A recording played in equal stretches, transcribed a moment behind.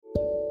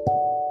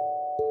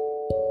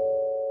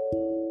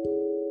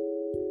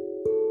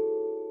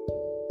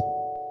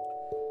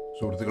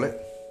സുഹൃത്തുക്കളെ,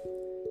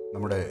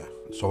 നമ്മുടെ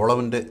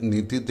സോളമൻ്റെ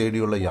നിധി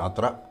തേടിയുള്ള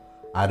യാത്ര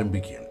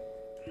ആരംഭിക്കുകയാണ്.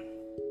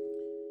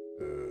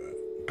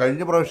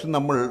 കഴിഞ്ഞ പ്രാവശ്യം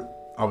നമ്മൾ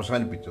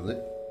അവസാനിപ്പിച്ചത്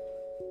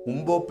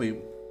ഉമ്പോപ്പയും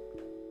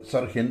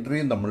സർ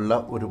ഹെൻറിയും തമ്മിലുള്ള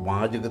ഒരു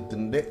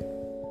വാചകത്തിൻ്റെ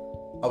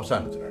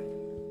അവസാനത്തിലാണ്,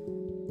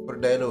 ഒരു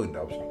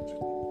ഡയലോഗിൻ്റെ അവസാനത്തിൽ.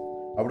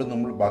 അവിടെ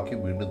നമ്മൾ ബാക്കി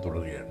വീണ്ടും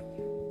തുടരുകയാണ്.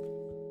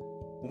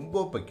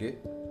 ഉമ്പോപ്പയ്ക്ക്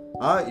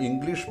ആ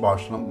ഇംഗ്ലീഷ്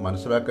ഭാഷണം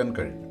മനസ്സിലാക്കാൻ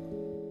കഴിഞ്ഞു.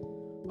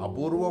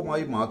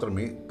 അപൂർവമായി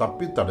മാത്രമേ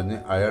തപ്പിത്തടഞ്ഞ്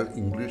അയാൾ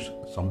ഇംഗ്ലീഷ്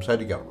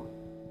സംസാരിക്കാറുള്ളൂ.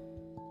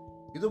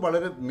 ഇത്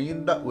വളരെ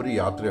നീണ്ട ഒരു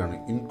യാത്രയാണ്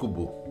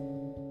ഇൻകുബു,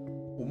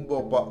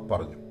 ഉമ്പോപ്പ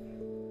പറഞ്ഞു.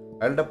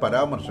 അയാളുടെ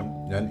പരാമർശം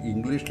ഞാൻ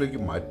ഇംഗ്ലീഷിലേക്ക്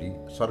മാറ്റി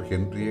സർ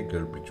ഹെൻറിയെ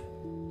കേൾപ്പിച്ചു.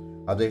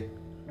 അതെ,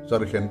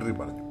 സർ ഹെൻറി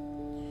പറഞ്ഞു,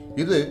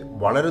 ഇത്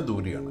വളരെ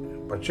ദൂരെയാണ്.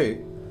 പക്ഷേ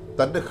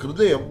തൻ്റെ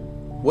ഹൃദയം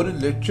ഒരു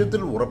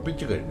ലക്ഷ്യത്തിൽ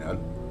ഉറപ്പിച്ചു കഴിഞ്ഞാൽ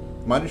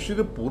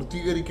മനുഷ്യന്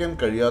പൂർത്തീകരിക്കാൻ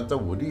കഴിയാത്ത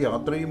ഒരു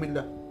യാത്രയുമില്ല.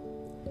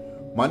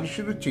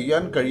 മനുഷ്യന്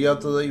ചെയ്യാൻ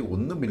കഴിയാത്തതായി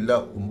ഒന്നുമില്ല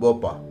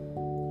ഉമ്പോപ്പ.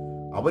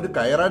 അവന്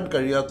കയറാൻ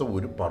കഴിയാത്ത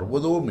ഒരു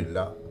പർവ്വതവുമില്ല,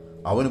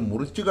 അവന്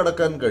മുറിച്ചു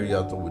കടക്കാൻ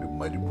കഴിയാത്ത ഒരു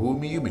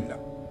മരുഭൂമിയുമില്ല.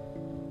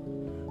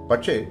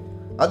 പക്ഷേ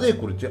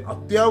അതേക്കുറിച്ച്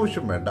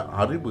അത്യാവശ്യം വേണ്ട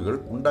അറിവുകൾ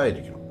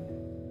ഉണ്ടായിരിക്കണം.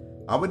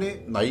 അവനെ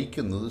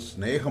നയിക്കുന്നത്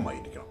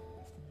സ്നേഹമായിരിക്കണം.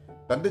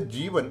 തൻ്റെ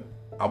ജീവൻ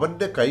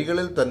അവൻ്റെ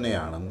കൈകളിൽ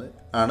തന്നെയാണെന്ന്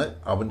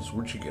അവൻ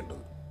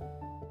സൂക്ഷിക്കേണ്ടത്.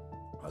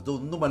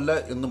 അതൊന്നുമല്ല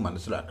എന്ന്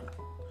മനസ്സിലാക്കണം.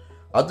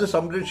 അത്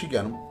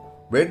സംരക്ഷിക്കാനും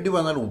വേണ്ടി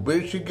വന്നാൽ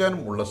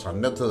ഉപേക്ഷിക്കാനും ഉള്ള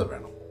സന്നദ്ധത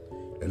വേണം.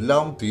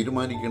 എല്ലാം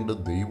തീരുമാനിക്കേണ്ടത്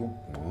ദൈവം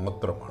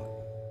മാത്രമാണ്.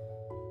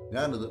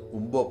 ഞാനത്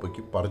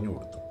ഉമ്പോപ്പയ്ക്ക് പറഞ്ഞു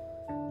കൊടുത്തു.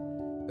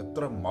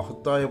 എത്ര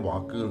മഹത്തായ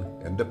വാക്കുകൾ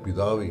എൻ്റെ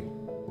പിതാവേ,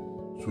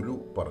 സുലു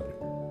പറഞ്ഞു.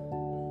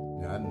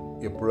 ഞാൻ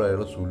എപ്പോഴും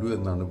അയാളെ സുലു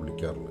എന്നാണ്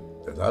വിളിക്കാറുള്ളത്.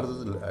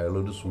 യഥാർത്ഥത്തിൽ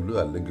അയാളൊരു സുലു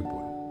അല്ലെങ്കിൽ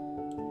പോലും.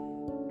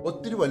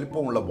 ഒത്തിരി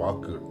വലിപ്പമുള്ള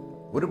വാക്കുകൾ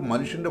ഒരു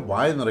മനുഷ്യൻ്റെ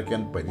വായ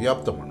നിറയ്ക്കാൻ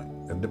പര്യാപ്തമാണ്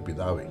എൻ്റെ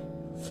പിതാവേ.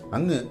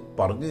 അങ്ങ്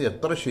പറഞ്ഞത്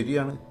എത്ര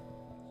ശരിയാണ്.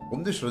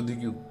 ഒന്ന്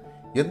ശ്രദ്ധിക്കൂ,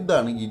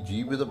 എന്താണ് ഈ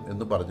ജീവിതം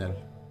എന്ന് പറഞ്ഞാൽ?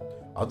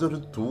 അതൊരു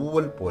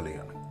തൂവൽ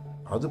പോലെയാണ്.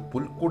 അത്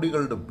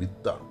പുൽക്കൊടികളുടെ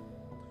വിത്താണ്,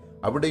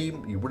 അവിടെയും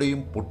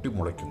ഇവിടെയും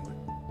പൊട്ടിമുളയ്ക്കുന്നത്.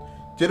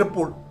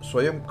 ചിലപ്പോൾ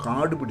സ്വയം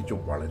കാട് പിടിച്ച്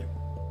വളരും,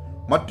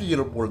 മറ്റു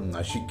ചിലപ്പോൾ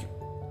നശിക്കും,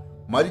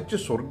 മരിച്ച്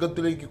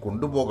സ്വർഗത്തിലേക്ക്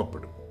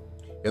കൊണ്ടുപോകപ്പെടും.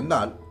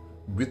 എന്നാൽ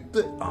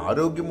വിത്ത്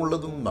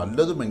ആരോഗ്യമുള്ളതും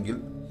നല്ലതുമെങ്കിൽ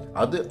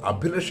അത്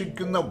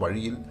അഭിലഷിക്കുന്ന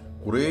വഴിയിൽ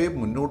കുറേ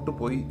മുന്നോട്ട്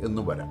പോയി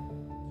എന്ന് വരാം.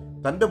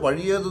 തൻ്റെ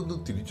വഴിയേതെന്ന്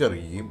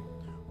തിരിച്ചറിയുകയും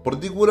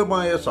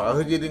പ്രതികൂലമായ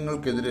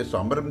സാഹചര്യങ്ങൾക്കെതിരെ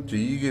സമരം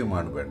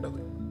ചെയ്യുകയുമാണ് വേണ്ടത്.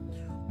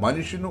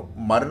 മനുഷ്യനു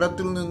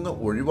മരണത്തിൽ നിന്ന്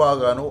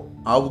ഒഴിവാകാനോ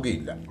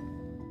ആവുകയില്ല.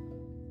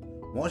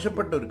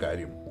 മോശപ്പെട്ട ഒരു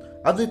കാര്യം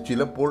അത്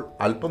ചിലപ്പോൾ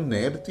അല്പം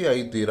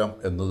നേരത്തെയായി തീരാം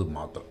എന്നത്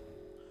മാത്രം.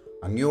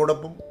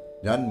 അങ്ങയോടൊപ്പം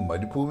ഞാൻ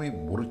മരുഭൂമി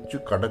മുറിച്ചു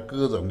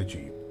കടക്കുക തന്നെ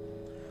ചെയ്യും,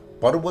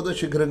 പർവ്വത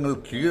ശിഖരങ്ങൾ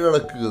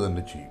കീഴടക്കുക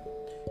തന്നെ ചെയ്യും.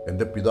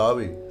 എൻ്റെ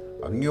പിതാവേ,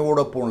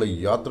 അങ്ങയോടൊപ്പമുള്ള ഈ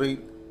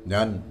യാത്രയിൽ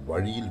ഞാൻ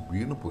വഴിയിൽ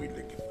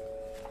വീണുപോയില്ലെങ്കിൽ.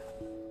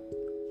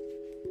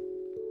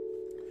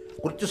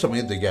 കുറച്ചു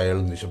സമയത്തേക്ക് അയാൾ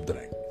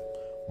നിശബ്ദനായി.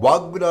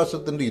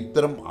 വാഗ്വിലാസത്തിൻ്റെ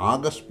ഇത്തരം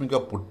ആകസ്മിക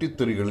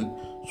പൊട്ടിത്തെറികളിൽ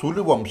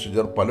സുലു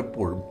വംശജർ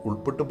പലപ്പോഴും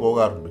ഉൾപ്പെട്ടു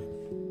പോകാറുണ്ട്.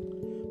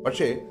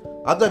 പക്ഷേ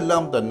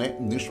അതെല്ലാം തന്നെ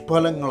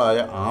നിഷ്ഫലങ്ങളായ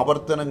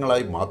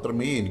ആവർത്തനങ്ങളായി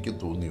മാത്രമേ എനിക്ക്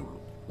തോന്നിയുള്ളൂ.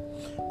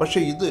 പക്ഷേ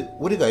ഇത്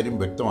ഒരു കാര്യം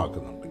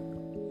വ്യക്തമാക്കുന്നുണ്ട്.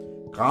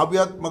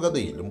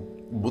 കാവ്യാത്മകതയിലും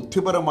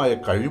ബുദ്ധിപരമായ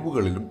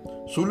കഴിവുകളിലും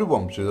സുലു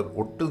വംശജർ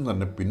ഒട്ടും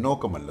തന്നെ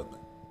പിന്നോക്കമല്ലെന്ന്.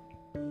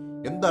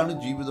 എന്താണ്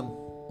ജീവിതം?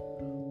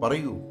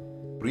 പറയൂ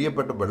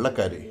പ്രിയപ്പെട്ട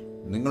വെള്ളക്കാരെ.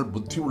 നിങ്ങൾ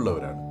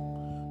ബുദ്ധിയുള്ളവരാണ്,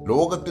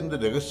 ലോകത്തിൻ്റെ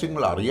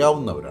രഹസ്യങ്ങൾ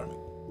അറിയാവുന്നവരാണ്,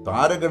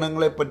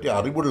 താരഗണങ്ങളെപ്പറ്റി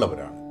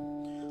അറിവുള്ളവരാണ്,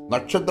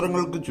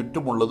 നക്ഷത്രങ്ങൾക്ക്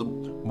ചുറ്റുമുള്ളതും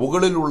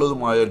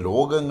മുകളിലുള്ളതുമായ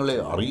ലോകങ്ങളെ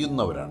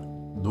അറിയുന്നവരാണ്.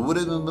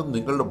 ദൂരെ നിന്നും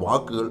നിങ്ങളുടെ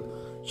വാക്കുകൾ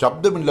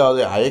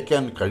ശബ്ദമില്ലാതെ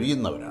അയക്കാൻ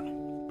കഴിയുന്നവരാണ്.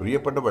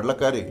 പ്രിയപ്പെട്ട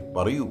വെള്ളക്കാരെ,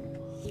 പറയൂ,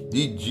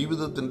 ഈ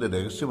ജീവിതത്തിൻ്റെ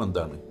രഹസ്യം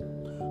എന്താണ്?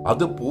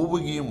 അത്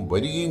പോവുകയും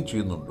വരികയും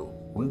ചെയ്യുന്നുണ്ടോ?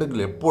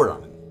 ഉണ്ടെങ്കിൽ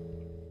എപ്പോഴാണ്?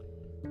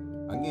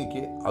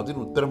 അങ്ങേക്ക്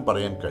അതിനുത്തരം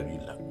പറയാൻ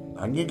കഴിയില്ല.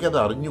 അങ്ങേക്ക് അത്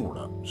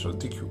അറിഞ്ഞുകൂടാ.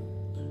 ശ്രദ്ധിക്കൂ,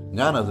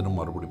 ഞാൻ അതിന്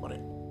മറുപടി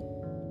പറയാം.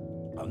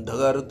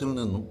 അന്ധകാരത്തിൽ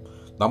നിന്നും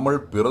നമ്മൾ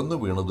പിറന്നു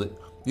വീണത്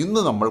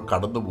ഇന്ന് നമ്മൾ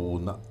കടന്നു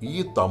പോകുന്ന ഈ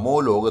തമോ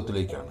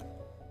ലോകത്തിലേക്കാണ്.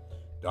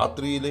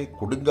 രാത്രിയിലെ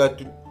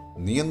കൊടുങ്കാറ്റിൽ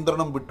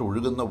നിയന്ത്രണം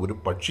വിട്ടൊഴുകുന്ന ഒരു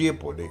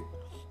പക്ഷിയെപ്പോലെ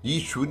ഈ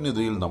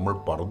ശൂന്യതയിൽ നമ്മൾ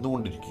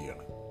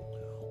പറന്നുകൊണ്ടിരിക്കുകയാണ്.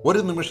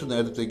 ഒരു നിമിഷ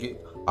നേരത്തേക്ക്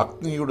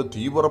അഗ്നിയുടെ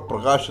തീവ്ര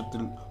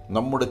പ്രകാശത്തിൽ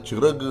നമ്മുടെ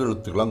ചിറകുകൾ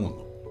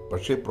തിളങ്ങുന്നു.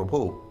 പക്ഷേ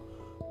പ്രഭു,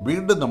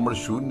 വീണ്ടും നമ്മൾ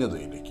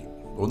ശൂന്യതയിലേക്ക്,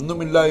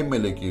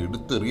 ഒന്നുമില്ലായ്മയിലേക്ക്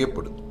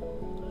എടുത്തെറിയപ്പെടുന്നു.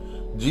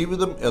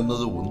 ജീവിതം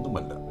എന്നത്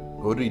ഒന്നുമല്ല,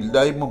 ഒരു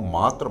ഇല്ലായ്മ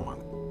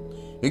മാത്രമാണ്.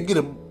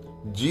 എങ്കിലും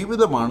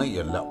ജീവിതമാണ്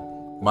എല്ലാം.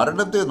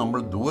 മരണത്തെ നമ്മൾ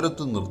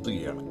ദൂരത്ത്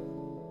നിർത്തുകയാണ്.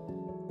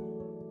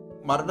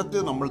 മരണത്തെ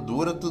നമ്മൾ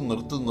ദൂരത്ത്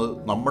നിർത്തുന്നത്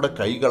നമ്മുടെ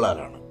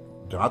കൈകളാലാണ്.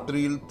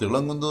 രാത്രിയിൽ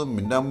തിളങ്ങുന്നത്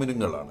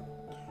മിന്നാമിനുങ്ങളാണ്,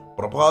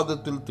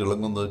 പ്രഭാതത്തിൽ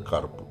തിളങ്ങുന്നത്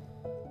കറുപ്പ്.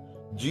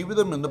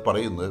 ജീവിതം എന്ന്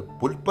പറയുന്നത്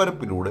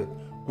പുൽപ്പരപ്പിലൂടെ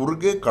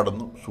കുറുകെ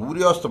കടന്നു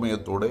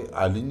സൂര്യാസ്തമയത്തോടെ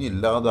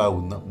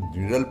അലിഞ്ഞില്ലാതാവുന്ന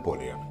നിഴൽ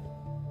പോലെയാണ്.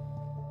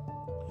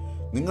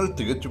 നിങ്ങൾ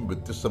തികച്ചും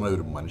വ്യത്യസ്തമായ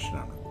ഒരു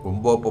മനുഷ്യനാണ്,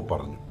 ഉമ്പോപ്പ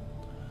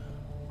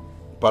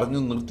പറഞ്ഞു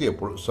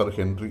നിർത്തിയപ്പോൾ സർ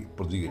ഹെൻറി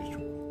പ്രതികരിച്ചു.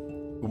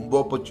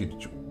 ഉമ്പോപ്പ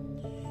ചിരിച്ചു.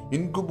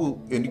 ഇൻകുബു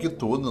എനിക്ക്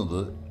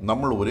തോന്നുന്നത്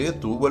നമ്മൾ ഒരേ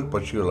തൂവൽ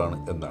പക്ഷികളാണ്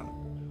എന്നാണ്.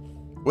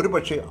 ഒരു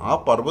പക്ഷേ ആ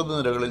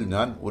പർവ്വതനിരകളിൽ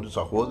ഞാൻ ഒരു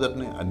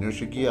സഹോദരനെ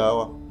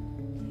അന്വേഷിക്കുകയാവാം.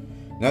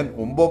 ഞാൻ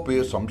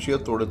ഉമ്പോപ്പയെ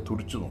സംശയത്തോടെ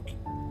തുറിച്ചു നോക്കി.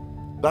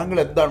 താങ്കൾ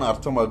എന്താണ്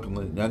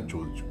അർത്ഥമാക്കുന്നത്? ഞാൻ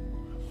ചോദിച്ചു.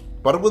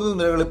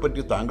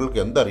 പർവ്വതനിരകളെപ്പറ്റി താങ്കൾക്ക്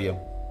എന്തറിയാം?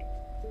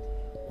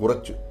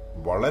 കുറച്ച്,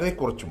 വളരെ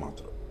കുറച്ച്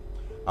മാത്രം.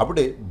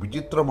 അവിടെ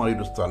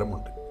വിചിത്രമായൊരു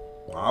സ്ഥലമുണ്ട്.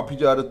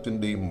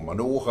 ആഭിചാരത്തിൻ്റെയും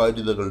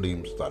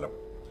മനോഹാരിതകളുടെയും സ്ഥലം.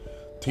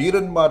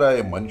 ധീരന്മാരായ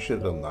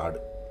മനുഷ്യരുടെ നാട്.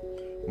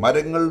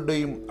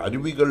 മരങ്ങളുടെയും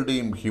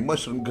അരുവികളുടെയും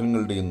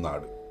ഹിമശൃംഖങ്ങളുടെയും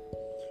നാട്.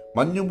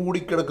 മഞ്ഞു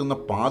മൂടിക്കിടക്കുന്ന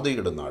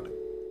പാതയുടെ നാട്.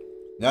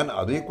 ഞാൻ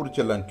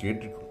അതേക്കുറിച്ചെല്ലാം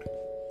കേട്ടിട്ടുണ്ട്.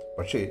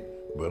 പക്ഷേ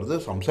വെറുതെ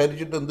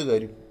സംസാരിച്ചിട്ട് എന്ത്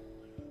കാര്യം?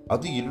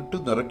 അത് ഇരുട്ട്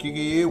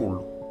നിറയ്ക്കുകയേ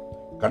ഉള്ളൂ.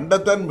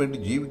 കണ്ടെത്താൻ വേണ്ടി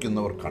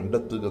ജീവിക്കുന്നവർ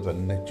കണ്ടെത്തുക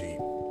തന്നെ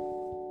ചെയ്യും.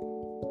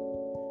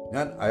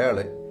 ഞാൻ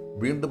അയാളെ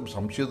വീണ്ടും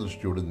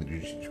സംശയദൃഷ്ടിയോട്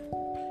നിരീക്ഷിച്ചു.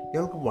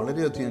 ഇയാൾക്ക്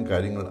വളരെയധികം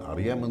കാര്യങ്ങൾ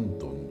അറിയാമെന്ന്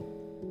തോന്നുന്നു.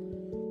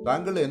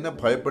 താങ്കൾ എന്നെ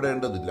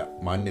ഭയപ്പെടേണ്ടതില്ല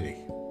മാന്യരെ.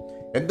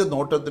 എൻ്റെ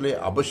നോട്ടത്തിലെ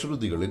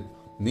അപശ്രുതികളിൽ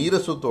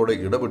നീരസത്തോടെ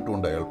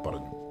ഇടപെട്ടുകൊണ്ട് അയാൾ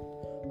പറഞ്ഞു.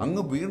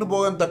 അങ്ങ്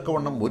വീണുപോകാൻ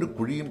തക്കവണ്ണം ഒരു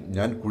കുഴിയും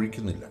ഞാൻ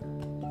കുഴിക്കുന്നില്ല.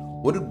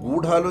 ഒരു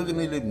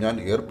ഗൂഢാലോചനയിലും ഞാൻ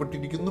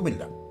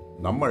ഏർപ്പെട്ടിരിക്കുന്നുമില്ല.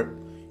 നമ്മൾ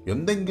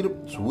എന്തെങ്കിലും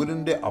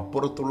സൂര്യൻ്റെ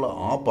അപ്പുറത്തുള്ള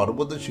ആ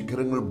പർവ്വത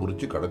ശിഖരങ്ങൾ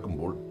മുറിച്ച്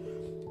കടക്കുമ്പോൾ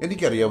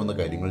എനിക്കറിയാവുന്ന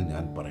കാര്യങ്ങൾ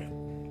ഞാൻ പറയാം.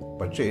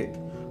 പക്ഷേ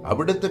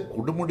അവിടുത്തെ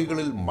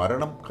കൊടുമുടികളിൽ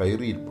മരണം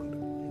കയറിയിരിപ്പുണ്ട്.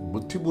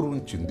 ബുദ്ധിപൂർവ്വം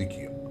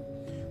ചിന്തിക്കുക.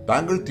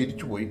 താങ്കൾ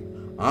തിരിച്ചുപോയി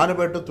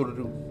ആനവേട്ട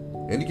തുടരൂ.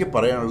 എനിക്ക്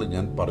പറയാനുള്ളത്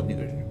ഞാൻ പറഞ്ഞു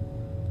കഴിഞ്ഞു.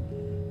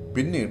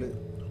 പിന്നീട്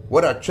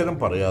ഒരക്ഷരം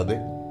പറയാതെ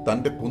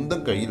തൻ്റെ കുന്തം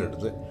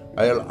കയ്യിലെടുത്ത്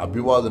അയാൾ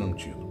അഭിവാദനം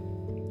ചെയ്തു.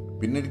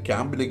 പിന്നീട്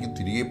ക്യാമ്പിലേക്ക്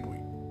തിരികെ പോയി.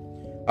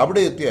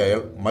 അവിടെ എത്തിയ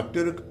അയാൾ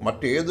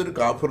മറ്റേതൊരു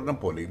കാഫിറിനെ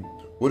പോലെയും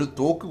ഒരു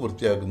തോക്ക്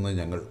വൃത്തിയാക്കുന്നത്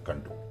ഞങ്ങൾ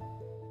കണ്ടു.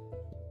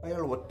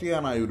 അയാൾ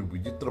ഒറ്റയാനായ ഒരു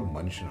വിചിത്ര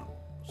മനുഷ്യനാണ്,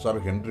 സർ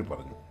ഹെൻറി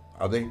പറഞ്ഞു.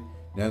 അതെ,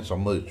 ഞാൻ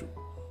സമ്മതിച്ചു.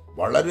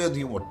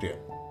 വളരെയധികം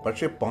ഒറ്റയാണ്,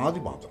 പക്ഷേ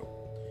പാതി മാത്രം.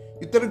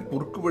 ഇത്തരം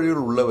കുറുക്ക്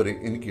വഴികളുള്ളവരെ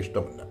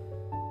എനിക്കിഷ്ടമല്ല.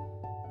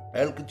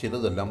 അയാൾക്ക്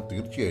ചിലതെല്ലാം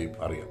തീർച്ചയായും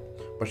അറിയാം,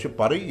 പക്ഷെ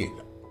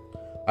പറയുകയില്ല.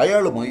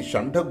 അയാളുമായി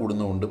ഷണ്ഠ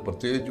കൂടുന്നതുകൊണ്ട്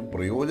പ്രത്യേകിച്ച്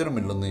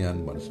പ്രയോജനമില്ലെന്ന് ഞാൻ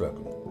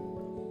മനസ്സിലാക്കുന്നു.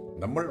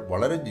 നമ്മൾ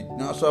വളരെ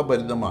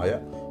ജിജ്ഞാസാഭരിതമായ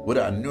ഒരു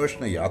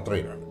അന്വേഷണ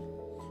യാത്രയിലാണ്.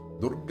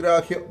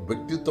 ദുർഗ്രാഹ്യ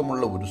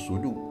വ്യക്തിത്വമുള്ള ഒരു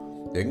സുലു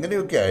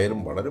എങ്ങനെയൊക്കെ ആയാലും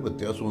വളരെ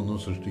വ്യത്യാസമൊന്നും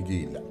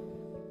സൃഷ്ടിക്കുകയില്ല.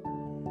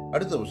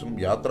 അടുത്ത ദിവസം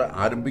യാത്ര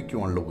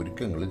ആരംഭിക്കുവാനുള്ള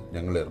ഒരുക്കങ്ങളിൽ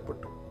ഞങ്ങൾ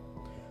ഏർപ്പെട്ടു.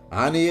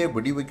 ആനയെ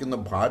വെടിവെക്കുന്ന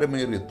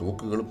ഭാരമേറിയ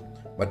തോക്കുകളും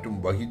മറ്റും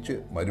വഹിച്ച്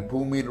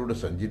മരുഭൂമിയിലൂടെ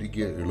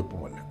സഞ്ചരിക്കുക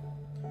എളുപ്പമല്ല.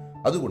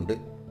 അതുകൊണ്ട്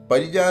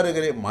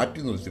പരിചാരകരെ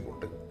മാറ്റി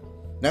നിർത്തിക്കൊണ്ട്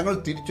ഞങ്ങൾ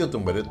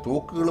തിരിച്ചെത്തും വരെ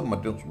തോക്കുകളും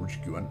മറ്റും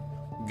സൂക്ഷിക്കുവാൻ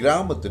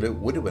ഗ്രാമത്തിലെ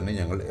ഒരുവനെ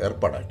ഞങ്ങൾ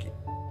ഏർപ്പാടാക്കി.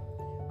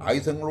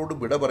 ആയുധങ്ങളോട്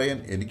വിട പറയാൻ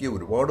എനിക്ക്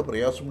ഒരുപാട്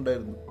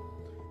പ്രയാസമുണ്ടായിരുന്നു.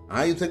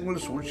 ആയുധങ്ങൾ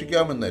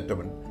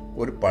സൂക്ഷിക്കാമെന്നേറ്റവൻ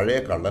ഒരു പഴയ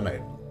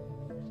കള്ളനായിരുന്നു.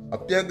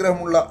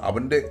 അത്യാഗ്രഹമുള്ള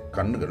അവൻ്റെ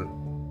കണ്ണുകൾ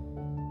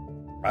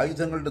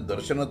ആയുധങ്ങളുടെ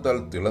ദർശനത്താൽ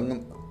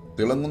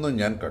തിളങ്ങുന്നു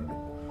ഞാൻ കണ്ടു.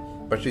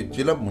 പക്ഷേ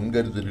ചില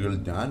മുൻകരുതലുകൾ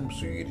ഞാൻ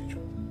സ്വീകരിച്ചു.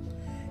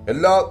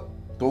 എല്ലാ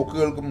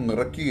തോക്കുകൾക്കും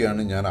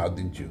നിറയ്ക്കുകയാണ് ഞാൻ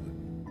ആദ്യം ചെയ്തത്.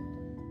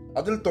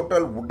 അതിൽ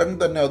തൊട്ടാൽ ഉടൻ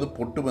തന്നെ അത്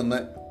പൊട്ടുമെന്ന്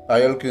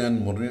അയാൾക്ക് ഞാൻ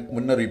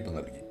മുന്നറിയിപ്പ്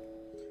നൽകി.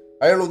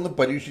 അയാൾ ഒന്ന്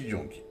പരീക്ഷിച്ചു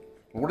നോക്കി.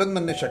 ഉടൻ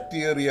തന്നെ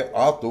ശക്തിയേറിയ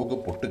ആ തോക്ക്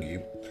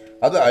പൊട്ടുകയും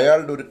അത്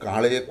അയാളുടെ ഒരു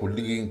കാളയെ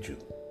കൊല്ലുകയും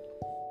ചെയ്തു.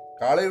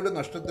 കാളയുടെ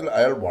നഷ്ടത്തിൽ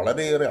അയാൾ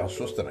വളരെയേറെ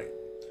അസ്വസ്ഥനായി.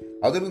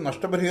 അതിൽ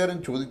നഷ്ടപരിഹാരം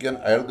ചോദിക്കാൻ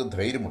അയാൾക്ക്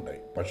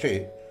ധൈര്യമുണ്ടായി. പക്ഷേ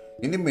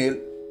ഇനിമേൽ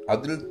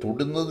അതിൽ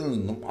തൊടുന്നതിൽ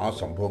നിന്നും ആ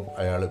സംഭവം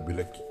അയാളെ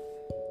വിലക്കി.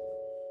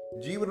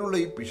 ജീവനുള്ള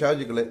ഈ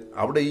പിശാചുകളെ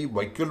അവിടെ ഈ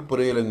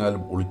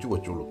വൈക്കോൽപ്പുരയിലെങ്ങാലും ഒളിച്ചു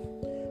വച്ചോളൂ,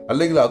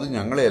 അല്ലെങ്കിൽ അത്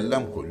ഞങ്ങളെ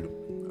എല്ലാം കൊല്ലും,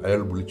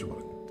 അയാൾ വിളിച്ചു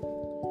പറഞ്ഞു.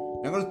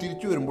 ഞങ്ങൾ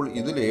തിരിച്ചു വരുമ്പോൾ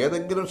ഇതിൽ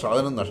ഏതെങ്കിലും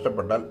സാധനം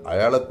നഷ്ടപ്പെട്ടാൽ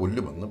അയാളെ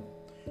കൊല്ലുമെന്നും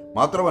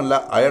മാത്രമല്ല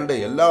അയാളുടെ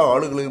എല്ലാ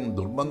ആളുകളെയും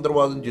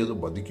ദുർമന്ത്രവാദം ചെയ്ത്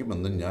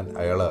വധിക്കുമെന്നും ഞാൻ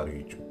അയാളെ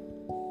അറിയിച്ചു.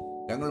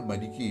 ഞങ്ങൾ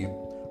മരിക്കുകയും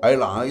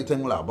അയാൾ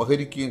ആയുധങ്ങൾ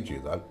അപഹരിക്കുകയും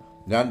ചെയ്താൽ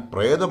ഞാൻ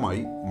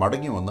പ്രേതമായി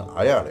മടങ്ങി വന്ന്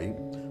അയാളെയും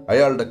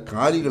അയാളുടെ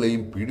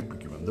കാലികളെയും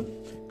പീഡിപ്പിക്കുമെന്നും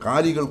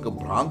കാലികൾക്ക്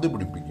ഭ്രാന്തി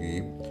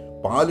പിടിപ്പിക്കുകയും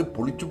പാല്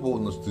പൊളിച്ചു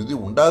പോകുന്ന സ്ഥിതി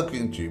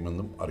ഉണ്ടാക്കുകയും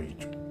ചെയ്യുമെന്നും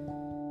അറിയിച്ചു.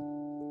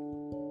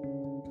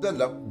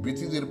 ഇതെല്ലാം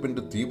വിധി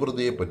തീർപ്പിന്റെ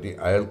തീവ്രതയെപ്പറ്റി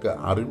അയാൾക്ക്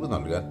അറിവ്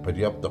നൽകാൻ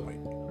പര്യാപ്തമായി.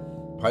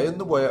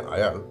 ഭയന്നുപോയ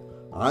അയാൾ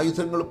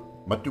ആയുധങ്ങളും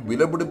മറ്റു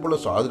വിലപിടിപ്പുള്ള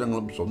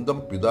സാധനങ്ങളും സ്വന്തം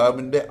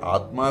പിതാവിൻ്റെ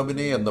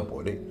ആത്മാവിനെ എന്ന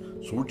പോലെ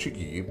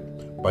സൂക്ഷിക്കുകയും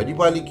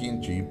പരിപാലിക്കുകയും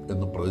ചെയ്യും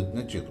എന്ന്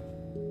പ്രതിജ്ഞ ചെയ്തു.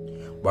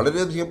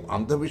 വളരെയധികം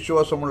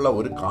അന്ധവിശ്വാസമുള്ള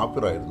ഒരു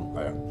കാഫിറായിരുന്നു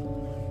അയാൾ.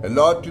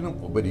 എല്ലാറ്റിനും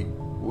ഉപരി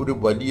ഒരു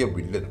വലിയ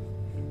വില്ലനും.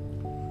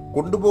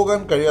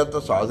 കൊണ്ടുപോകാൻ കഴിയാത്ത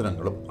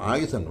സാധനങ്ങളും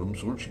ആയുധങ്ങളും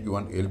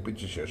സൂക്ഷിക്കുവാൻ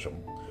ഏൽപ്പിച്ച ശേഷം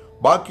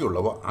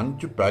ബാക്കിയുള്ളവ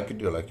 5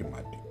 പാക്കറ്റുകളാക്കി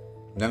മാറ്റി.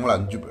 ഞങ്ങൾ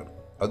 5 പേർ.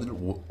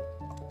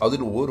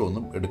 അതിൽ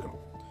ഓരോന്നും എടുക്കണം.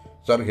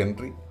 സർ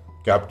ഹെൻറി,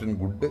 ക്യാപ്റ്റൻ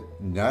ഗുഡ്,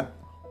 ഞാൻ,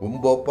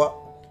 ഉംബോപ്പ,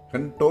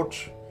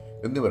 ഹെൻടോച്ച്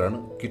എന്നിവരാണ്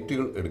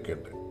കിറ്റുകൾ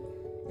എടുക്കേണ്ടത്.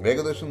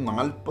 ഏകദേശം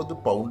 40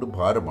 പൗണ്ട്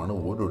ഭാരമാണ്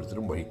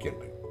ഓരോരുത്തരും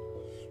വഹിക്കേണ്ടത്.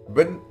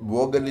 ബെൻ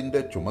വോഗലിൻ്റെ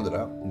ചുമതല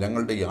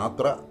ഞങ്ങളുടെ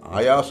യാത്ര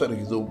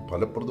ആയാസരഹിതവും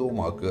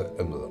ഫലപ്രദവുമാക്കുക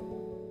എന്നതാണ്.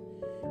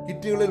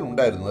 കിറ്റുകളിൽ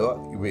ഉണ്ടായിരുന്നവ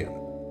ഇവയാണ്: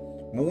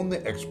 3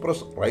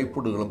 എക്സ്പ്രസ്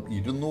റൈഫിളുകളും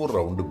 200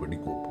 റൗണ്ട്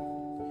വെടിക്കോപ്പ്,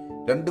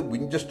 2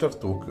 വിഞ്ചസ്റ്റർ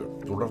തോക്കുകൾ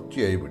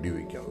തുടർച്ചയായി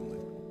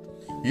വെടിവെക്കാവുന്നത്,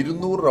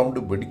 200 റൗണ്ട്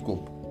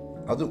വെടിക്കോപ്പ്,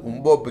 അത്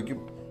ഉംബോപ്പയ്ക്കും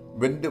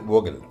വെൻഡ്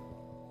വോഗലിനും.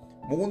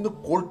 3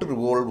 കോൾട്ട്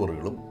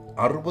റിവോൾവറുകളും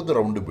 60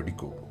 റൗണ്ട്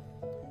വെടിക്കോപ്പും,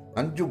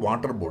 5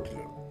 വാട്ടർ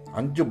ബോട്ടിലുകൾ,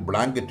 5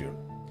 ബ്ലാങ്കറ്റുകൾ,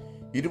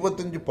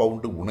 25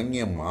 പൗണ്ട്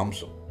ഉണങ്ങിയ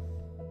മാംസം,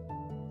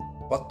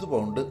 10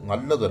 പൗണ്ട്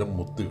നല്ലതരം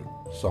മുത്തുകൾ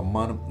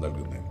സമ്മാനം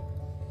നൽകുന്നതിന്.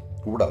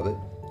 കൂടാതെ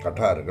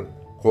കഠാരകൾ,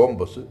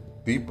 കോമ്പസ്,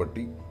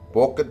 തീപ്പെട്ടി,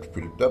 പോക്കറ്റ്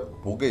ഫിൽറ്റർ,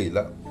 പുകയില,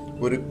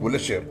 ഒരു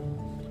കുലശേർ,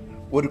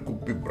 ഒരു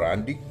കുപ്പി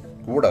ബ്രാൻഡി,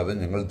 കൂടാതെ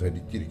ഞങ്ങൾ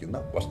ധരിച്ചിരിക്കുന്ന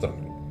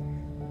വസ്ത്രങ്ങൾ.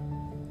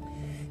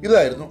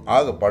 ഇതായിരുന്നു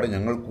ആകെപ്പാടെ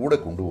ഞങ്ങൾ കൂടെ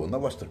കൊണ്ടുപോകുന്ന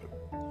വസ്തുക്കൾ.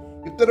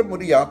 ഇത്തരം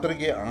ഒരു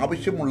യാത്രയ്ക്ക്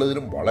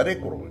ആവശ്യമുള്ളതിലും വളരെ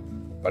കുറവ്.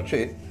 പക്ഷേ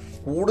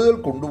കൂടുതൽ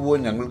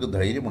കൊണ്ടുപോകാൻ ഞങ്ങൾക്ക്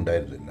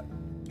ധൈര്യമുണ്ടായിരുന്നില്ല.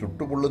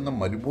 ചുട്ടുപൊള്ളുന്ന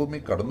മരുഭൂമി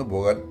കടന്നു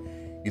പോകാൻ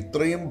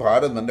ഇത്രയും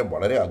ഭാരം തന്നെ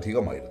വളരെ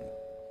അധികമായിരുന്നു.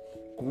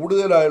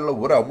 കൂടുതലായുള്ള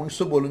ഒരു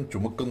ഔൺസ് പോലും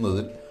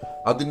ചുമക്കുന്നതിൽ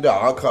അതിൻ്റെ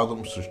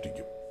ആഘാതം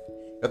സൃഷ്ടിക്കും.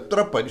 എത്ര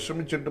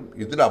പരിശ്രമിച്ചിട്ടും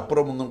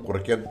ഇതിലപ്പുറമൊന്നും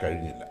കുറയ്ക്കാൻ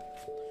കഴിഞ്ഞില്ല.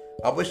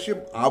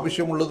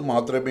 ആവശ്യമുള്ളത്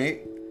മാത്രമേ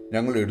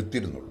ഞങ്ങൾ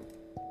എടുത്തിരുന്നുള്ളൂ.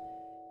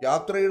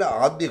 യാത്രയുടെ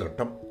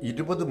ആദ്യഘട്ടം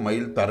 20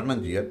 മൈൽ തരണം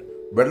ചെയ്യാൻ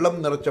വെള്ളം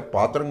നിറച്ച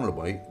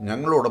പാത്രങ്ങളുമായി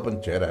ഞങ്ങളോടൊപ്പം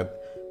ചേരാൻ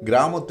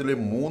ഗ്രാമത്തിലെ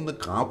 3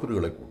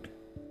 കാഫിറുകളെ കൂട്ടി.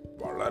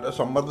 വളരെ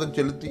സമ്മർദ്ദം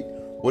ചെലുത്തി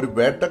ഒരു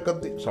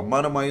വേട്ടക്കത്തി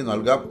സമ്മാനമായി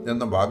നൽകാം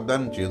എന്ന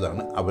വാഗ്ദാനം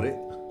ചെയ്താണ് അവരെ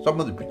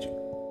സമ്മതിപ്പിച്ചത്.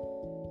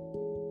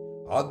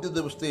 ആദ്യ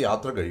ദിവസത്തെ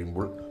യാത്ര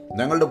കഴിയുമ്പോൾ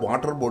ഞങ്ങളുടെ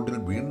വാട്ടർ ബോട്ടിൽ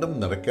വീണ്ടും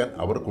നിറയ്ക്കാൻ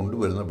അവർ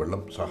കൊണ്ടുവരുന്ന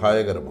വെള്ളം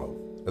സഹായകരമാകും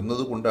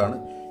എന്നതുകൊണ്ടാണ്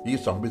ഈ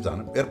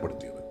സംവിധാനം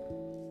ഏർപ്പെടുത്തിയത്.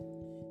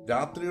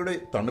 രാത്രിയുടെ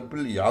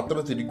തണുപ്പിൽ യാത്ര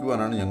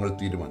തിരിക്കുവാനാണ് ഞങ്ങൾ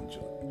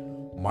തീരുമാനിച്ചത്.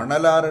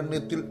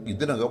 മണലാരണ്യത്തിൽ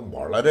ഇതിനകം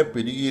വളരെ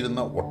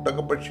പെരുകിയിരുന്ന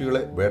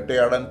ഒട്ടകപ്പക്ഷികളെ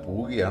വേട്ടയാടാൻ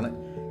പോവുകയാണ്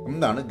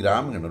എന്നാണ്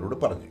ഗ്രാമീണരോട്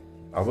പറഞ്ഞത്.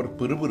 അവർ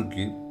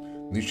പിറുപിറുക്കുകയും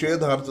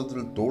നിഷേധാർത്ഥത്തിൽ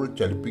തോൾ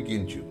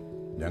ചലിപ്പിക്കുകയും ചെയ്തു.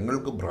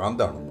 ഞങ്ങൾക്ക്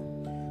ഭ്രാന്താണെന്നും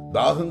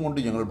ദാഹം കൊണ്ട്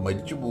ഞങ്ങൾ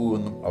മരിച്ചു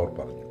പോകുമെന്നും അവർ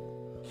പറഞ്ഞു.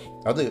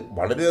 അത്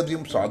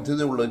വളരെയധികം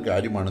സാധ്യതയുള്ള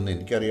കാര്യമാണെന്ന്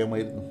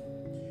എനിക്കറിയാമായിരുന്നു.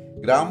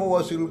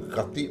 ഗ്രാമവാസികൾക്ക്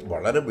കത്തി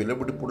വളരെ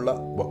വിലപിടിപ്പുള്ള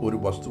ഒരു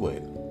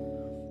വസ്തുവായിരുന്നു.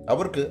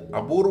 അവർക്ക്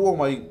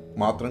അപൂർവമായി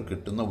മാത്രം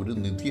കിട്ടുന്ന ഒരു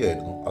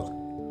നിധിയായിരുന്നു അത്.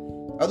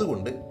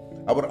 അതുകൊണ്ട്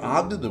അവർ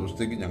ആദ്യ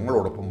ദിവസത്തേക്ക്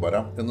ഞങ്ങളോടൊപ്പം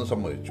വരാം എന്ന്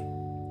സമ്മതിച്ചു.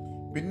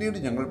 പിന്നീട്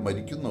ഞങ്ങൾ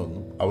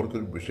മരിക്കുന്നുവെന്നും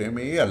അവർക്കൊരു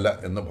വിഷയമേ അല്ല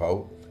എന്ന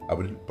ഭാവം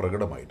അവരിൽ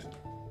പ്രകടമായിരുന്നു.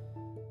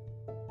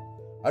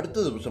 അടുത്ത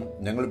ദിവസം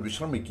ഞങ്ങൾ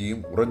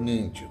വിശ്രമിക്കുകയും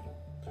ഉറങ്ങുകയും ചെയ്തു.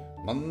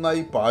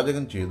 നന്നായി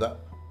പാചകം ചെയ്ത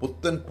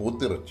പുത്തൻ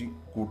പോത്തിറച്ചി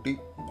കൂട്ടി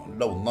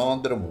നല്ല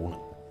ഒന്നാന്തരം ഊണ്,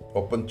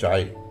 ഒപ്പം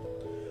ചായ.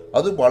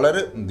 അത്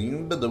വളരെ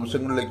നീണ്ട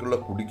ദിവസങ്ങളിലേക്കുള്ള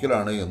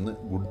കുടിക്കലാണ് എന്ന്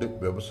ഗുഡ്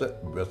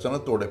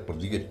വ്യസനത്തോടെ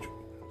പ്രതികരിച്ചു.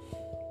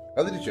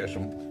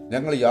 അതിനുശേഷം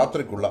ഞങ്ങൾ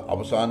യാത്രയ്ക്കുള്ള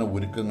അവസാന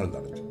ഒരുക്കങ്ങൾ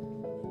നടത്തി.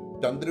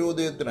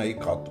 ചന്ദ്രോദയത്തിനായി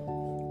കാത്തു.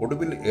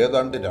 ഒടുവിൽ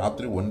ഏതാണ്ട്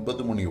രാത്രി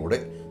 9 മണിയോടെ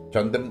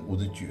ചന്ദ്രൻ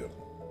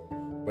ഉദിച്ചുയർന്നു.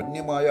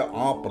 വന്യമായ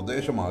ആ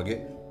പ്രദേശമാകെ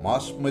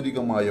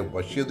മാസ്മരികമായ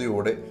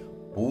വശ്യതയോടെ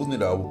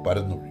പൂനിലാവ്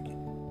പരന്നൊഴുകി.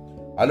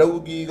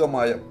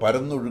 അലൗകികമായ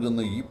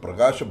പരന്നൊഴുകുന്ന ഈ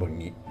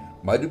പ്രകാശഭംഗി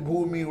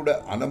മരുഭൂമിയുടെ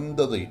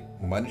അനന്തതയിൽ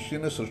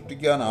മനുഷ്യന്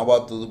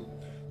സൃഷ്ടിക്കാനാവാത്തതും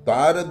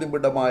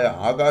താരനിബിഡമായ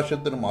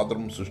ആകാശത്തിന്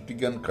മാത്രം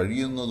സൃഷ്ടിക്കാൻ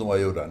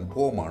കഴിയുന്നതുമായ ഒരു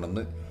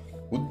അനുഭവമാണെന്ന്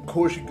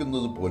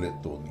ഉദ്ഘോഷിക്കുന്നത് പോലെ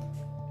തോന്നി.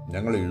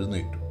 ഞങ്ങൾ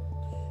എഴുന്നേറ്റു.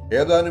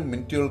 ഏതാനും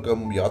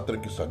മിനിറ്റുകൾക്കകം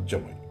യാത്രയ്ക്ക്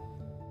സജ്ജമായി.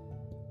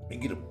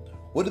 എങ്കിലും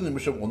ഒരു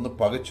നിമിഷം ഒന്ന്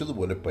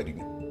പകച്ചതുപോലെ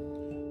പരിങ്ങി.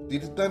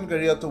 തിരുത്താൻ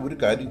കഴിയാത്ത ഒരു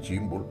കാര്യം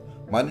ചെയ്യുമ്പോൾ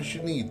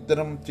മനുഷ്യന്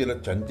ഇത്തരം ചില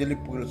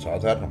ചഞ്ചലിപ്പുകൾ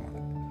സാധാരണമാണ്.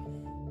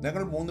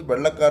 ഞങ്ങൾ 3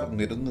 വെള്ളക്കാർ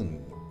നിരന്നു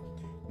നിന്നു.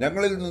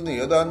 ഞങ്ങളിൽ നിന്ന്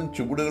ഏതാനും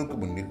ചുവടുകൾക്ക്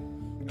മുന്നിൽ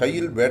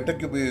കയ്യിൽ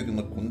വേട്ടയ്ക്ക്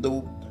ഉപയോഗിക്കുന്ന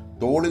കുന്തവും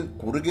തോളിൽ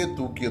കുറുകെ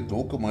തൂക്കിയ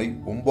തോക്കുമായി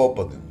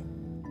ഉംബോപ്പ നിന്നു.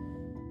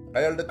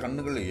 അയാളുടെ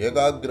കണ്ണുകൾ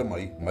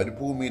ഏകാഗ്രമായി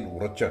മരുഭൂമിയിൽ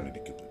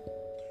ഉറച്ചാണിരിക്കുന്നത്.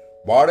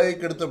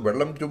 വാടകയ്ക്കെടുത്ത്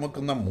വെള്ളം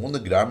ചുമക്കുന്ന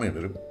 3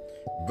 ഗ്രാമീണരും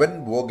വെൻ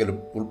വോഗലും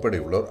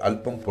ഉൾപ്പെടെയുള്ളവർ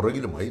അല്പം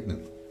പുറകിലുമായി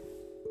നിന്നു.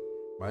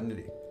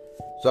 മാന്യരെ,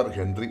 സർ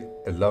ഹെൻറി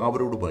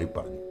എല്ലാവരോടുമായി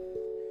പറഞ്ഞു.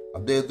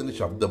 അദ്ദേഹത്തിൻ്റെ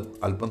ശബ്ദം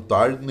അല്പം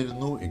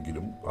താഴ്ന്നിരുന്നു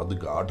എങ്കിലും അത്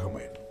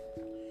ഗാഠമായിരുന്നു.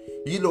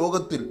 ഈ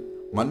ലോകത്തിൽ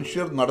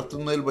മനുഷ്യർ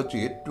നടത്തുന്നതിൽ വച്ച്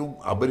ഏറ്റവും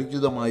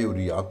അപരിചിതമായ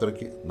ഒരു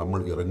യാത്രയ്ക്ക് നമ്മൾ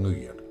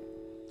ഇറങ്ങുകയാണ്.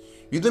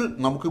 ഇതിൽ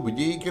നമുക്ക്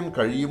വിജയിക്കാൻ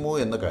കഴിയുമോ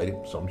എന്ന കാര്യം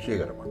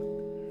സംശയകരമാണ്.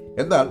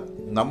 എന്നാൽ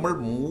നമ്മൾ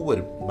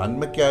മൂവരും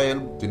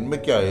നന്മയ്ക്കായാലും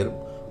തിന്മയ്ക്കായാലും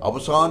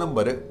അവസാനം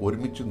വരെ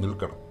ഒരുമിച്ച്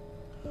നിൽക്കണം.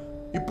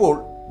 ഇപ്പോൾ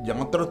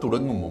യാത്ര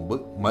തുടങ്ങും മുമ്പ്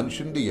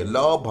മനുഷ്യൻ്റെ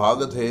എല്ലാ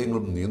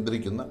ഭാഗധേയങ്ങളും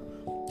നിയന്ത്രിക്കുന്ന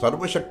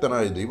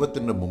സർവശക്തനായ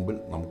ദൈവത്തിൻ്റെ മുമ്പിൽ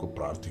നമുക്ക്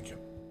പ്രാർത്ഥിക്കാം.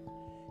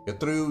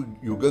 എത്രയോ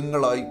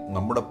യുഗങ്ങളായി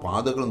നമ്മുടെ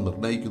പാതകൾ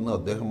നിർണ്ണയിക്കുന്ന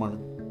അദ്ദേഹമാണ്.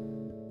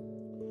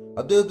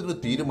 അദ്ദേഹത്തിൻ്റെ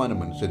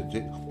തീരുമാനമനുസരിച്ച്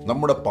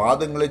നമ്മുടെ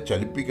പാദങ്ങളെ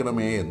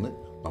ചലിപ്പിക്കണമേ എന്ന്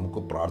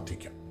നമുക്ക്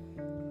പ്രാർത്ഥിക്കാം.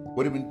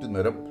 1 മിനിറ്റ്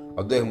നേരം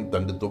അദ്ദേഹം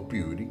തൻ്റെ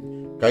തൊപ്പിയൂരി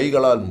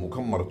കൈകളാൽ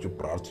മുഖം മറച്ച്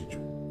പ്രാർത്ഥിച്ചു.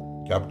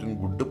 ക്യാപ്റ്റൻ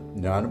ഗുഡും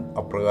ഞാനും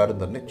അപ്രകാരം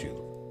തന്നെ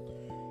ചെയ്തു.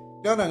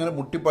 ഞാൻ അങ്ങനെ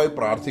മുട്ടിപ്പായി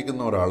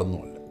പ്രാർത്ഥിക്കുന്ന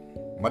ഒരാളൊന്നുമല്ല.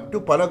 മറ്റു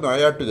പല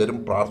നായാട്ടുകാരും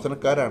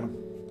പ്രാർത്ഥനക്കാരാണ്.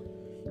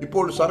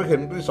 ഇപ്പോൾ സർ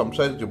ഹെൻറി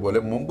സംസാരിച്ച പോലെ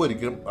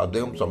മുമ്പൊരിക്കലും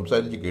അദ്ദേഹം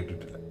സംസാരിച്ച്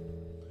കേട്ടിട്ടില്ല.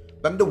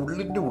 തൻ്റെ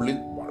ഉള്ളിൻ്റെ ഉള്ളിൽ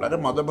വളരെ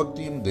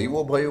മതഭക്തിയും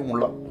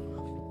ദൈവഭയവുമുള്ള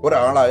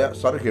ഒരാളായ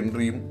സർ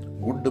ഹെൻറിയും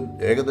ഗുഡും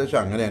ഏകദേശം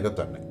അങ്ങനെയൊക്കെ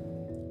തന്നെ.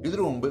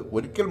 ഇതിനു മുമ്പ്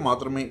ഒരിക്കൽ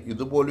മാത്രമേ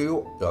ഇതുപോലെയോ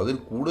അതിൽ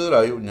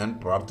കൂടുതലായോ ഞാൻ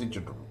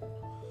പ്രാർത്ഥിച്ചിട്ടുള്ളൂ.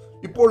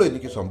 ഇപ്പോൾ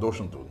എനിക്ക്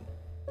സന്തോഷം തോന്നുന്നു.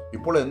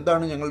 ഇപ്പോൾ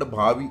എന്താണ് ഞങ്ങളുടെ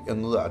ഭാവി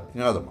എന്നത്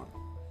അജ്ഞാതമാണ്.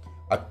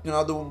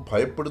 അജ്ഞാതവും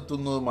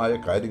ഭയപ്പെടുത്തുന്നതുമായ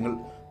കാര്യങ്ങൾ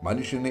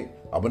മനുഷ്യനെ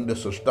അവൻ്റെ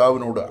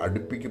സൃഷ്ടാവിനോട്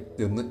അടുപ്പിക്കും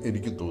എന്ന്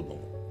എനിക്ക്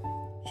തോന്നുന്നു.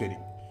 ശരി,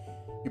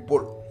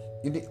 ഇപ്പോൾ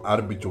ഇനി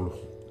ആരംഭിച്ചോളൂ,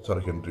 സർ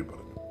ഹെൻറി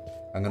പറഞ്ഞു.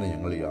 അങ്ങനെ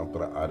ഞങ്ങൾ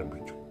യാത്ര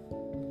ആരംഭിച്ചു.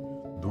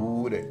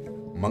 ദൂരെ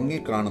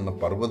മങ്ങിക്കാണുന്ന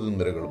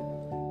പർവ്വതനിരകളും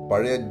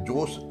പഴയ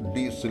ജോസ്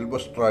ഡി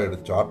സിൽവസ്ട്രായുടെ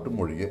ചാർട്ടും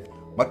ഒഴികെ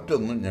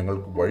മറ്റൊന്നും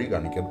ഞങ്ങൾക്ക് വഴി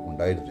കാണിക്കാൻ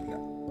ഉണ്ടായിരുന്നില്ല.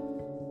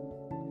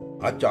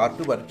 ആ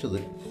ചാർട്ട് വരച്ചത്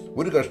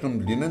ഒരു കഷ്ണം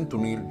ലിനൻ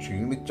തുണിയിൽ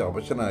ക്ഷീണിച്ച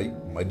അവശനായി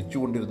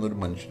മരിച്ചുകൊണ്ടിരുന്ന ഒരു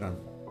മനുഷ്യനാണ്,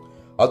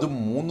 അതും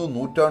 3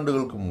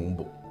 നൂറ്റാണ്ടുകൾക്ക്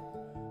മുമ്പും.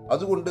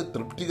 അതുകൊണ്ട്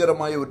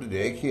തൃപ്തികരമായ ഒരു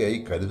രേഖയായി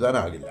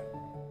കരുതാനാകില്ല.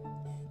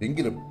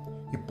 എങ്കിലും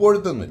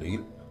ഇപ്പോഴത്തെ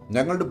നിലയിൽ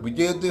ഞങ്ങളുടെ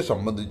വിജയത്തെ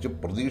സംബന്ധിച്ച്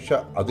പ്രതീക്ഷ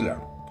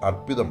അതിലാണ്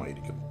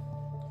അർപ്പിതമായിരിക്കുന്നു.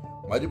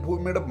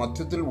 മരുഭൂമിയുടെ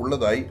മധ്യത്തിൽ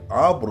ഉള്ളതായി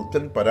ആ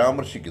വൃദ്ധൻ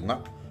പരാമർശിക്കുന്ന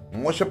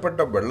മോശപ്പെട്ട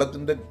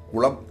വെള്ളത്തിൻ്റെ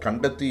കുളം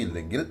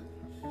കണ്ടെത്തിയില്ലെങ്കിൽ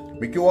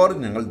മിക്കവാറും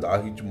ഞങ്ങൾ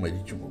ദാഹിച്ചു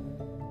മരിച്ചു പോകും.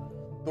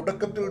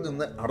 തുടക്കത്തിൽ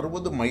നിന്ന്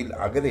 60 മൈൽ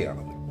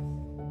അകലെയാണത്.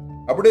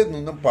 അവിടെ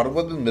നിന്നും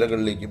പർവ്വത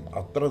നിരകളിലേക്കും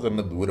അത്ര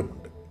തന്നെ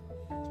ദൂരമുണ്ട്.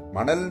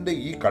 മണലിൻ്റെ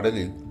ഈ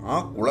കടലിൽ ആ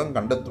കുളം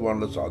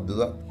കണ്ടെത്തുവാനുള്ള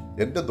സാധ്യത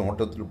എൻ്റെ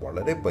നോട്ടത്തിൽ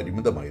വളരെ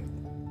പരിമിതമായിരുന്നു.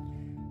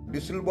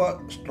 ഡിസിൽവ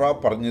സ്ട്രാ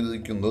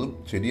പറഞ്ഞിരിക്കുന്നതും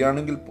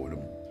ശരിയാണെങ്കിൽ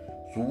പോലും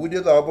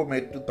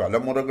സൂര്യതാപമേറ്റ്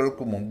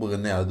തലമുറകൾക്ക് മുമ്പ്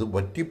തന്നെ അത്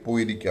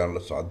വറ്റിപ്പോയിരിക്കാനുള്ള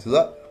സാധ്യത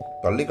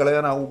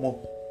തള്ളിക്കളയാനാവുമോ?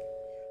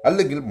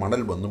 അല്ലെങ്കിൽ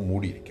മണൽ വന്ന്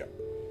മൂടിയിരിക്കാം.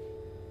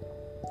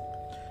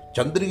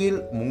 ചന്ദ്രികയിൽ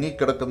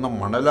മുങ്ങിക്കിടക്കുന്ന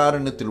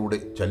മണലാരണ്യത്തിലൂടെ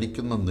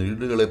ചലിക്കുന്ന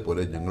നീളുകളെ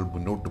പോലെ ഞങ്ങൾ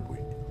മുന്നോട്ട്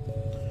പോയി.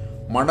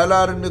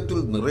 മണലാരണ്യത്തിൽ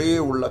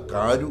നിറയെയുള്ള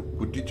കാരു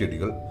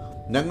കുറ്റിച്ചെടികൾ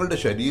ഞങ്ങളുടെ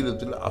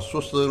ശരീരത്തിൽ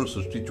അസ്വസ്ഥതകൾ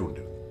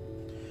സൃഷ്ടിച്ചുകൊണ്ടിരുന്നു.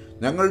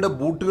 ഞങ്ങളുടെ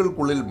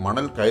ബൂട്ടുകൾക്കുള്ളിൽ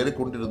മണൽ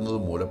കയറിക്കൊണ്ടിരുന്നത്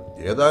മൂലം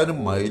ഏതാനും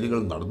മൈലുകൾ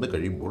നടന്നു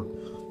കഴിയുമ്പോൾ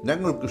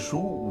ഞങ്ങൾക്ക് ഷൂ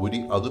ഊരി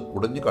അത്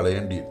കുടഞ്ഞു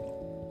കളയേണ്ടിയിരുന്നു.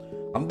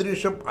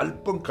 അന്തരീക്ഷം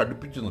അല്പം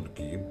കടുപ്പിച്ചു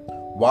നിൽക്കുകയും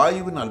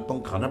വായുവിന് അല്പം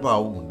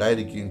ഘനഭാവം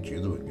ഉണ്ടായിരിക്കുകയും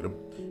ചെയ്തുവെങ്കിലും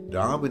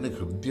രാവിലെ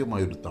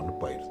ഹൃദ്യമായൊരു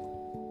തണുപ്പായിരുന്നു.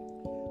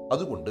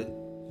 അതുകൊണ്ട്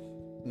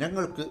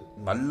ഞങ്ങൾക്ക്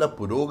നല്ല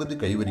പുരോഗതി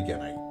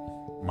കൈവരിക്കാനായി.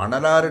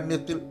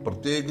 മണലാരണ്യത്തിൽ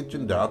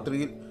പ്രത്യേകിച്ചും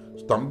രാത്രിയിൽ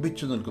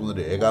സ്തംഭിച്ചു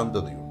നിൽക്കുന്നൊരു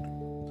ഏകാന്തതയുണ്ട്.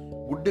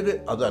 ഗുഡിന്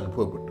അത്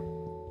അനുഭവപ്പെട്ടു.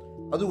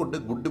 അതുകൊണ്ട്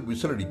ഗുഡ്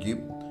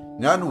വിസിലടിക്കുകയും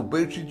ഞാൻ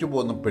ഉപേക്ഷിച്ചു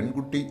പോകുന്ന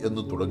പെൺകുട്ടി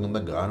എന്ന് തുടങ്ങുന്ന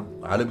ഗാനം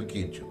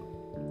ആലപിക്കുകയും ചെയ്തു.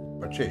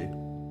 പക്ഷേ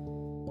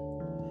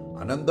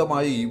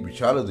അനന്തമായ ഈ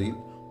വിശാലതയിൽ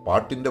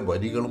പാട്ടിൻ്റെ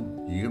വരികളും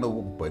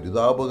ഈണവും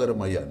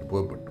പരിതാപകരമായി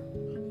അനുഭവപ്പെട്ടു.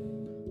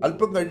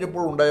 അല്പം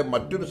കഴിഞ്ഞപ്പോൾ ഉണ്ടായ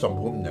മറ്റൊരു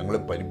സംഭവം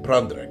ഞങ്ങളെ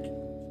പരിഭ്രാന്തരാക്കി.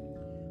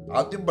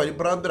 ആദ്യം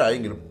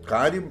പരിഭ്രാന്തരായെങ്കിലും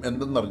കാര്യം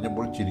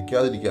എന്തെന്നറിഞ്ഞപ്പോൾ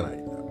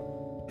ചിരിക്കാതിരിക്കാനായില്ല.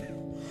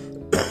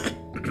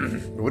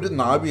 ഒരു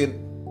നാവികൻ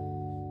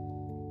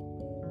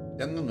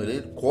എന്ന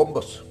നിലയിൽ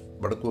കോമ്പസ്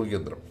വടക്കു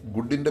കേന്ദ്രം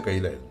ഗുഡിൻ്റെ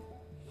കയ്യിലായിരുന്നു.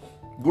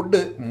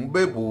 ഗുഡ്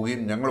മുമ്പേ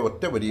പോവുകയും ഞങ്ങൾ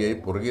ഒറ്റ വരിയായി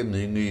പുറകെ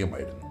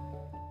നീങ്ങുകയുമായിരുന്നു.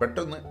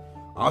 പെട്ടെന്ന്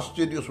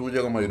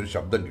ആശ്ചര്യസൂചകമായൊരു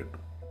ശബ്ദം കേട്ടു.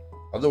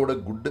 അതോടെ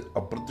ഗുഡ്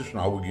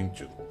അപ്രത്യക്ഷനാവുകയും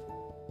ചെയ്തു.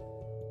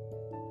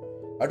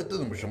 അടുത്ത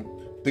നിമിഷം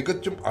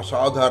തികച്ചും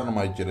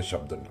അസാധാരണമായ ചില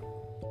ശബ്ദങ്ങൾ,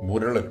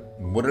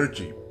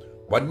 മുരൾച്ചയും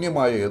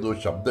വന്യമായ ഏതോ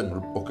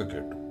ശബ്ദങ്ങളും ഒക്കെ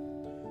കേട്ടു.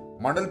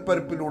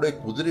 മണൽപ്പരപ്പിലൂടെ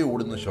കുതിര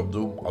ഓടുന്ന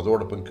ശബ്ദവും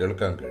അതോടൊപ്പം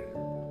കേൾക്കാൻ കഴിഞ്ഞു.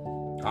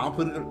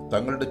 കാഫിറുകൾ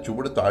തങ്ങളുടെ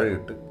ചുവട്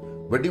താഴെയിട്ട്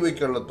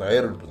വെടിവയ്ക്കാനുള്ള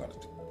തയ്യാറെടുപ്പ്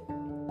നടത്തി.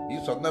 ഈ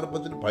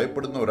സന്ദർഭത്തിൽ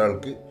ഭയപ്പെടുന്ന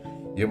ഒരാൾക്ക്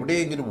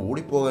എവിടെയെങ്കിലും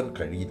ഓടിപ്പോകാൻ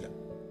കഴിയില്ല.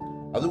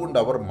 അതുകൊണ്ട്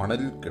അവർ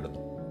മണലിൽ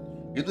കിടന്നു.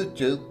 ഇത്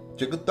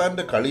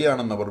ചെകുത്താൻ്റെ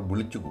കളിയാണെന്നവർ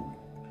വിളിച്ചുകൂടി.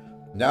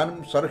 ഞാനും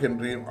സർ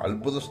ഹെൻറിയും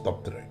അത്ഭുത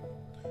സ്തബ്ധരായി.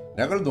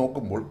 ഞങ്ങൾ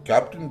നോക്കുമ്പോൾ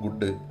ക്യാപ്റ്റൻ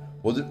ഗുഡ്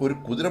ഒരു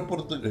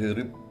കുതിരപ്പുറത്ത്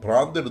കയറി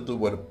ഭ്രാന്തെടുത്തു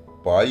പോലെ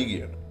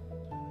പായുകയാണ്.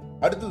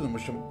 അടുത്ത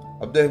നിമിഷം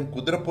അദ്ദേഹം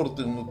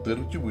കുതിരപ്പുറത്ത് നിന്ന്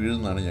തെറിച്ചു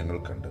വീഴുന്നതാണ് ഞങ്ങൾ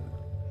കണ്ടത്.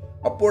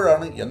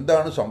 അപ്പോഴാണ്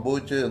എന്താണ്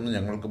സംഭവിച്ചതെന്ന്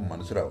ഞങ്ങൾക്ക്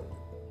മനസ്സിലാവുന്നത്.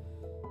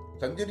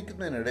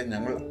 സഞ്ചരിക്കുന്നതിനിടെ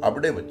ഞങ്ങൾ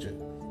അവിടെ വെച്ച്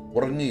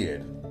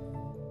ഉറങ്ങുകയായിരുന്നു.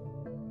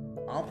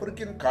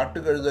 ആഫ്രിക്കൻ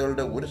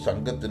കാട്ടുകഴുതകളുടെ ഒരു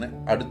സംഘത്തിന്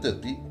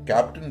അടുത്തെത്തി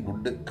ക്യാപ്റ്റൻ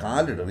ഗുഡ്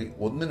കാലിടറി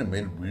ഒന്നിനു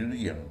മേൽ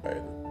വീഴുകയാണ്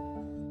ഉണ്ടായത്.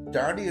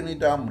 ചാടി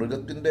എണീറ്റ് ആ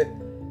മൃഗത്തിൻ്റെ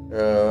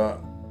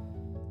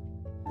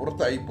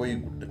പുറത്തായിപ്പോയി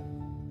ഗുഡ്.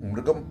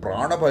 മൃഗം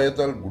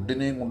പ്രാണഭയത്താൽ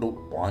ഗുഡിനെയും കൊണ്ട്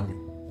പാഞ്ഞു.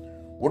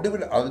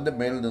 ഒടുവിൽ അതിൻ്റെ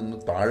മേൽ നിന്ന്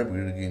താഴെ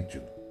വീഴുകയും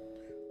ചെയ്തു.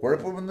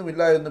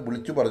 കുഴപ്പമൊന്നുമില്ല എന്ന്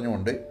വിളിച്ചു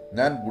പറഞ്ഞുകൊണ്ട്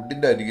ഞാൻ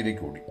ഗുഡിൻ്റെ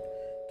അരികിലേക്ക് ഓടി.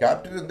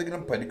 ക്യാപ്റ്റൻ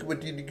എന്തെങ്കിലും പരിക്ക്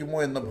പറ്റിയിരിക്കുമോ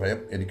എന്ന ഭയം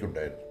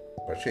എനിക്കുണ്ടായിരുന്നു.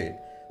 പക്ഷേ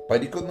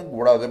പരിക്കൊന്നും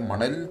കൂടാതെ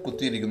മണലിൽ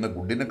കുത്തിയിരിക്കുന്ന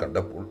ഗുഡിനെ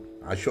കണ്ടപ്പോൾ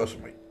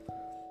ആശ്വാസമായി.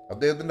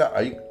 അദ്ദേഹത്തിൻ്റെ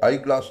ഐ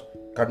ഗ്ലാസ്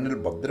കണ്ണിൽ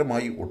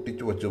ഭദ്രമായി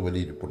ഒട്ടിച്ചു വച്ച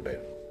വലിയ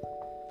ഇരിപ്പുണ്ടായിരുന്നു.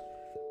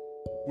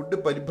 ഗുഡ്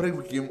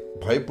പരിഭ്രമിക്കുകയും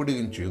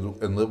ഭയപ്പെടുകയും ചെയ്തു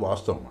എന്നത്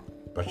വാസ്തവമാണ്.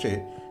 പക്ഷേ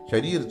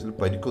ശരീരത്തിൽ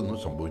പരിക്കൊന്നും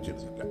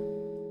സംഭവിച്ചിരുന്നില്ല.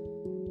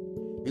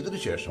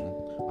 ഇതിനുശേഷം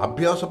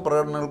അഭ്യാസ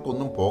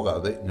പ്രകടനങ്ങൾക്കൊന്നും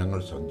പോകാതെ ഞങ്ങൾ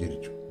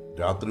സഞ്ചരിച്ചു.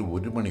 രാത്രി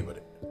 1 മണി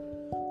വരെ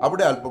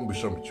അവിടെ അല്പം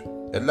വിശ്രമിച്ചു.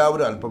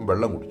 എല്ലാവരും അല്പം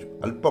വെള്ളം കുടിച്ചു,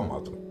 അല്പം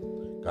മാത്രം.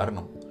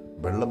 കാരണം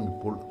വെള്ളം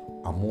ഇപ്പോൾ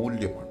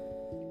അമൂല്യമാണ്.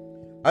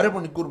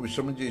 അരമണിക്കൂർ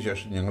വിശ്രമിച്ച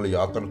ശേഷം ഞങ്ങൾ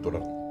യാത്ര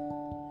തുടർന്നു.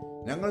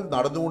 ഞങ്ങൾ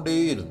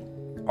നടന്നുകൊണ്ടേയിരുന്നു.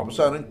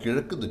 അവസാനം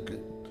കിഴക്ക് ദിക്ക്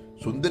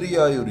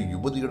സുന്ദരിയായ ഒരു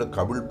യുവതിയുടെ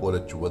കവിൾ പോലെ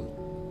ചുവന്നു.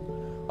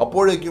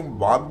 അപ്പോഴേക്കും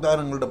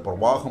വാഗ്ദാനങ്ങളുടെ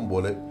പ്രവാഹം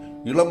പോലെ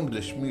ഇളം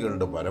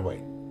രശ്മികളുടെ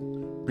വരവായി.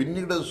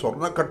 പിന്നീട്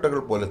സ്വർണ്ണക്കട്ടകൾ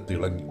പോലെ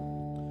തിളങ്ങി.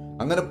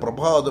 അങ്ങനെ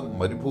പ്രഭാതം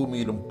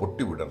മരുഭൂമിയിലും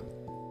പൊട്ടിവിടർന്നു.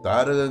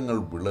 താരകങ്ങൾ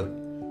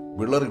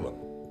വിളറി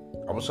വന്നു.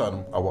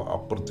 അവസാനം അവ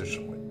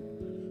അപ്രത്യക്ഷമായി.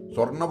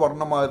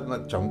 സ്വർണവർണ്ണമായിരുന്ന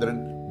ചന്ദ്രൻ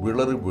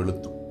വിളറി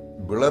വെളുത്തു.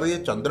 വിളറിയ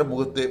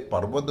ചന്ദ്രമുഖത്തെ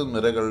പർവ്വത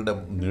നിരകളുടെ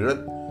നിഴൽ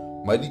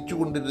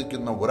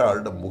മരിച്ചുകൊണ്ടിരിക്കുന്ന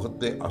ഒരാളുടെ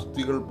മുഖത്തെ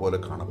അസ്ഥികൾ പോലെ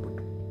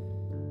കാണപ്പെട്ടു.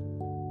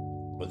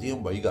 അധികം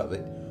വൈകാതെ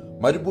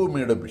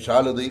മരുഭൂമിയുടെ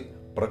വിശാലതയിൽ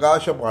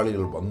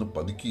പ്രകാശപാളികൾ വന്ന്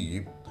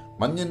പതിക്കുകയും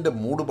മഞ്ഞിന്റെ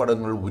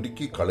മൂടുപടങ്ങൾ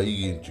ഉരുക്കി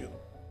കളയുകയും ചെയ്തു.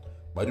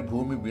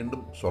 മരുഭൂമി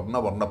വീണ്ടും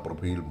സ്വർണവർണ്ണ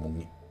പ്രഭയിൽ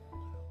മുങ്ങി.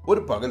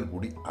 ഒരു പകൽ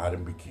കൂടി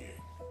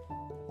ആരംഭിക്കുകയായി.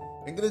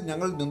 എങ്കിലും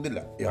ഞങ്ങൾ നിന്നില്ല,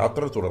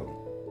 യാത്ര തുടർന്നു.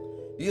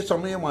 ഈ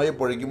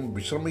സമയമായപ്പോഴേക്കും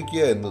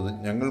വിശ്രമിക്കുക എന്നത്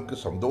ഞങ്ങൾക്ക്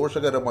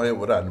സന്തോഷകരമായ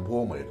ഒരു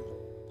അനുഭവമായിരുന്നു.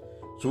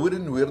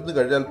 സൂര്യൻ ഉയർന്നു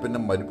കഴിഞ്ഞാൽ പിന്നെ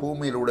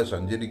മരുഭൂമിയിലൂടെ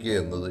സഞ്ചരിക്കുക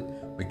എന്നത്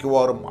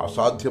മിക്കവാറും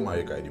അസാധ്യമായ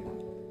കാര്യമാണ്.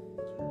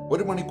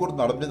 1 മണിക്കൂർ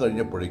നടന്നു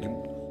കഴിഞ്ഞപ്പോഴേക്കും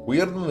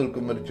ഉയർന്നു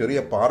നിൽക്കുന്ന ഒരു ചെറിയ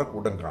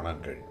പാറക്കൂട്ടം കാണാൻ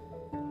കഴിഞ്ഞു.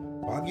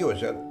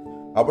 ഭാഗ്യവശാൽ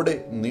അവിടെ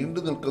നീണ്ടു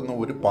നിൽക്കുന്ന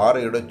ഒരു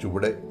പാറയുടെ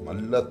ചുവടെ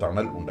നല്ല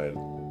തണൽ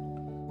ഉണ്ടായിരുന്നു.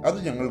 അത്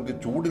ഞങ്ങൾക്ക്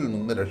ചൂടിൽ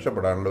നിന്ന്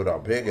രക്ഷപ്പെടാനുള്ള ഒരു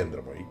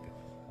അഭയകേന്ദ്രമായി.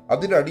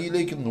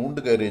 അതിനടിയിലേക്ക്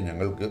നൂണ്ടുകയറിയ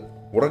ഞങ്ങൾക്ക്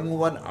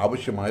ഉറങ്ങുവാൻ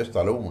ആവശ്യമായ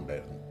സ്ഥലവും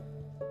ഉണ്ടായിരുന്നു.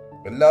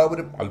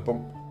 എല്ലാവരും അല്പം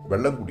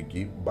വെള്ളം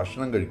കുടിക്കുകയും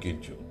ഭക്ഷണം കഴിക്കുകയും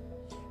ചെയ്തു.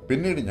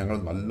 പിന്നീട് ഞങ്ങൾ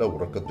നല്ല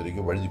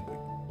ഉറക്കത്തിലേക്ക്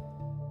വഴുതിപ്പോയി.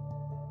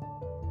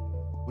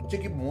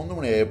 ഉച്ചയ്ക്ക് 3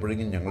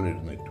 മണിയായപ്പോഴേക്കും ഞങ്ങൾ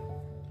എഴുന്നേറ്റു.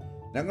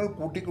 ഞങ്ങൾ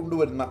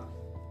കൂട്ടിക്കൊണ്ടുവരുന്ന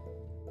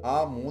ആ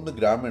 3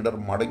 ഗ്രാമീണർ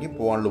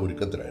മടങ്ങിപ്പോവാനുള്ള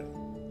ഒരുക്കത്തിലായിരുന്നു.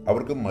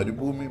 അവർക്ക്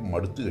മരുഭൂമി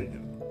മടുത്തു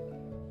കഴിഞ്ഞിരുന്നു.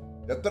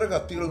 എത്ര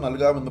കത്തികൾ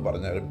നൽകാമെന്ന്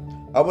പറഞ്ഞാലും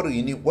അവർ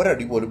ഇനി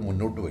ഒരടി പോലും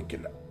മുന്നോട്ട്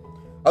വയ്ക്കില്ല.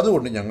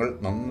 അതുകൊണ്ട് ഞങ്ങൾ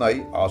നന്നായി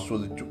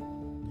ആസ്വദിച്ചു.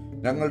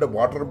 ഞങ്ങളുടെ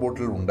വാട്ടർ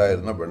ബോട്ടിൽ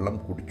ഉണ്ടായിരുന്ന വെള്ളം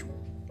കുടിച്ചു.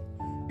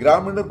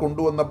 ഗ്രാമീണർ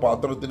കൊണ്ടുവന്ന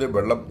പാത്രത്തിലെ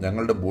വെള്ളം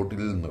ഞങ്ങളുടെ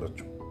ബോട്ടിലിൽ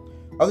നിറച്ചു.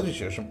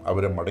 അതിനുശേഷം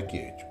അവരെ മടക്കി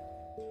അയച്ചു.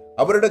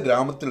 അവരുടെ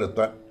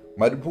ഗ്രാമത്തിലെത്താൻ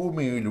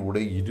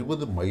മരുഭൂമിയിലൂടെ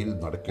 20 മൈൽ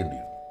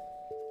നടക്കേണ്ടിയിരുന്നു.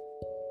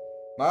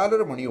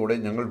 4:30 മണിയോടെ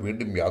ഞങ്ങൾ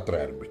വീണ്ടും യാത്ര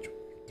ആരംഭിച്ചു.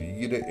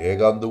 തീരെ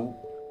ഏകാന്തവും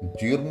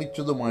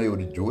ജീർണിച്ചതുമായ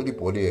ഒരു ജോലി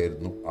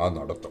പോലെയായിരുന്നു ആ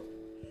നടത്തം.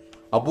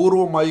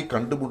 അപൂർവമായി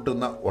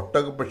കണ്ടുമുട്ടുന്ന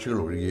ഒട്ടകപ്പക്ഷികൾ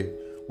ഒഴികെ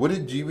ഒരു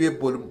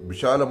ജീവിയെപ്പോലും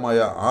വിശാലമായ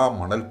ആ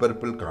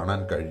മണൽപ്പരപ്പിൽ കാണാൻ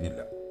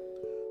കഴിഞ്ഞില്ല.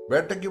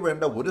 വേട്ടയ്ക്ക്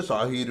വേണ്ട ഒരു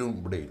സാഹചര്യവും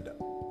ഇവിടെയില്ല.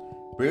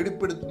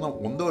 പേടിപ്പെടുത്തുന്ന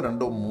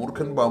 1-2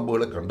 മൂർഖൻ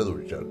പാമ്പുകളെ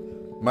കണ്ടതൊഴിച്ചാൽ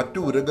മറ്റു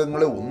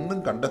ഉരകങ്ങളെ ഒന്നും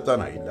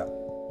കണ്ടെത്താനായില്ല.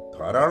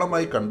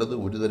 ധാരാളമായി കണ്ടത്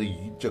ഒരുതരം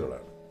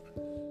ഈച്ചകളാണ്.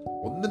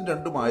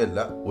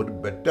 1-2 ഒരു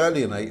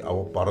ബറ്റാലിയനായി അവ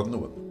പറന്നു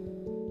വന്നു.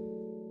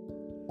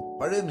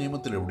 പഴയ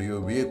നിയമത്തിൽ എവിടെയോ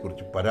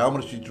ഇവയെക്കുറിച്ച്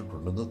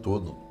പരാമർശിച്ചിട്ടുണ്ടെന്ന്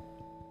തോന്നുന്നു.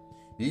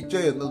 ഈച്ച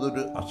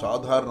എന്നതൊരു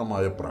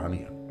അസാധാരണമായ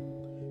പ്രാണിയാണ്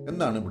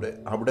എന്നാണ്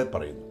അവിടെ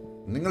പറയുന്നത്.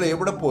 നിങ്ങൾ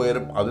എവിടെ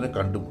പോയാലും അതിനെ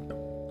കണ്ടുമുട്ടും.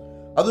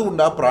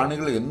 അതുകൊണ്ട് ആ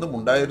പ്രാണികൾ എന്നും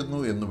ഉണ്ടായിരുന്നു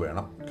എന്ന്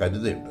വേണം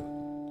കരുതേണ്ടത്.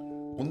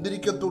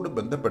 കുന്തിരിക്കത്തോട്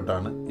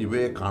ബന്ധപ്പെട്ടാണ്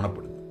ഇവയെ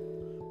കാണപ്പെടുന്നത്.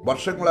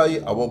 വർഷങ്ങളായി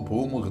അവ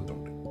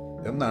ഭൂമുഖത്തുണ്ട്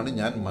എന്നാണ്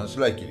ഞാൻ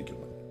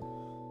മനസ്സിലാക്കിയിരിക്കുന്നത്.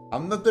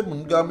 അന്നത്തെ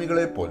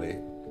മുൻഗാമികളെ പോലെ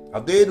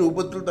അതേ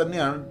രൂപത്തിൽ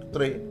തന്നെയാണ്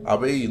അത്രേ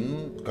അവയെ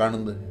ഇന്ന്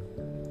കാണുന്നത്.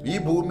 ഈ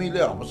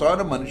ഭൂമിയിലെ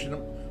അവസാന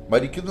മനുഷ്യനും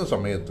മരിക്കുന്ന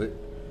സമയത്ത്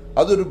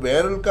അതൊരു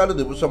വേനൽക്കാല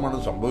ദിവസമാണ്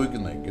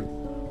സംഭവിക്കുന്നതെങ്കിൽ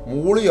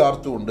മൂളി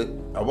ആർത്തുകൊണ്ട്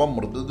അവ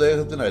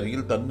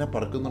മൃതദേഹത്തിനരികിൽ തന്നെ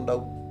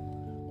പറക്കുന്നുണ്ടാവും.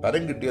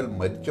 തരം കിട്ടിയാൽ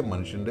മരിച്ച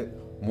മനുഷ്യന്റെ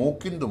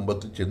മൂക്കിൻ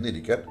തുമ്പത്ത്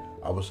ചെന്നിരിക്കാൻ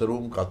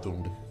അവസരവും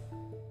കാത്തുണ്ട്.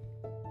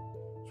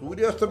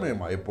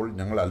 സൂര്യാസ്തമയമായപ്പോൾ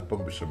ഞങ്ങൾ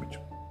അല്പം വിശ്രമിച്ചു.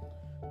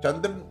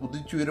 ചന്ദ്രൻ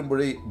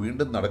ഉദിച്ചുയരുമ്പോഴേ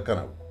വീണ്ടും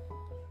നടക്കാനാവും.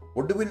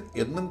 ഒടുവിൽ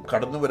എന്നും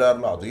കടന്നു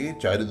വരാറുള്ള അതേ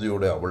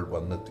ചാരുതയോടെ അവൾ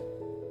വന്നെത്തി.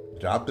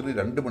 രാത്രി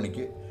 2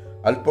 മണിക്ക്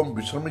അല്പം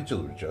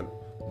വിശ്രമിച്ചതൊഴിച്ചാൽ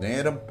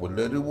നേരം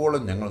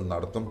പുലരുവോളം ഞങ്ങൾ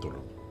നടത്തം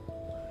തുടർന്നു.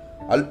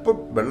 അല്പം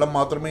വെള്ളം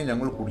മാത്രമേ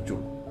ഞങ്ങൾ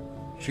കുടിച്ചുള്ളൂ.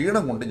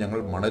 ക്ഷീണം കൊണ്ട് ഞങ്ങൾ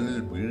മണലിൽ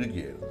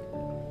വീഴുകയായിരുന്നു.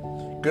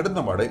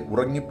 കിടന്നപാടെ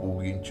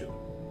ഉറങ്ങിപ്പോവുകയും ചെയ്തു.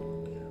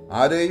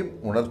 ആരെയും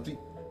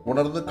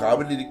ഉണർന്ന്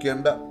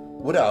കാവലിരിക്കേണ്ട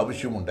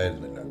ഒരാവശ്യവും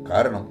ഉണ്ടായിരുന്നില്ല.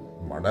 കാരണം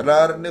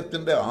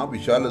മണലാരണ്യത്തിന്റെ ആ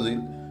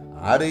വിശാലതയിൽ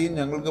ആരെയും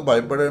ഞങ്ങൾക്ക്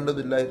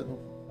ഭയപ്പെടേണ്ടതില്ലായിരുന്നു.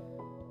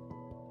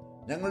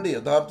 ഞങ്ങളുടെ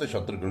യഥാർത്ഥ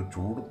ശത്രുക്കൾ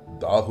ചൂടും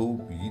ദാഹവും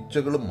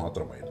ഈച്ചകളും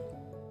മാത്രമായിരുന്നു.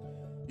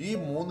 ഈ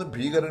 3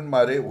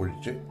 ഭീകരന്മാരെ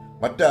ഒഴിച്ച്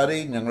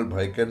മറ്റാരെയും ഞങ്ങൾ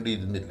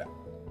ഭയക്കേണ്ടിയിരുന്നില്ല.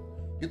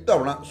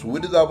 ഇത്തവണ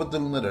സൂര്യതാപത്തിൽ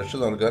നിന്ന് രക്ഷ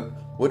നൽകാൻ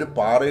ഒരു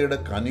പാറയുടെ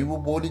കനിവ്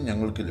പോലും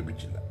ഞങ്ങൾക്ക്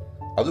ലഭിച്ചില്ല.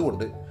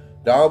 അതുകൊണ്ട്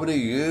രാവിലെ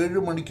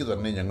 7 മണിക്ക്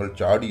തന്നെ ഞങ്ങൾ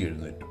ചാടി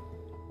എഴുന്നേറ്റു.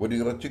 ഒരു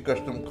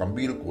ഇറച്ചിക്കഷ്ണം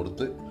കമ്പിയിൽ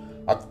കോർത്ത്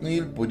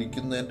അഗ്നിയിൽ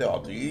പൊരിക്കുന്നതിൻ്റെ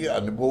അതേ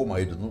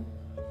അനുഭവമായിരുന്നു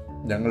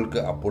ഞങ്ങൾക്ക്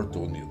അപ്പോൾ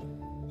തോന്നിയത്.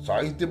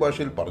 സാഹിത്യ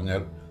ഭാഷയിൽ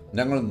പറഞ്ഞാൽ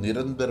ഞങ്ങൾ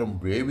നിരന്തരം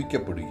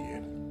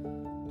വേവിക്കപ്പെടുകയായിരുന്നു.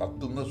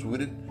 കത്തുന്ന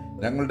സൂര്യൻ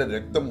ഞങ്ങളുടെ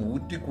രക്തം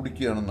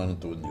ഊറ്റിക്കുടിക്കുകയാണെന്നാണ്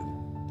തോന്നിയത്.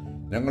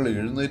 ഞങ്ങൾ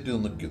എഴുന്നേറ്റ്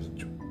നിന്ന്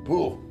കിതച്ചു.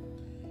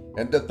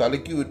 എൻ്റെ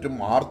തലയ്ക്ക് ചുറ്റും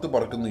ആർത്തു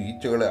പറക്കുന്ന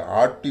ഈച്ചകളെ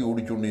ആട്ടി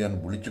ഓടിച്ചുകൊണ്ട് ഞാൻ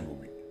വിളിച്ചു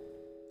കൂവി.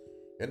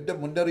 എൻ്റെ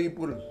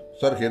മുന്നറിയിപ്പുകൾ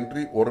സർ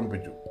ഹെൻറി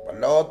ഓർമ്മിപ്പിച്ചു.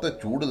 വല്ലാത്ത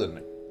ചൂട്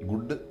തന്നെ.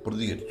 ഗുഡ്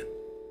പ്രതികരിച്ചു.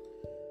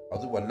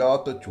 അത്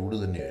വല്ലാത്ത ചൂട്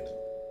തന്നെയായിരുന്നു.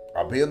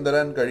 അഭയം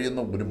തരാൻ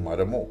കഴിയുന്ന ഒരു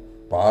മരമോ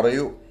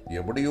പാറയോ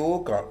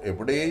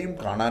എവിടെയും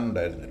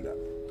കാണാനുണ്ടായിരുന്നില്ല.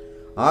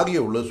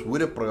 ആകെയുള്ള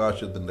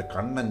സൂര്യപ്രകാശത്തിൻ്റെ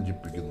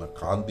കണ്ണഞ്ചിപ്പിക്കുന്ന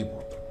കാന്തി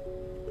മാത്രം.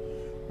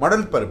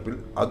 മണൽപ്പരപ്പിൽ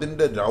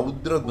അതിൻ്റെ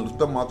രൗദ്ര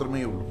നൃത്തം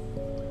മാത്രമേ ഉള്ളൂ.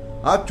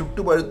 ആ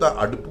ചുട്ടുപഴുത്ത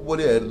അടുപ്പ്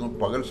പോലെയായിരുന്നു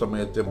പകൽ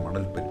സമയത്തെ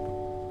മണൽപ്പരപ്പ്.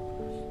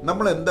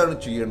 നമ്മൾ എന്താണ്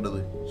ചെയ്യേണ്ടത്?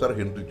 സർ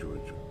ഹെൻറി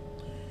ചോദിച്ചു.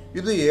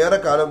 ഇത് ഏറെ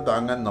കാലം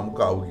താങ്ങാൻ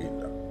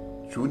നമുക്കാവുകയില്ല.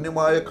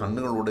 ശൂന്യമായ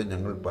കണ്ണുകളോടെ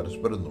ഞങ്ങൾ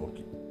പരസ്പരം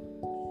നോക്കി.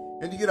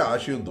 എനിക്കൊരു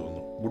ആശയം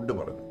തോന്നുന്നു, ഗുഡ്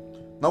പറഞ്ഞു.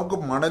 നമുക്ക്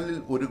മണലിൽ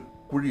ഒരു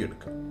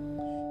കുഴിയെടുക്കാം.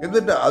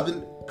 എന്നിട്ട് അതിൽ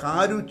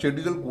കാരു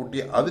ചെടികൾ കൂട്ടി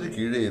അതിന്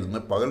കീഴേ ഇരുന്ന്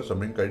പകൽ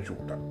സമയം കഴിച്ചു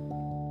കൂട്ടാം.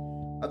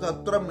 അത്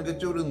അത്ര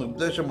മികച്ച ഒരു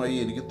നിർദ്ദേശമായി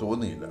എനിക്ക്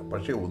തോന്നിയില്ല.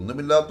 പക്ഷേ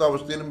ഒന്നുമില്ലാത്ത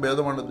അവസ്ഥയിലും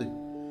ഭേദമാണത്.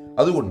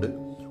 അതുകൊണ്ട്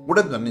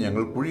ഉടൻ തന്നെ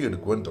ഞങ്ങൾ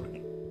കുഴിയെടുക്കുവാൻ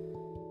തുടങ്ങി.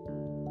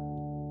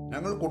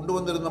 ഞങ്ങൾ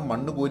കൊണ്ടുവന്നിരുന്ന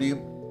മണ്ണ് കോരിയും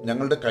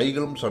ഞങ്ങളുടെ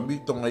കൈകളും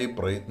സംയുക്തമായി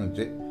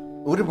പ്രയത്നിച്ച്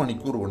 1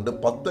 മണിക്കൂർ കൊണ്ട്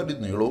 10 അടി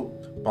നീളവും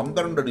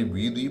 12 അടി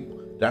വീതിയും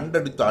 2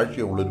 അടി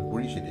താഴ്ചയുള്ളൊരു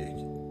കുഴി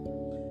ശരിയാക്കി.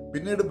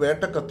 പിന്നീട്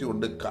വേട്ടക്കത്തി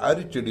കൊണ്ട്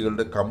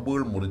കാരിച്ചെടികളുടെ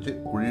കമ്പുകൾ മുറിച്ച്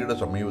കുഴിയുടെ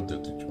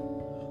സമീപത്തെത്തിച്ചു.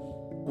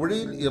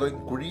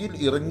 കുഴിയിൽ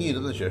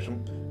ഇറങ്ങിയിരുന്ന ശേഷം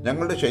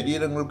ഞങ്ങളുടെ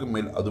ശരീരങ്ങൾക്ക്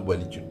മേൽ അത്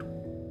വലിച്ചിട്ടു.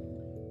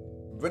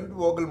 വെന്റ്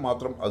വോഗൽ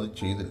മാത്രം അത്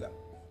ചെയ്തില്ല.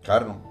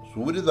 കാരണം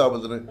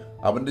സൂര്യതാപത്തിന്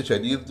അവൻ്റെ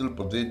ശരീരത്തിൽ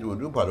പ്രത്യേകിച്ച്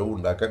ഒരു ഫലവും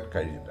ഉണ്ടാക്കാൻ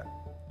കഴിയില്ല.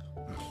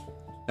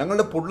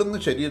 ഞങ്ങളുടെ പൊള്ളുന്ന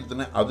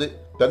ശരീരത്തിന് അത്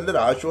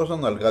നല്ലൊരാശ്വാസം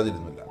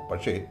നൽകാതിരുന്നില്ല.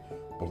 പക്ഷേ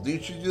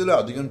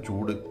പ്രതീക്ഷിച്ചതിലധികം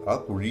ചൂട് ആ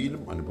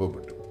കുഴിയിലും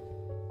അനുഭവപ്പെട്ടു.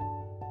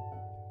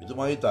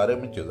 ഇതുമായി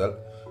താരതമ്യം ചെയ്താൽ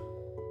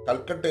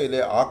കൽക്കട്ടയിലെ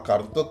ആ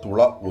കറുത്ത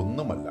തുള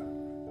ഒന്നുമല്ല.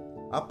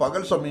 ആ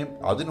പകൽ സമയം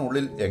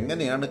അതിനുള്ളിൽ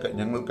എങ്ങനെയാണ്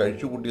ഞങ്ങൾ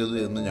കഴിച്ചുകൂട്ടിയത്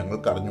എന്ന്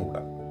ഞങ്ങൾക്ക്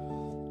അറിഞ്ഞുകൂടാ.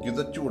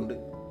 കിതച്ചുകൊണ്ട്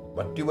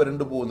വറ്റി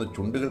വരണ്ടു പോകുന്ന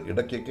ചുണ്ടുകൾ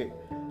ഇടയ്ക്കൊക്കെ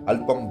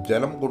അല്പം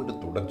ജലം കൊണ്ട്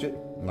തുടച്ച്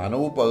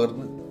നനവ്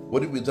പകർന്ന്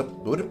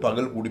ഒരു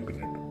പകൽ കൂടി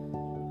പിന്നിട്ടു.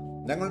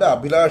 ഞങ്ങളുടെ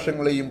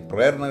അഭിലാഷങ്ങളെയും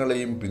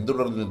പ്രേരണകളെയും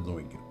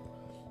പിന്തുടർന്നിരുന്നുവെങ്കിൽ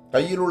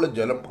കയ്യിലുള്ള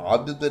ജലം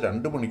ആദ്യത്തെ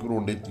 2 മണിക്കൂർ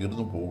കൊണ്ടേ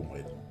തീർന്നു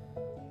പോകുമായിരുന്നു.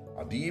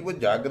 അതീവ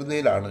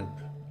ജാഗ്രതയിലാണ്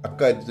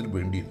അക്കാര്യത്തിൽ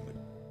വേണ്ടിയിരുന്നത്.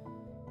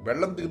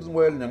 വെള്ളം തീർന്നു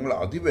പോയാൽ ഞങ്ങൾ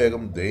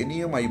അതിവേഗം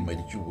ദയനീയമായി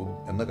മരിച്ചു പോകും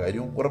എന്ന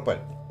കാര്യവും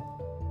ഉറപ്പായിരുന്നു.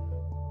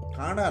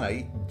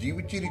 കാണാനായി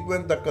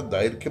ജീവിച്ചിരിക്കുവാൻ തക്ക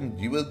ദൈർഘ്യം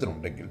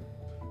ജീവിതത്തിനുണ്ടെങ്കിൽ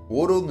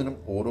ഓരോന്നിനും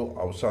ഓരോ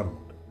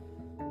അവസാനമുണ്ട്.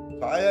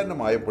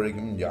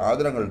 സായാഹ്നമായപ്പോഴേക്കും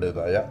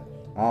യാതനകളുടേതായ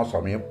ആ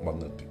സമയം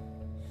വന്നെത്തി.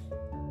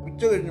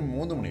 ഉച്ച കഴിഞ്ഞ്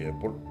 3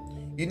 മണിയായപ്പോൾ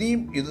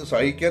ഇനിയും ഇത്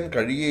സഹിക്കാൻ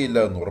കഴിയുകയില്ല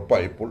എന്ന്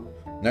ഉറപ്പായപ്പോൾ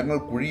ഞങ്ങൾ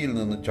കുഴിയിൽ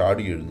നിന്ന്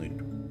ചാടി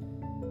എഴുന്നേറ്റു.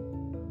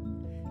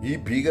 ഈ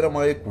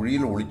ഭീകരമായ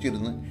കുഴിയിൽ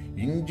ഒളിച്ചിരുന്ന്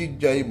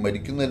ഇഞ്ചിഞ്ചായി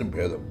മരിക്കുന്നതിനും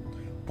ഭേദം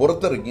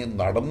പുറത്തിറങ്ങി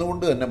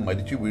നടന്നുകൊണ്ട് തന്നെ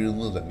മരിച്ചു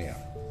വീഴുന്നത്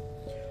തന്നെയാണ്.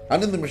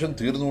 അനുനിമിഷം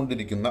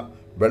തീർന്നുകൊണ്ടിരിക്കുന്ന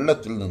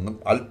വെള്ളത്തിൽ നിന്നും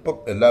അല്പം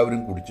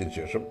എല്ലാവരും കുടിച്ചതിന്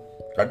ശേഷം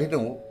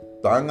കഠിനവും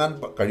താങ്ങാൻ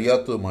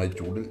കഴിയാത്തതുമായ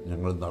ചൂടിൽ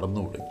ഞങ്ങൾ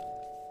നടന്നു തുടങ്ങി.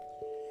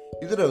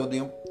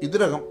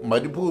 ഇതിനകം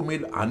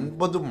മരുഭൂമിയിൽ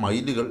 50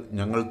 മൈലുകൾ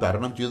ഞങ്ങൾ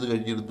തരണം ചെയ്ത്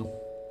കഴിഞ്ഞിരുന്നു.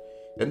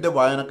 എൻ്റെ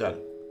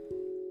വായനക്കാരൻ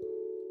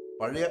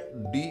പഴയ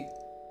ഡി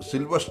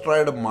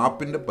സിൽവസ്ട്രയുടെ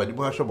മാപ്പിൻ്റെ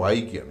പരിഭാഷ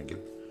വായിക്കുകയാണെങ്കിൽ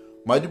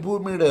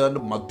മരുഭൂമിയുടെ ഏതാണ്ട്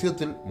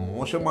മധ്യത്തിൽ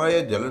മോശമായ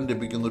ജലം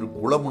ലഭിക്കുന്ന ഒരു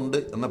കുളമുണ്ട്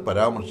എന്ന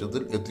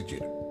പരാമർശത്തിൽ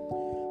എത്തിച്ചേരും.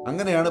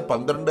 അങ്ങനെയാണ്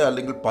 12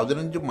 അല്ലെങ്കിൽ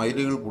 15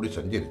 മൈലുകൾ കൂടി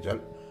സഞ്ചരിച്ചാൽ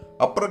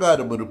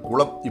അപ്രകാരം ഒരു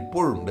കുളം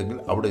ഇപ്പോഴുണ്ടെങ്കിൽ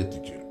അവിടെ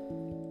എത്തിച്ചേരും.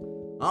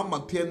 ആ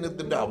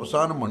മധ്യാഹ്നത്തിൻ്റെ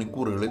അവസാന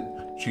മണിക്കൂറുകളിൽ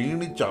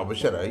ക്ഷീണിച്ച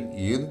അവശരായി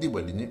ഏന്തി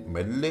വലിഞ്ഞ്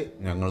മെല്ലെ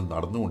ഞങ്ങൾ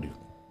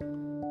നടന്നുകൊണ്ടിരുന്നു.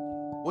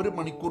 1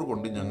 മണിക്കൂർ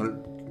കൊണ്ട് ഞങ്ങൾ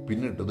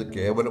പിന്നിട്ടത്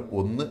കേവലം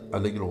 1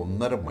 അല്ലെങ്കിൽ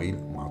 1.5 മൈൽ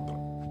മാത്രം.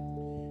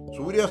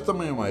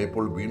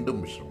 സൂര്യാസ്തമയമായപ്പോൾ വീണ്ടും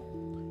വിശ്രമം.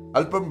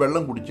 അല്പം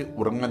വെള്ളം കുടിച്ച്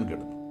ഉറങ്ങാൻ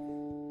കിടന്നു.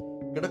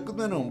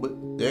 കിടക്കുന്നതിന് മുമ്പ്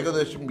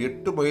ഏകദേശം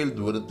 8 മൈൽ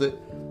ദൂരത്ത്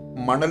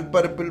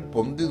മണൽപ്പരപ്പിൽ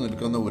പൊന്തി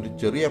നിൽക്കുന്ന ഒരു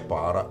ചെറിയ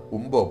പാറ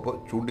ഉമ്പോപ്പ്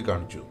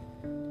ചൂണ്ടിക്കാണിച്ചു.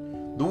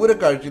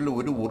 ദൂരക്കാഴ്ചയിൽ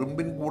ഒരു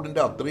ഉറുമ്പിൻ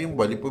കൂടിൻ്റെ അത്രയും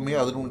വലിപ്പമേ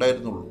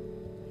അതിനുണ്ടായിരുന്നുള്ളൂ.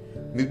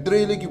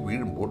 നിദ്രയിലേക്ക്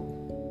വീഴുമ്പോൾ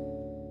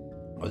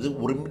അത്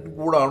ഉറുമ്പിൻ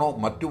കൂടാണോ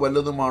മറ്റു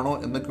വല്ലതുമാണോ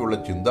എന്നൊക്കെയുള്ള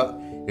ചിന്ത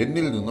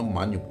എന്നിൽ നിന്നും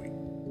മാഞ്ഞുപോയി.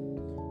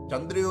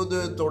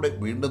 ചന്ദ്രോദയത്തോടെ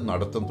വീണ്ടും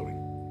നടത്തം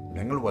തുടങ്ങി.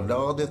 ഞങ്ങൾ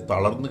വല്ലാതെ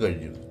തളർന്നു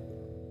കഴിഞ്ഞിരുന്നു.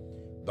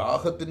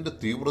 ദാഹത്തിൻ്റെ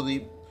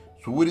തീവ്രതയും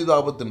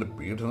സൂര്യതാപത്തിൻ്റെ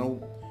പീഡനവും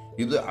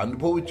ഇത്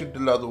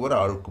അനുഭവിച്ചിട്ടില്ലാത്ത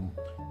ഒരാൾക്കും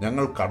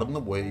ഞങ്ങൾ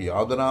കടന്നുപോയ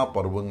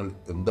യാതനാപർവങ്ങൾ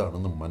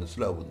എന്താണെന്ന്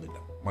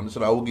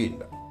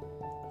മനസ്സിലാവുകയില്ല.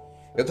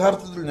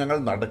 യഥാർത്ഥത്തിൽ ഞങ്ങൾ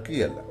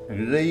നടക്കുകയല്ല,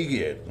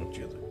 ഇഴയുകയായിരുന്നു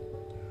ചെയ്തത്.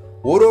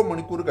 ഓരോ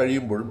മണിക്കൂർ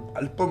കഴിയുമ്പോഴും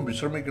അല്പം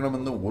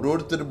വിശ്രമിക്കണമെന്ന്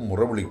ഓരോരുത്തരും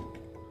മുറവിളി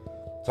കൂട്ടി.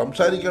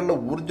 സംസാരിക്കാനുള്ള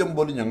ഊർജം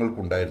പോലും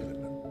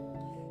ഞങ്ങൾക്കുണ്ടായിരുന്നില്ല.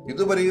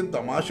 ഇതുവരെയും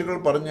തമാശകൾ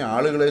പറഞ്ഞ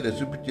ആളുകളെ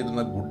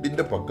രസിപ്പിച്ചിരുന്ന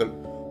ഗുഡിൻ്റെ പക്കൽ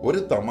ഒരു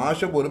തമാശ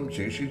പോലും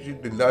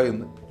ശേഷിച്ചിട്ടില്ല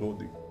എന്ന്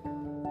തോന്നി.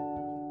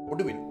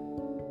 ഒടുവിൽ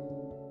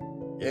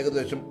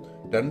ഏകദേശം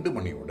 2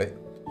 മണിയോടെ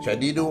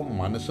ശരീരവും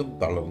മനസ്സും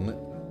തളർന്ന്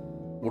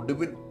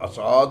ഒടുവിൽ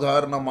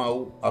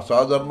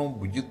അസാധാരണവും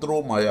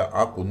വിചിത്രവുമായ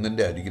ആ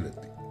കുന്നിൻ്റെ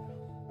അരികിലെത്തി.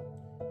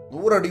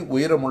 100 അടി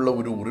ഉയരമുള്ള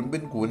ഒരു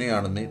ഉറുമ്പിൻ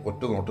കൂനയാണെന്ന്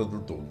ഒറ്റ നോട്ടത്തിൽ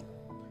തോന്നി.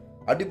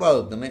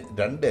 അടിഭാഗത്തിന്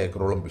 2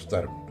 ഏക്കറോളം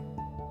വിസ്താരമുണ്ട്.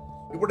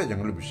 ഇവിടെ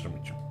ഞങ്ങൾ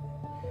വിശ്രമിച്ചു.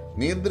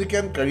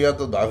 നിയന്ത്രിക്കാൻ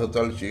കഴിയാത്ത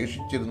ദാഹത്താൽ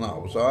ശേഷിച്ചിരുന്ന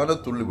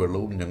അവസാനത്തുള്ളി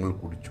വെള്ളവും ഞങ്ങൾ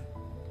കുടിച്ചു.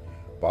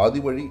 പാതി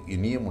വഴി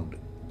ഇനിയുമുണ്ട്.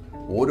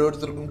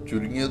 ഓരോരുത്തർക്കും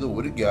ചുരുങ്ങിയത്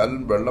 1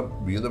 ഗാലൻ വെള്ളം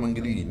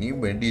വീതമെങ്കിലും ഇനിയും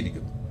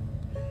വേണ്ടിയിരിക്കുന്നു.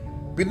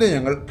 പിന്നെ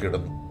ഞങ്ങൾ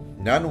കിടന്നു.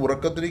 ഞാൻ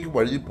ഉറക്കത്തിലേക്ക്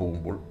വഴുതി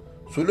പോകുമ്പോൾ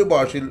സുലു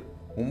ഭാഷയിൽ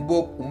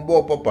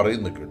ഉമ്പോപ്പ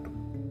പറയുന്നത് കേട്ടു.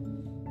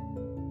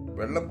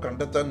 വെള്ളം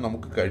കണ്ടെത്താൻ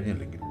നമുക്ക്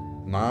കഴിഞ്ഞില്ലെങ്കിൽ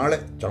നാളെ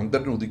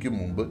ചന്ദ്രൻ ഉദിക്കും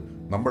മുമ്പ്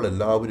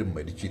നമ്മളെല്ലാവരും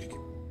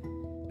മരിച്ചിരിക്കും.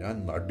 ഞാൻ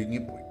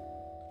നടുങ്ങിപ്പോയി.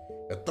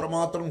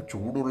 എത്രമാത്രം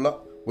ചൂടുള്ള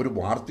ഒരു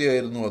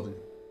വാർത്തയായിരുന്നു അത്!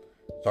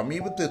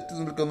 സമീപത്ത് എത്തി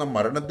നിൽക്കുന്ന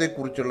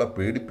മരണത്തെക്കുറിച്ചുള്ള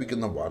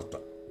പേടിപ്പിക്കുന്ന വാർത്ത.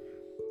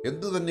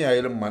 എന്തു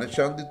തന്നെയായാലും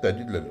മനഃശാന്തി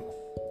തരില്ലല്ലോ.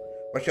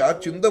 പക്ഷെ ആ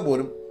ചിന്ത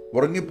പോലും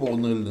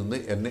ഉറങ്ങിപ്പോകുന്നതിൽ നിന്ന്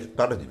എന്നെ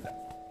തടഞ്ഞില്ല.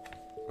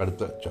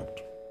 അടുത്ത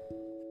ചാപ്റ്റർ.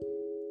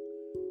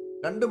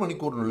 2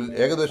 മണിക്കൂറിനുള്ളിൽ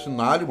ഏകദേശം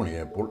 4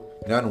 മണിയായപ്പോൾ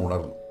ഞാൻ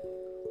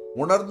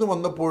ഉണർന്നു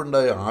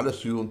വന്നപ്പോഴുണ്ടായ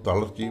ആലസ്യവും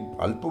തളർച്ചയും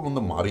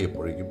അല്പമൊന്ന്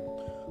മാറിയപ്പോഴേക്കും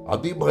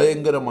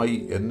അതിഭയങ്കരമായി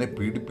എന്നെ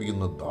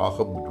പീഡിപ്പിക്കുന്ന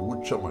ദാഹം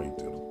രൂക്ഷമായി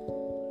തീർന്നു.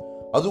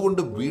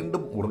 അതുകൊണ്ട്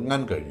വീണ്ടും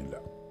ഉറങ്ങാൻ കഴിഞ്ഞില്ല.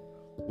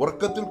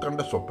 ഉറക്കത്തിൽ കണ്ട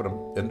സ്വപ്നം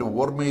എൻ്റെ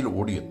ഓർമ്മയിൽ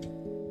ഓടിയെത്തി.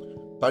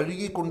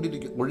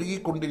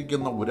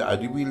 ഒഴുകിക്കൊണ്ടിരിക്കുന്ന ഒരു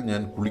അരുവിയിൽ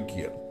ഞാൻ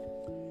കുളിക്കുകയാണ്.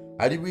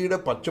 അരുവിയുടെ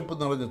പച്ചപ്പ്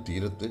നിറഞ്ഞ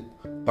തീരത്ത്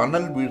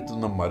തണൽ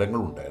വീഴ്ത്തുന്ന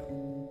മരങ്ങളുണ്ടായിരുന്നു.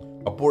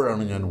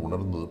 അപ്പോഴാണ് ഞാൻ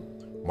ഉണർന്നതും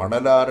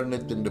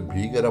മണലാരണ്യത്തിൻ്റെ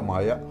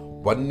ഭീകരമായ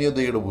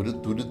വന്യതയുടെ ഒരു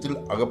തുരുത്തിൽ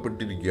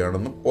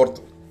അകപ്പെട്ടിരിക്കുകയാണെന്നും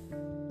ഓർത്തത്.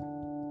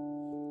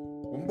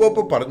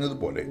 മുമ്പോപ്പ്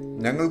പറഞ്ഞതുപോലെ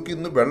ഞങ്ങൾക്ക്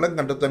ഇന്ന് വെള്ളം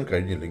കണ്ടെത്താൻ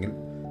കഴിഞ്ഞില്ലെങ്കിൽ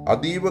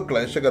അതീവ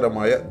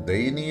ക്ലേശകരമായ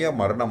ദയനീയ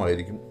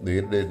മരണമായിരിക്കും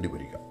നേരിടേണ്ടി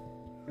വരിക.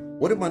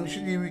 ഒരു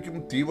മനുഷ്യജീവിക്കും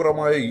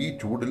തീവ്രമായ ഈ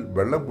ചൂടിൽ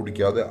വെള്ളം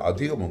കുടിക്കാതെ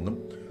അധികമൊന്നും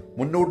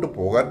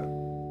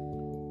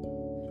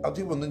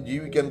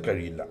ജീവിക്കാൻ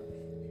കഴിയില്ല.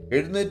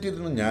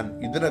 എഴുന്നേറ്റിരുന്ന് ഞാൻ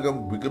ഇതിനകം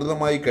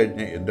വികൃതമായി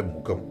കഴിഞ്ഞ എൻ്റെ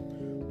മുഖം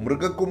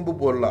മൃഗക്കൊമ്പ്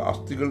പോലുള്ള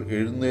അസ്ഥികൾ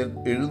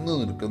എഴുന്നു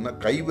നിൽക്കുന്ന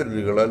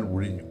കൈവിരലുകളാൽ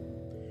ഒഴിഞ്ഞു.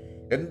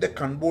 എൻ്റെ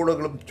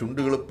കൺപോളകളും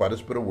ചുണ്ടുകളും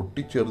പരസ്പരം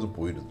ഒട്ടിച്ചേർന്ന്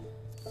പോയിരുന്നു.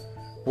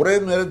 കുറേ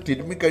നേരം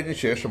തിരുമ്മിക്കഴിഞ്ഞ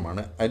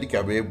ശേഷമാണ് എനിക്ക്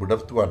അവയെ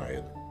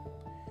വിടർത്തുവാനായത്.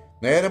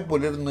 നേരം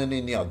പുലരുന്നതിന്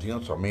ഇനി അധികം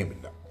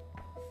സമയമില്ല.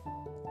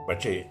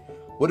 പക്ഷേ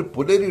ഒരു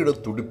പുലരിയുടെ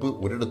തുടിപ്പ്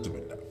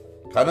ഒരിടത്തുമില്ല.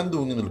 കനം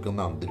തൂങ്ങി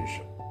നിൽക്കുന്ന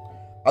അന്തരീക്ഷം.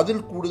 അതിൽ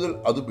കൂടുതൽ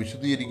അത്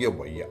വിശദീകരിക്കാൻ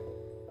വയ്യ.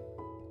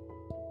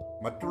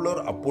 മറ്റുള്ളവർ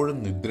അപ്പോഴും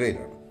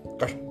നിദ്രയിലാണ്.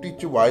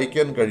 കഷ്ടിച്ച്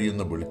വായിക്കാൻ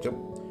കഴിയുന്ന വെളിച്ചം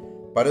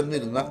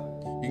പരന്നിരുന്ന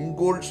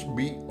ഇംഗോൾസ്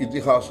ബി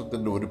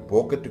ഇതിഹാസത്തിൻ്റെ ഒരു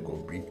പോക്കറ്റ്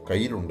കോപ്പി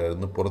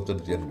കയ്യിലുണ്ടായിരുന്നു.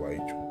 പുറത്തെടുത്ത് ഞാൻ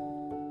വായിച്ചു.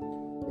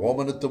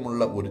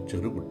 ഓമനത്വമുള്ള ഒരു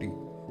ചെറുകുട്ടി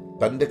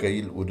തൻ്റെ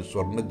കയ്യിൽ ഒരു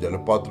സ്വർണ്ണ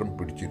ജലപാത്രം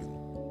പിടിച്ചിരുന്നു.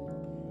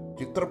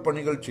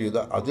 ചിത്രപ്പണികൾ ചെയ്ത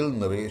അതിൽ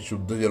നിറയെ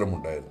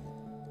ശുദ്ധജലമുണ്ടായിരുന്നു.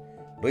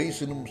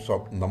 റൈസിനും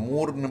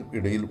നമ്മൂറിനും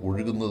ഇടയിൽ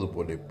ഒഴുകുന്നത്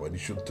പോലെ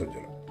പരിശുദ്ധ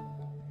ജലം.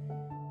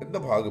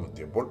 എൻ്റെ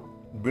ഭാഗമെത്തിയപ്പോൾ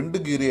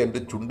വിണ്ടുകീറിയ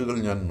എൻ്റെ ചുണ്ടുകൾ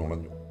ഞാൻ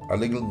നുണഞ്ഞു,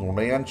 അല്ലെങ്കിൽ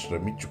നുണയാൻ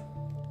ശ്രമിച്ചു.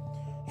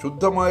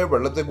 ശുദ്ധമായ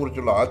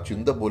വെള്ളത്തെക്കുറിച്ചുള്ള ആ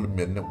ചിന്ത പോലും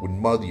എന്നെ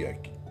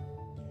ഉന്മാദിയാക്കി.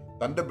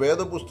 തൻ്റെ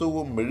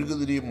വേദപുസ്തകവും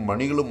മെഴുകുതിരിയും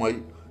മണികളുമായി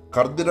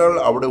കർദിനാൾ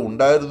അവിടെ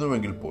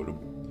ഉണ്ടായിരുന്നുവെങ്കിൽ പോലും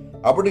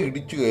അവിടെ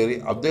ഇടിച്ചു കയറി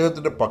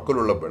അദ്ദേഹത്തിൻ്റെ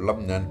പക്കലുള്ള വെള്ളം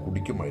ഞാൻ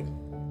കുടിക്കുമായിരുന്നു.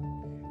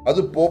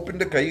 അത്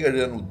പോപ്പിൻ്റെ കൈ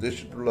കഴുകാൻ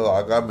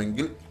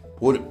ഉദ്ദേശിച്ചിട്ടുള്ളതാകാമെങ്കിൽ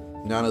പോലും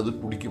ഞാനത്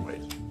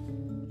കുടിക്കുമായിരുന്നു.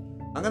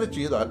 അങ്ങനെ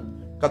ചെയ്താൽ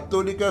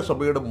കത്തോലിക്ക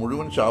സഭയുടെ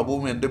മുഴുവൻ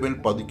ശാപവും എൻ്റെ മേൽ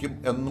പതിക്കും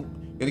എന്നും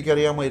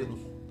എനിക്കറിയാമായിരുന്നു.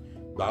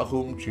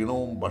 ദാഹവും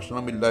ക്ഷീണവും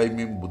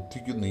ഭക്ഷണമില്ലായ്മയും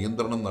ബുദ്ധിക്ക്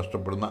നിയന്ത്രണം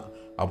നഷ്ടപ്പെടുന്ന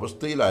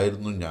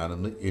അവസ്ഥയിലായിരുന്നു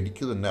ഞാനെന്ന്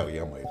എനിക്ക് തന്നെ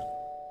അറിയാമായിരുന്നു.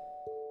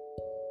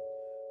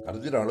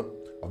 കർദിനാളും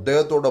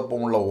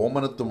അദ്ദേഹത്തോടൊപ്പമുള്ള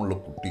ഓമനത്വമുള്ള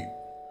കുട്ടിയും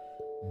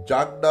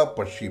ജാഗ്ഡ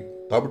പക്ഷിയും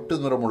തവിട്ട്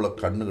നിറമുള്ള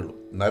കണ്ണുകളും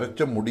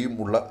നരച്ച മുടിയും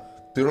ഉള്ള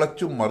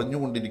തിളച്ചു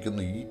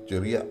മറിഞ്ഞുകൊണ്ടിരിക്കുന്ന ഈ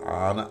ചെറിയ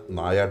ആന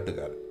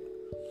നായാട്ടുകാരൻ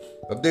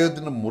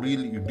അദ്ദേഹത്തിൻ്റെ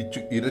മുറിയിൽ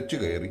ഇരച്ചു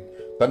കയറി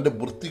തൻ്റെ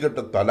വൃത്തികെട്ട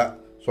തല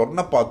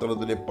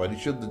സ്വർണ്ണപാത്രത്തിലെ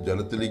പരിശുദ്ധ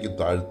ജലത്തിലേക്ക്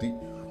താഴ്ത്തി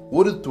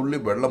ഒരു തുള്ളി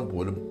വെള്ളം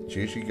പോലും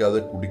ശേഷിക്കാതെ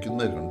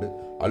കുടിക്കുന്നത് കണ്ട്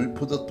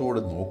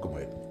അത്ഭുതത്തോടെ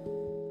നോക്കുമായിരുന്നു.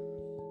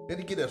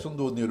 എനിക്ക് രസം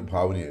തോന്നിയ ഒരു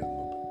ഭാവനയായിരുന്നു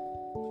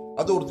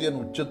അതോർത്ത് ഞാൻ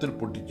ഉച്ചത്തിൽ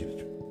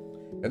പൊട്ടിച്ചിരിച്ചു.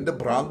 എൻ്റെ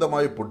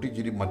ഭ്രാന്തമായ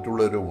പൊട്ടിച്ചിരി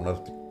മറ്റുള്ളവരെ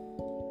ഉണർത്തി.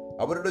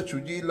 അവരുടെ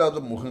ശുചിയില്ലാത്ത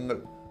മുഖങ്ങൾ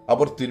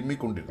അവർ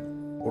തിരുമ്മിക്കൊണ്ടിരുന്നു.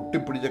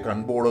 ഒട്ടിപ്പിടിച്ച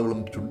കൺപോളകളും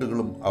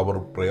ചുണ്ടുകളും അവർ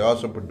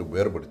പ്രയാസപ്പെട്ട്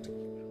വേർപെടുത്തി.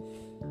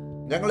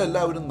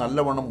 ഞങ്ങളെല്ലാവരും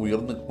നല്ലവണ്ണം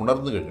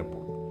ഉണർന്നു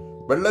കഴിഞ്ഞപ്പോൾ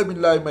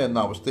വെള്ളമില്ലായ്മ എന്ന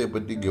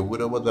അവസ്ഥയെപ്പറ്റി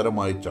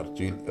ഗൗരവതരമായ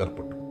ചർച്ചയിൽ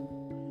ഏർപ്പെട്ടു.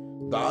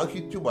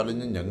 ദാഹിച്ചു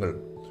വലഞ്ഞ് ഞങ്ങൾ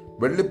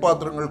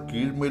വെള്ളപ്പാത്രങ്ങൾ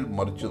കീഴ്മേൽ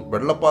മറിച്ചു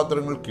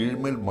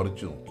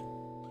നോക്കി.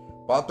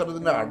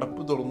 പാത്രത്തിൻ്റെ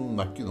അടപ്പ് തുറന്ന്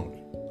നക്കി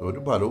നോക്കി. ഒരു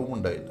ഫലവും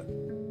ഉണ്ടായില്ല.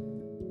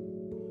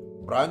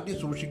 ബ്രാൻഡി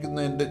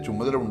സൂക്ഷിക്കുന്നതിൻ്റെ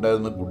ചുമതല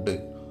ഉണ്ടായിരുന്ന ഗുഡ്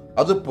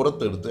അത്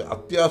പുറത്തെടുത്ത്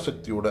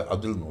അത്യാസക്തിയോടെ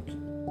അതിൽ നോക്കി.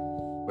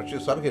 പക്ഷേ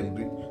സർ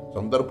ഹെൻറി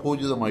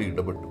സന്ദർഭോചിതമായി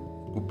ഇടപെട്ടു.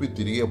 കുപ്പി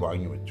തിരികെ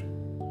വാങ്ങിവെച്ചു.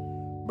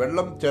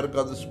 വെള്ളം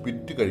ചേർക്കാതെ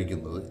സ്പിറ്റ്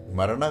കഴിക്കുന്നത്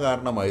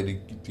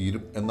മരണകാരണമായിരിക്കും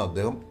തീരും എന്ന്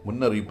അദ്ദേഹം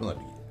മുന്നറിയിപ്പ്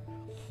നൽകി.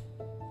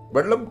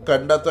 വെള്ളം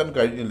കണ്ടെത്താൻ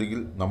കഴിഞ്ഞില്ലെങ്കിൽ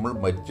നമ്മൾ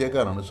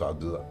മരിച്ചേക്കാനാണ്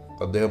സാധ്യത,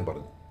 അദ്ദേഹം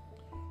പറഞ്ഞു.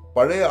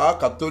 പഴയ ആ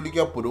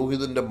കത്തോലിക്ക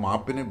പുരോഹിതന്റെ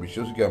മാപ്പിനെ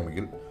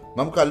വിശ്വസിക്കാമെങ്കിൽ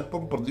നമുക്ക്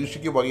അല്പം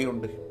പ്രതീക്ഷയ്ക്ക്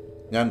വകയുണ്ട്,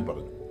 ഞാൻ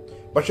പറഞ്ഞു.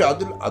 പക്ഷെ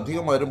അതിൽ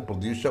അധികമാരും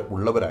പ്രതീക്ഷ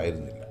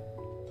ഉള്ളവരായിരുന്നില്ല.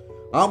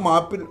 ആ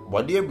മാപ്പിൽ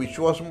വലിയ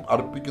വിശ്വാസം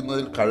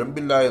അർപ്പിക്കുന്നതിൽ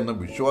കഴമ്പില്ല എന്ന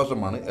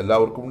വിശ്വാസമാണ്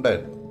എല്ലാവർക്കും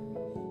ഉണ്ടായിരുന്നത്.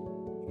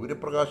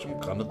 സൂര്യപ്രകാശം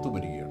കനത്തു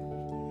വരികയാണ്.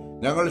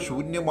 ഞങ്ങൾ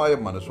ശൂന്യമായ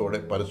മനസ്സോടെ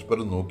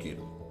പരസ്പരം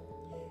നോക്കിയിരുന്നു.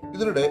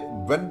 ഇതിനിടെ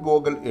വെൻ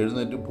വോഗൽ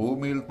എഴുന്നേറ്റ്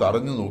ഭൂമിയിൽ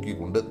തറഞ്ഞു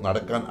നോക്കിക്കൊണ്ട്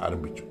നടക്കാൻ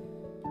ആരംഭിച്ചു.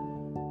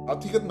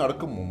 അധികം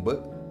നടക്കും മുമ്പ്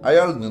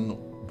അയാൾ നിന്നു.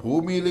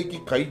 ഭൂമിയിലേക്ക്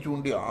കൈ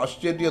ചൂണ്ടി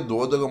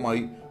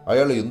ആശ്ചര്യദോതകമായി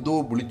അയാൾ എന്തോ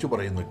വിളിച്ചു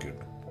പറയുന്നത്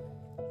കേട്ടു.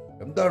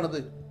 എന്താണത്?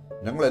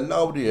 ഞങ്ങൾ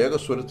എല്ലാവരും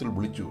ഏകസ്വരത്തിൽ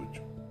വിളിച്ചു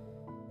ചോദിച്ചു.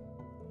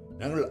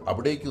 ഞങ്ങൾ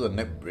അവിടേക്ക്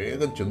തന്നെ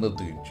വേഗം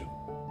ചെന്നെത്തുകയും ചെയ്തു.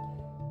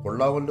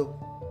 കൊള്ളാമല്ലോ,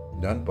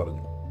 ഞാൻ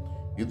പറഞ്ഞു.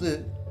 ഇത്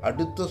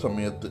അടുത്ത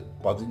സമയത്ത്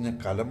പതിഞ്ഞ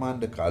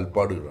കലമാൻ്റെ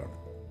കാൽപ്പാടുകളാണ്.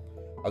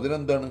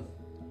 അതിനെന്താണ്?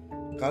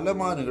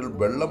 കലമാനുകൾ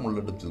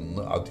വെള്ളമുള്ളിടത്ത്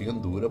നിന്ന് അധികം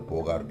ദൂരെ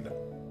പോകാറില്ല.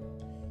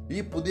 ഈ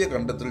പുതിയ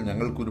കണ്ടെത്തൽ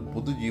ഞങ്ങൾക്കൊരു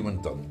പുതുജീവൻ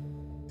തന്നു.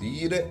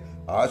 തീരെ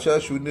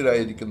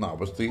ആശാശൂന്യരായിരിക്കുന്ന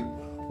അവസ്ഥയിൽ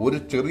ഒരു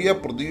ചെറിയ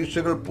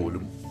പ്രതീക്ഷകൾ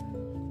പോലും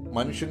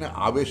മനുഷ്യന്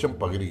ആവേശം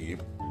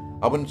പകരുകയും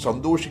അവൻ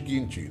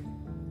സന്തോഷിക്കുകയും ചെയ്യുന്നു.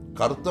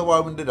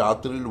 കറുത്തവാവിൻ്റെ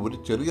രാത്രിയിൽ ഒരു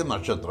ചെറിയ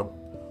നക്ഷത്രം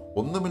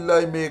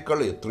ഒന്നുമില്ലായ്മയേക്കാൾ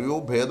എത്രയോ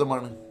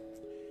ഭേദമാണ്.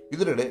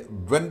 ഇതിനിടെ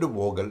വെൻഡ്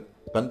വോഗൽ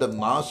തൻ്റെ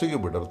നാസിക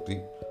വിടർത്തി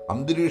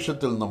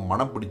അന്തരീക്ഷത്തിൽ നിന്ന്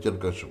മണം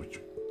പിടിച്ചെടുക്കാൻ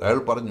ശ്രമിച്ചു. അയാൾ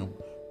പറഞ്ഞു,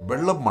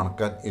 വെള്ളം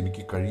മണക്കാൻ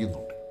എനിക്ക്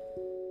കഴിയുന്നുണ്ട്.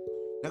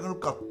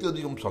 ഞങ്ങൾക്ക്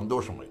അത്യധികം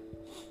സന്തോഷമായി.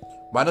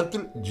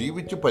 വനത്തിൽ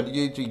ജീവിച്ച്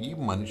പരിചയിച്ച ഈ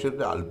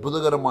മനുഷ്യരുടെ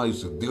അത്ഭുതകരമായ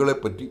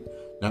സിദ്ധികളെപ്പറ്റി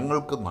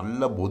ഞങ്ങൾക്ക്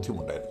നല്ല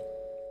ബോധ്യമുണ്ടായിരുന്നു.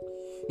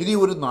 ഇനി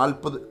ഒരു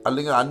 40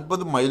 അല്ലെങ്കിൽ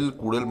 50 മൈലിൽ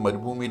കൂടുതൽ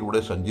മരുഭൂമിയിലൂടെ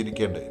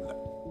സഞ്ചരിക്കേണ്ടതില്ല.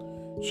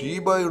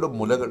 ഷീബയുടെ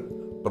മുലകൾ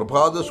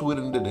പ്രഭാത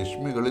സൂര്യൻ്റെ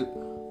രശ്മികളിൽ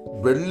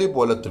വെള്ളി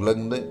പോലെ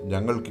തിളങ്ങുന്നത്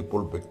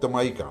ഞങ്ങൾക്കിപ്പോൾ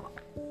വ്യക്തമായി കാണാം.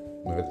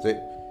 നേരത്തെ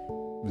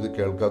ഇത്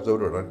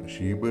കേൾക്കാത്തവരോടാണ്,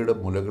 ഷീബയുടെ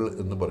മുലകൾ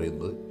എന്ന്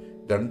പറയുന്നത്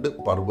 2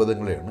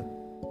 പർവ്വതങ്ങളെയാണ്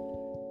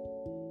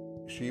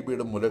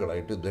ഷീബയുടെ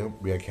മുലകളായിട്ട് ഇദ്ദേഹം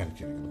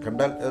വ്യാഖ്യാനിച്ചിരിക്കുന്നത്.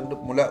 കണ്ടാൽ അതിൻ്റെ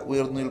മുല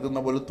ഉയർന്നു നിൽക്കുന്ന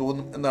പോലെ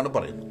തോന്നും എന്നാണ്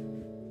പറയുന്നത്.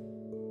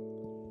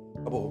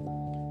 അപ്പോൾ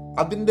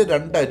അതിൻ്റെ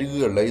 2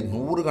 അരികുകളിലായി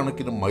 100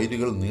 കണക്കിന്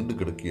മൈലുകൾ നീണ്ടു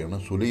കിടക്കുകയാണ്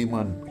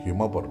സുലൈമാൻ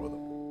ഹിമപർവ്വതം.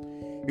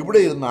 ഇവിടെ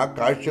ഇരുന്ന് ആ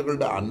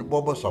കാഴ്ചകളുടെ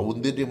അനുഭവ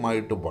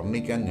സൗന്ദര്യമായിട്ട്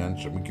വർണ്ണിക്കാൻ ഞാൻ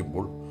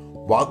ശ്രമിക്കുമ്പോൾ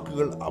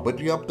വാക്കുകൾ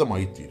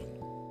അപര്യാപ്തമായി തീരുന്നു.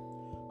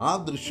 ആ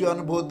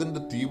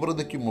ദൃശ്യാനുഭവത്തിൻ്റെ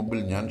തീവ്രതയ്ക്ക് മുമ്പിൽ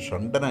ഞാൻ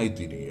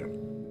ഷണ്ടനായിത്തീരുകയാണ്.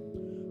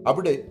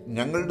 അവിടെ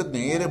ഞങ്ങളുടെ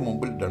നേരെ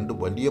മുമ്പിൽ 2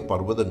 വലിയ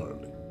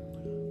പർവ്വതങ്ങളുണ്ട്.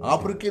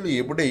 ആഫ്രിക്കയിൽ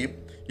എവിടെയും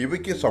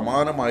ഇവയ്ക്ക്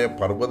സമാനമായ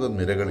പർവ്വത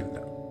നിരകളില്ല.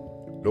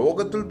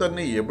 ലോകത്തിൽ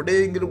തന്നെ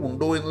എവിടെയെങ്കിലും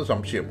ഉണ്ടോ എന്ന്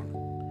സംശയമാണ്.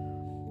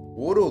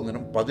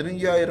 ഓരോന്നിനും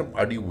 15,000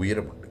 അടി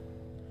ഉയരമുണ്ട്.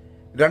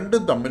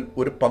 രണ്ടും തമ്മിൽ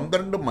ഒരു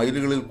 12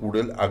 മൈലുകളിൽ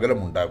കൂടുതൽ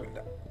അകലമുണ്ടാവില്ല.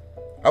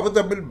 അവ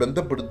തമ്മിൽ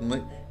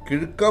ബന്ധപ്പെടുത്തുന്നത്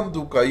കിഴുക്കാം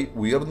തൂക്കായി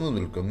ഉയർന്നു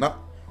നിൽക്കുന്ന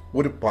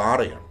ഒരു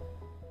പാറയാണ്.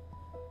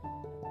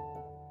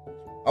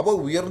 അവ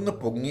ഉയർന്നു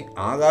പൊങ്ങി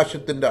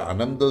ആകാശത്തിൻ്റെ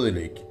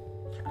അനന്തതയിലേക്ക്,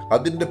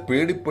 അതിൻ്റെ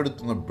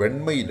പേടിപ്പെടുത്തുന്ന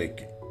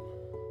വെണ്മയിലേക്ക്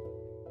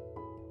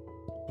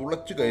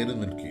തുളച്ചു കയറി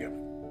നിൽക്കുകയാണ്.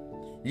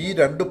 ഈ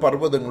 2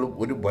 പർവ്വതങ്ങളും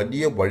ഒരു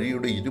വലിയ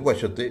വഴിയുടെ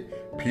ഇരുവശത്തെ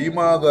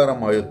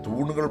ഭീമാകാരമായ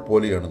തൂണുകൾ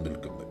പോലെയാണ്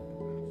നിൽക്കുന്നത്.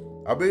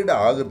 അവയുടെ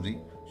ആകൃതി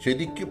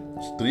ശരിക്കും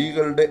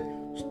സ്ത്രീകളുടെ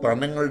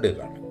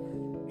സ്തനങ്ങളുടേതാണ്.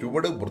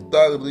 ചുവട്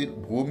വൃത്താകൃതിയിൽ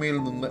ഭൂമിയിൽ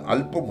നിന്ന്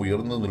അല്പം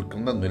ഉയർന്നു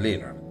നിൽക്കുന്ന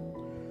നിലയിലാണ്.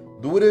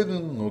 ദൂരെ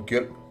നിന്ന്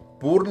നോക്കിയാൽ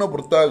പൂർണ്ണ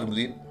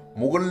വൃത്താകൃതിയിൽ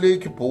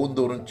മുകളിലേക്ക്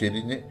പോകുന്തോറും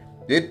ചെരിഞ്ഞ്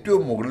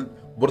ഏറ്റവും മുകളിൽ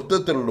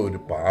വൃത്തത്തിലുള്ള ഒരു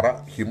പാറ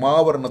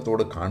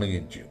ഹിമാവരണത്തോടെ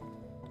കാണുകയും ചെയ്യും.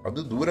 അത്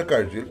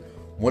ദൂരക്കാഴ്ചയിൽ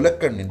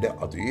മുലക്കണ്ണിൻ്റെ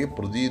അതേ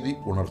പ്രതീതി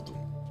ഉണർത്തുന്നു.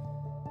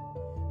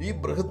 ഈ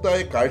ബൃഹത്തായ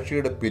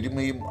കാഴ്ചയുടെ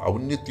പെരുമയും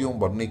ഔന്നത്യവും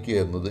വർണ്ണിക്കുക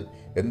എന്നത്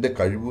എൻ്റെ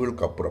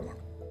കഴിവുകൾക്കപ്പുറമാണ്.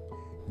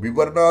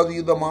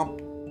 വിവരണാതീതമാം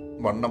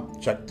വണ്ണം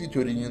ശക്തി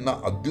ചൊരിഞ്ഞുന്ന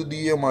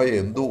അദ്വിതീയമായ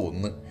എന്തോ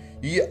ഒന്ന്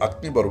ഈ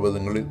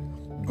അഗ്നിപർവ്വതങ്ങളിൽ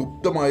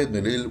ഗുപ്തമായ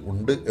നിലയിൽ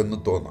ഉണ്ട് എന്ന്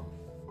തോന്നാം.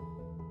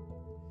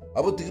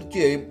 അവ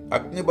തീർച്ചയായും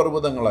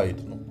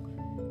അഗ്നിപർവ്വതങ്ങളായിരുന്നു.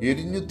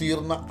 എരിഞ്ഞു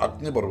തീർന്ന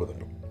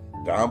അഗ്നിപർവ്വതങ്ങൾ.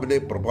 രാവിലെ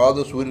പ്രഭാത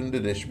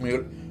സൂര്യൻ്റെ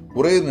രശ്മികൾ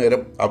കുറേ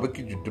നേരം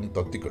അവയ്ക്ക് ചുറ്റും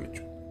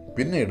തത്തിക്കളിച്ചു.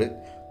 പിന്നീട്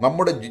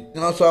നമ്മുടെ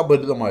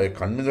ജിജ്ഞാസാഭരിതമായ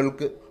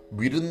കണ്ണുകൾക്ക്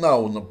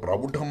വിരുന്നാവുന്ന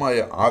പ്രൗഢമായ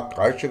ആ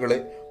കാഴ്ചകളെ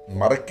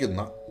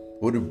മറയ്ക്കുന്ന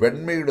ഒരു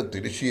വെണ്മയുടെ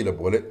തിരശ്ശീല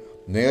പോലെ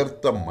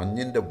നേർത്ത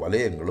മഞ്ഞിൻ്റെ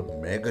വലയങ്ങളും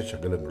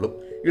മേഘശകലങ്ങളും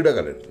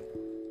ഇടകലരുന്നു.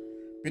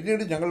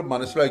 പിന്നീട് ഞങ്ങൾ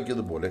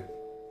മനസ്സിലാക്കിയതുപോലെ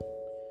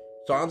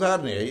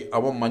സാധാരണയായി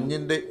അവ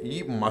മഞ്ഞിൻ്റെ ഈ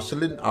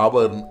മസ്ലിൻ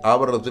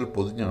ആവരണത്തിൽ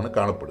പൊതിഞ്ഞാണ്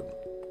കാണപ്പെടുന്നത്.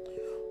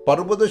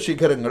 പർവ്വത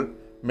ശിഖരങ്ങൾ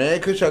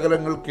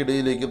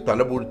മേഘശകലങ്ങൾക്കിടയിലേക്ക്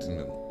തലപൂഴ്ത്തി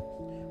നിന്നു.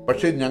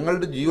 പക്ഷേ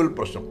ഞങ്ങളുടെ ജീവൽ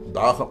പ്രശ്നം,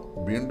 ദാഹം,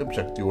 വീണ്ടും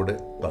ശക്തിയോടെ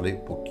തലയിൽ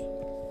പൊക്കി.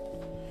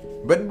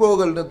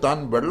 വെൻബോഗലിന് താൻ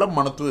വെള്ളം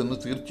മണത്തു എന്ന്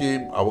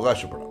തീർച്ചയായും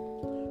അവകാശപ്പെടാം.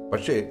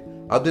 പക്ഷേ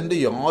അതിൻ്റെ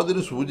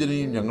യാതൊരു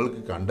സൂചനയും ഞങ്ങൾക്ക്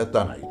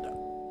കണ്ടെത്താനായില്ല.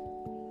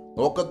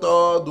 നോക്കത്താ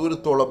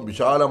ദൂരത്തോളം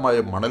വിശാലമായ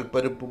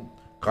മണൽപ്പരപ്പും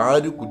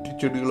കാരു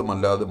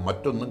കുറ്റിച്ചെടികളുമല്ലാതെ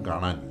മറ്റൊന്നും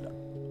കാണാനില്ല.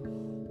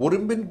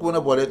 ഉറുമ്പിൻ കൂന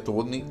പോലെ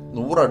തോന്നി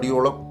 100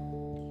 അടിയോളം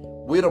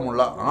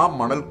ഉയരമുള്ള ആ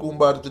മണൽ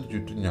കൂമ്പാരത്തിന്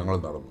ചുറ്റും ഞങ്ങൾ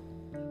നടന്നു.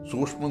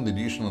 സൂക്ഷ്മ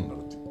നിരീക്ഷണം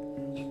നടത്തി.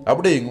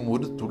 അവിടെയെങ്ങും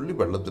ഒരു തുള്ളി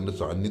വെള്ളത്തിൻ്റെ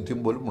സാന്നിധ്യം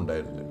പോലും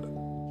ഉണ്ടായിരുന്നില്ല.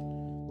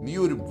 നീ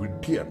ഒരു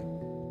വിഡ്ഢിയാണ്,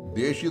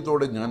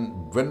 ദേഷ്യത്തോടെ ഞാൻ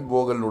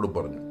വെൻബോഗലിനോട്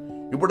പറഞ്ഞു.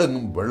 ഇവിടെ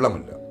എങ്ങും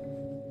വെള്ളമില്ല.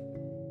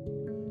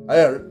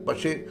 അയാൾ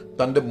പക്ഷേ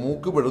തൻ്റെ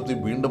മൂക്ക് വെളുത്തി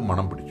വീണ്ടും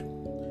മണം പിടിച്ചു.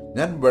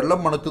 ഞാൻ വെള്ളം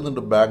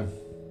മണക്കുന്നുണ്ട് ബാം.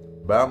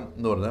 ബാം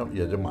എന്ന് പറഞ്ഞാൽ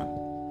യജമാൻ.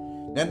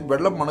 ഞാൻ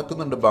വെള്ളം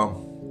മണക്കുന്നുണ്ട് ബാം,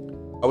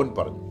 അവൻ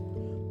പറഞ്ഞു.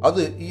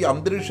 അത് ഈ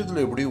അന്തരീക്ഷത്തിൽ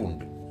എവിടെയും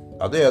ഉണ്ട്.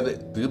 അതെ അതെ,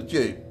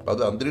 തീർച്ചയായും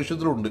അത്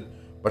അന്തരീക്ഷത്തിലുണ്ട്.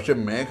 പക്ഷെ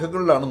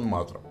മേഘങ്ങളിലാണെന്ന്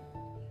മാത്രം.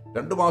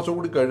 2 മാസം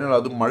കൂടി കഴിഞ്ഞാൽ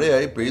അത്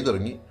മഴയായി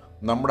പെയ്തിറങ്ങി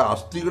നമ്മുടെ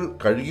അസ്ഥികൾ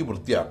കഴുകി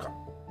വൃത്തിയാക്കാം.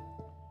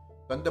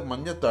 തൻ്റെ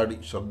മഞ്ഞത്താടി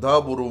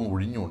ശ്രദ്ധാപൂർവം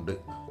ഒഴിഞ്ഞുകൊണ്ട്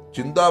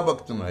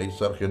ചിന്താഭക്തനായി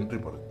സർ ഹെൻറി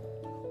പറഞ്ഞു.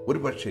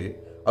 ഒരു പക്ഷേ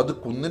അത്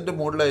കുന്നിൻ്റെ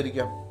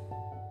മുകളിലായിരിക്കാം.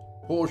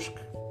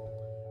 ഹോഷ്ക്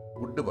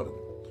വുഡ്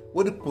പറഞ്ഞു.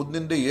 ഒരു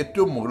കുന്നിൻ്റെ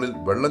ഏറ്റവും മുകളിൽ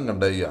വെള്ളം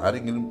കണ്ടായി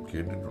ആരെങ്കിലും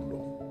കേട്ടിട്ടുണ്ടോ?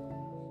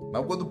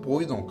 നമുക്കൊന്ന്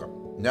പോയി നോക്കാം.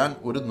 ഞാൻ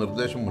ഒരു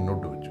നിർദ്ദേശം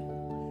മുന്നോട്ട് വെച്ചു.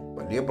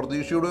 വലിയ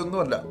പ്രതീക്ഷയുടെ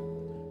ഒന്നുമല്ല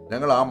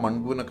ഞങ്ങൾ ആ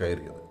മൺകൂന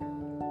കയറിയത്.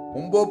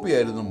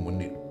 ഉമ്പോപ്പിയായിരുന്നു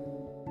മുന്നിൽ.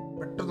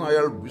 പെട്ടെന്ന്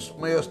അയാൾ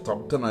വിസ്മയ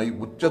സ്തബ്ധനായി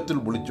ഉച്ചത്തിൽ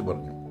വിളിച്ചു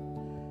പറഞ്ഞു,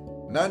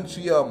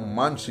 നാൻസിയ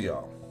മാൻസിയ,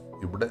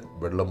 ഇവിടെ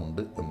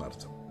വെള്ളമുണ്ട്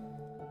എന്നർത്ഥം.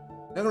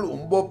 ഞങ്ങൾ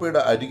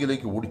ഉമ്പോപ്പയുടെ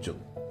അരികിലേക്ക്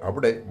ഓടിച്ചെന്നു.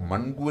 അവിടെ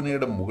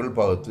മൺകൂനയുടെ മുകൾ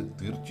ഭാഗത്ത്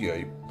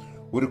തീർച്ചയായും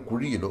ഒരു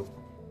കുഴിയിലോ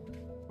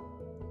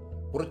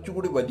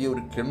കുറച്ചുകൂടി വലിയ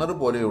ഒരു കിണർ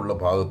പോലെയുള്ള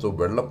ഭാഗത്തോ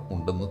വെള്ളം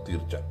ഉണ്ടെന്ന്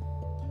തീർച്ച.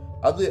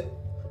 അത്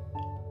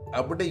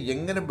അവിടെ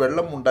എങ്ങനെ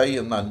വെള്ളം ഉണ്ടായി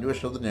എന്ന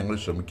അന്വേഷണത്തിന് ഞങ്ങൾ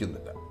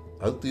ശ്രമിക്കുന്നില്ല.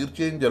 അത്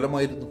തീർച്ചയായും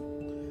ജലമായിരുന്നു,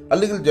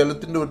 അല്ലെങ്കിൽ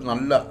ജലത്തിൻ്റെ ഒരു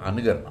നല്ല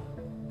അനുകരണം.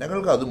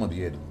 ഞങ്ങൾക്ക് അത്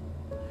മതിയായിരുന്നു.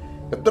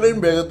 എത്രയും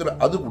വേഗത്തിൽ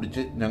അത്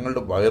കുടിച്ച്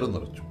ഞങ്ങളുടെ വയറ്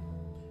നിറച്ചു.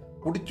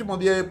 കുടിച്ചു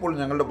മതിയായപ്പോൾ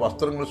ഞങ്ങളുടെ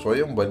വസ്ത്രങ്ങൾ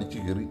സ്വയം വലിച്ചു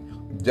കീറി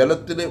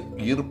ജലത്തിലെ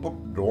ഈർപ്പം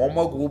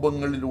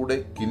രോമകൂപങ്ങളിലൂടെ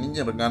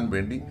കിനിഞ്ഞിറങ്ങാൻ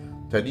വേണ്ടി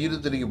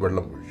ശരീരത്തിലേക്ക്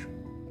വെള്ളം ഒഴിച്ചു.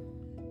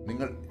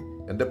 നിങ്ങൾ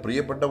എൻ്റെ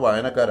പ്രിയപ്പെട്ട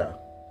വായനക്കാരാ,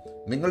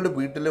 നിങ്ങളുടെ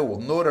വീട്ടിലെ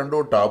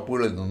 1-2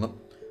 ടാപ്പുകളിൽ നിന്നും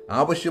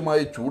ആവശ്യമായ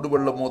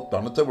ചൂടുവെള്ളമോ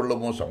തണുത്ത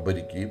വെള്ളമോ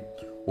സംഭരിക്കുകയും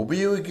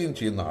ഉപയോഗിക്കുകയും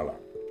ചെയ്യുന്ന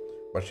ആളാണ്.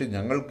 പക്ഷെ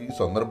ഞങ്ങൾക്ക് ഈ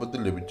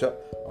സന്ദർഭത്തിൽ ലഭിച്ച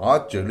ആ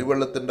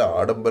ചെളിവെള്ളത്തിൻ്റെ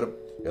ആഡംബരം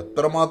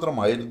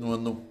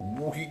എത്രമാത്രമായിരുന്നുവെന്ന്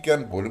ഊഹിക്കാൻ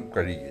പോലും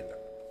കഴിയുകയില്ല.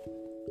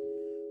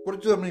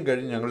 കുറച്ചു സമയം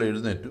കഴിഞ്ഞ് ഞങ്ങൾ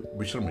എഴുന്നേറ്റു,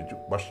 വിശ്രമിച്ചു,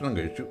 ഭക്ഷണം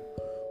കഴിച്ചു.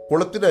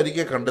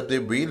 കുളത്തിനരികെ കണ്ടെത്തിയ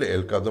വെയിൽ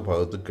ഏൽക്കാത്ത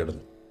ഭാഗത്ത്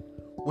കിടന്നു.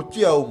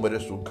 ഉച്ചയാവും വരെ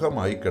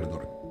സുഖമായി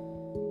കിടന്നുറങ്ങി.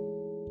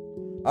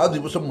 ആ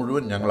ദിവസം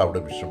മുഴുവൻ ഞങ്ങൾ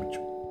അവിടെ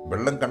വിശ്രമിച്ചു.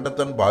 വെള്ളം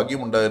കണ്ടെത്താൻ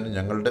ഭാഗ്യമുണ്ടായതിന്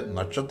ഞങ്ങളുടെ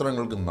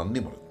നക്ഷത്രങ്ങൾക്ക്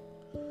നന്ദി പറഞ്ഞു.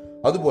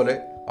 അതുപോലെ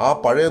ആ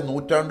പഴയ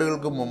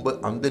നൂറ്റാണ്ടുകൾക്ക് മുമ്പ്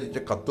അന്തരിച്ച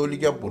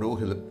കത്തോലിക്ക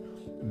പുരോഹിതൻ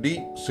ഡി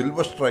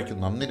സിൽവസ്ട്രയ്ക്ക്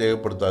നന്ദി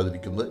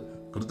രേഖപ്പെടുത്താതിരിക്കുന്നത്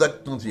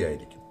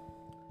കൃതജ്ഞതയായിരിക്കും.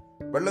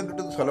 വെള്ളം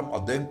കിട്ടുന്ന സ്ഥലം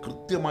അദ്ദേഹം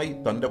കൃത്യമായി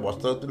തൻ്റെ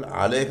വസ്ത്രത്തിൽ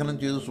ആലേഖനം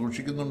ചെയ്ത്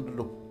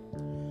സൂക്ഷിക്കുന്നുണ്ടല്ലോ.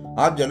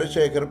 ആ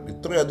ജലശേഖരം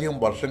ഇത്രയധികം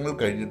വർഷങ്ങൾ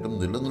കഴിഞ്ഞിട്ടും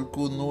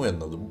നിലനിൽക്കുന്നു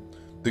എന്നതും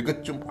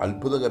തികച്ചും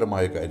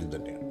അത്ഭുതകരമായ കാര്യം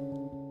തന്നെയാണ്.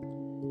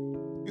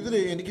 ഇതിന്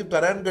എനിക്ക്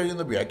തരാൻ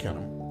കഴിയുന്ന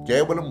വ്യാഖ്യാനം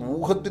കേവലം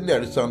ഊഹത്തിൻ്റെ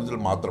അടിസ്ഥാനത്തിൽ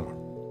മാത്രമാണ്.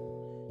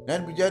 ഞാൻ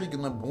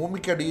വിചാരിക്കുന്ന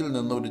ഭൂമിക്കടിയിൽ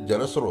നിന്ന് ഒരു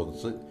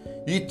ജലസ്രോതസ്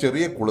ഈ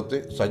ചെറിയ കുളത്തെ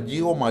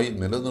സജീവമായി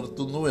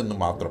നിലനിർത്തുന്നു എന്ന്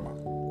മാത്രമാണ്.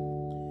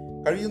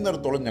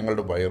 കഴിയുന്നിടത്തോളം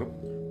ഞങ്ങളുടെ വയറും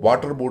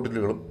വാട്ടർ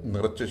ബോട്ടിലുകളും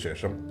നിറച്ച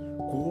ശേഷം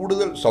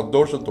കൂടുതൽ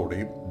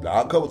സന്തോഷത്തോടെയും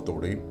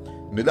ലാഘവത്തോടെയും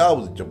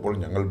നിലാവുദിച്ചപ്പോൾ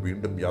ഞങ്ങൾ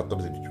വീണ്ടും യാത്ര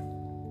തിരിച്ചു.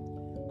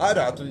 ആ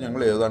രാത്രി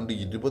ഞങ്ങൾ ഏതാണ്ട്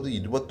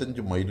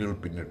 20-25 മൈലുകൾ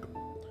പിന്നിട്ടു.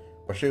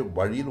 പക്ഷേ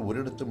വഴിയിൽ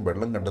ഒരിടത്തും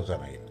വെള്ളം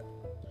കണ്ടെത്താനായില്ല.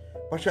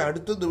 പക്ഷെ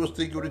അടുത്ത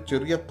ദിവസത്തേക്ക് ഒരു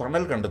ചെറിയ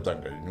തണൽ കണ്ടെത്താൻ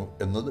കഴിഞ്ഞു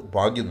എന്നത്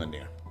ഭാഗ്യം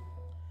തന്നെയാണ്.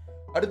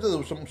 അടുത്ത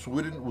ദിവസം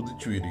സൂര്യൻ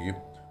ഉദിച്ചുയരുകയും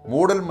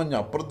മൂടൽമഞ്ഞ്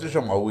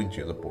അപ്രത്യക്ഷമാവുകയും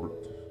ചെയ്തപ്പോൾ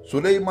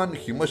സുലൈമാൻ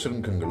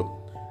ഹിമശൃംഖങ്ങളും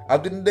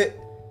അതിൻ്റെ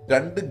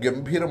 2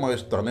 ഗംഭീരമായ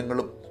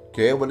സ്ഥലങ്ങളും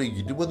കേവലം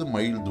 20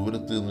 മൈൽ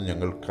ദൂരത്ത് നിന്ന്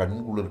ഞങ്ങൾ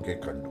കൺകുളിർക്കെ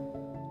കണ്ടു.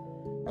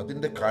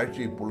 അതിൻ്റെ കാഴ്ച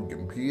ഇപ്പോൾ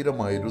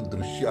ഗംഭീരമായൊരു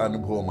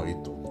ദൃശ്യാനുഭവമായി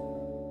തോന്നി.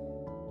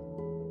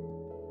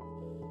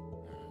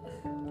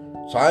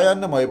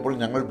 സായാഹ്നമായപ്പോൾ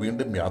ഞങ്ങൾ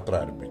വീണ്ടും യാത്ര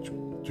ആരംഭിച്ചു.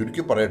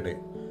 ചുരുക്കി പറയട്ടെ,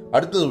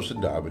 അടുത്ത ദിവസം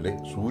രാവിലെ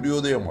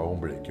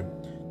സൂര്യോദയമാകുമ്പോഴേക്കും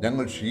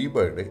ഞങ്ങൾ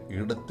ഷീബയുടെ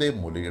ഇടത്തെ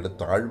മൂലയുടെ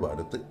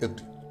താഴ്വാരത്ത്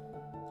എത്തി.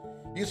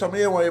 ഈ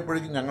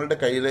സമയമായപ്പോഴേക്കും ഞങ്ങളുടെ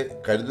കയ്യിലെ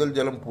കരുതൽ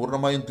ജലം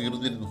പൂർണ്ണമായും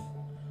തീർന്നിരുന്നു.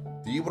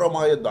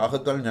 തീവ്രമായ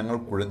ദാഹത്താൽ ഞങ്ങൾ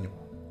കുഴഞ്ഞു.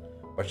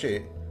 പക്ഷേ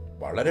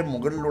വളരെ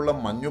മുകളിലുള്ള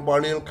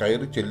മഞ്ഞുപാളികൾ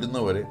കയറി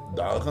ചെല്ലുന്നവരെ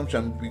ദാഹം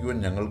ശമിപ്പിക്കുവാൻ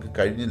ഞങ്ങൾക്ക്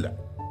കഴിഞ്ഞില്ല.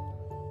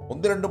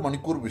 1-2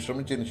 മണിക്കൂർ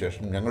വിശ്രമിച്ചതിന്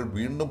ശേഷം ഞങ്ങൾ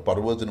വീണ്ടും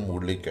പർവ്വതത്തിന്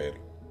മുകളിലേക്ക്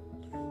കയറി.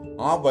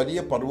 ആ വലിയ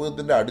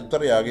പർവ്വതത്തിൻ്റെ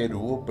അടിത്തറയാകെ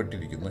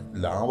രൂപപ്പെട്ടിരിക്കുന്ന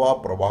ലാവാ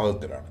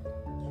പ്രവാഹത്തിലാണ്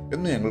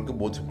എന്ന് ഞങ്ങൾക്ക്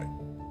ബോധ്യമായി.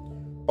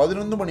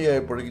 11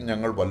 മണിയായപ്പോഴേക്കും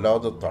ഞങ്ങൾ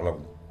വല്ലാതെ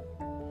തളർന്നു.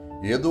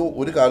 ഏതോ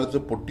ഒരു കാലത്ത്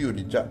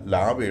പൊട്ടിയൊലിച്ച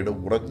ലാവയുടെ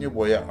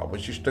ഉറഞ്ഞുപോയ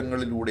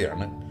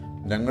അവശിഷ്ടങ്ങളിലൂടെയാണ്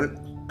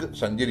ഞങ്ങൾക്ക്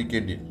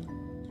സഞ്ചരിക്കേണ്ടിയിരുന്നത്.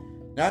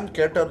 ഞാൻ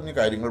കേട്ടറിഞ്ഞ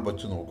കാര്യങ്ങൾ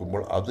വച്ച്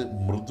നോക്കുമ്പോൾ അത്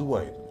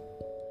മൃദുവായിരുന്നു.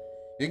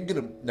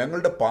 എങ്കിലും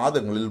ഞങ്ങളുടെ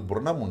പാദങ്ങളിൽ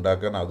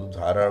വ്രണമുണ്ടാക്കാൻ അത്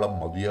ധാരാളം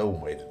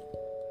മതിയാവുമായിരുന്നു.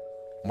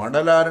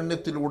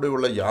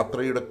 മണലാരണ്യത്തിലൂടെയുള്ള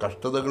യാത്രയുടെ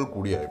കഷ്ടതകൾ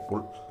കൂടിയായപ്പോൾ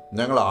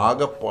ഞങ്ങൾ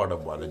ആകപ്പാടെ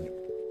വലഞ്ഞു,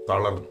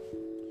 തളർന്നു.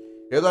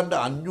 ഏതാണ്ട്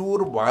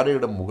 500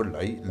 വാരയുടെ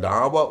മുകളിലായി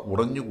ലാവ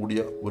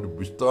ഉറഞ്ഞുകൂടിയ ഒരു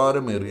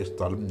വിസ്താരമേറിയ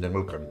സ്ഥലം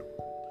ഞങ്ങൾ കണ്ടു.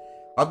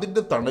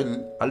 അതിൻ്റെ തണലിൽ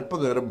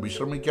അല്പനേരം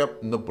വിശ്രമിക്കാം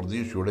എന്ന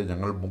പ്രതീക്ഷയോടെ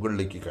ഞങ്ങൾ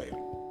മുകളിലേക്ക് കയറി.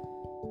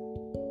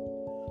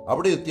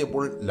 അവിടെ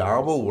എത്തിയപ്പോൾ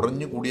ലാവ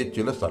ഉറഞ്ഞുകൂടിയ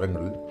ചില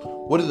സ്ഥലങ്ങളിൽ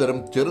ഒരുതരം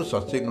ചെറു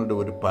സസ്യങ്ങളുടെ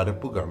ഒരു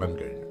പരപ്പ് കാണാൻ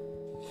കഴിഞ്ഞു.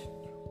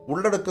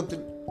 ഉള്ളടക്കത്തിൽ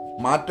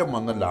മാറ്റം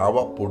വന്ന ലാവ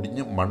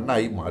പൊടിഞ്ഞ്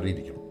മണ്ണായി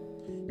മാറിയിരിക്കണം.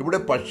 ഇവിടെ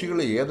പക്ഷികൾ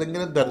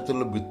ഏതെങ്കിലും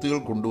തരത്തിലുള്ള വിത്തുകൾ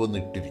കൊണ്ടുവന്ന്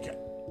ഇട്ടിരിക്കാം.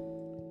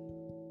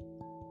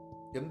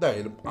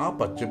 എന്തായാലും ആ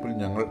പച്ചപ്പിൽ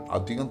ഞങ്ങൾ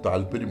അധികം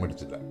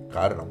താല്പര്യമെടുത്തില്ല.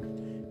 കാരണം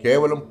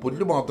കേവലം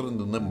പുല്ല് മാത്രം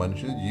നിന്ന്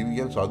മനുഷ്യന്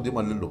ജീവിക്കാൻ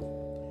സാധ്യമല്ലല്ലോ.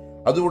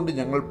 അതുകൊണ്ട്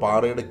ഞങ്ങൾ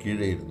പാറയുടെ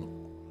കീഴെയിരുന്നു.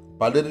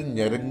 പലരും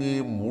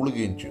ഞരങ്ങുകയും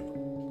മൂളുകയും ചെയ്തു.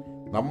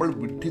 നമ്മൾ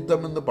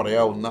വിഡ്ഢിത്തമെന്ന്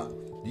പറയാവുന്ന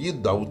ഈ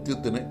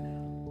ദൗത്യത്തിന്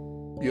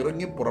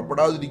ഇറങ്ങി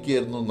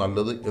പുറപ്പെടാതിരിക്കുകയായിരുന്നു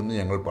നല്ലത് എന്ന്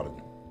ഞങ്ങൾ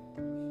പറഞ്ഞു.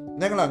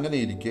 ഞങ്ങൾ അങ്ങനെ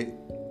ഇരിക്കെ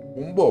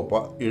ഉമ്പോപ്പ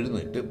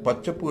എഴുന്നേറ്റ്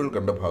പച്ചപ്പുകൾ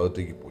കണ്ട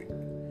ഭാഗത്തേക്ക് പോയി.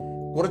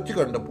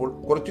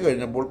 കുറച്ച്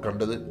കഴിഞ്ഞപ്പോൾ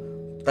കണ്ടത്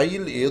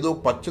കയ്യിൽ ഏതോ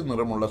പച്ച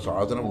നിറമുള്ള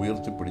സാധനം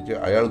ഉയർത്തിപ്പിടിച്ച്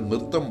അയാൾ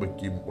നൃത്തം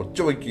വയ്ക്കുകയും ഒച്ച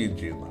വയ്ക്കുകയും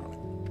ചെയ്യുന്നതാണ്.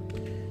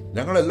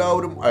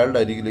 ഞങ്ങളെല്ലാവരും അയാളുടെ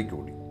അരികിലേക്ക്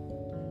ഓടി.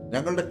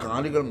 ഞങ്ങളുടെ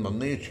കാലുകൾ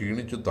നന്നേ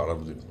ക്ഷീണിച്ചു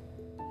തളർന്നിരുന്നു.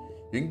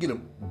 എങ്കിലും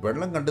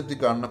വെള്ളം കണ്ടെത്തി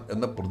കാണണം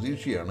എന്ന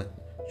പ്രതീക്ഷയാണ്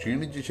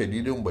ക്ഷീണിച്ച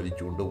ശരീരവും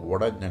വലിച്ചുകൊണ്ട്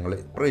ഓടാൻ ഞങ്ങളെ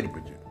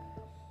പ്രേരിപ്പിച്ചത്.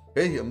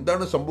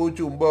 എന്താണ്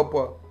സംഭവിച്ചു ഉമ്പാപ്പ,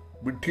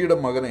 വിഡ്ഢിയുടെ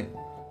മകനെ?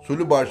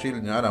 സുലുഭാഷയിൽ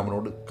ഞാൻ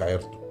അവനോട്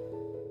കയർത്തു.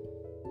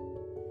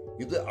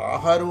 ഇത്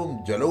ആഹാരവും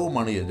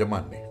ജലവുമാണ്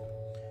യജമാനെ.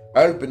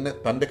 അയാൾ പിന്നെ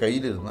തൻ്റെ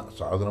കയ്യിലിരുന്ന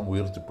സാധനം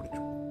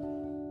ഉയർത്തിപ്പിടിച്ചു.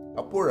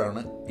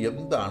 അപ്പോഴാണ്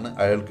എന്താണ്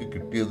അയാൾക്ക്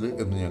കിട്ടിയത്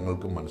എന്ന്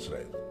ഞങ്ങൾക്ക്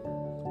മനസ്സിലായത്.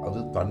 അത്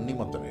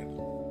തണ്ണിമത്തനായിരുന്നു.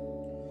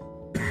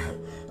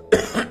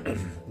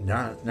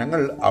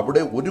 ഞങ്ങൾ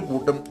അവിടെ ഒരു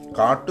കൂട്ടം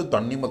കാട്ടു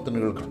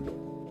തണ്ണിമത്തനുകൾ കണ്ടു.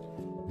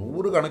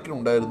 100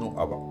 കണക്കിനുണ്ടായിരുന്നു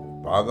അവ.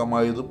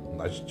 പാകമായതും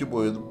നശിച്ചു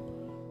പോയതും.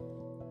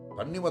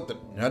 തണ്ണിമത്തൻ,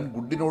 ഞാൻ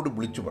ഗുഡിനോട്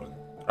വിളിച്ചു പറഞ്ഞു.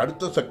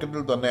 അടുത്ത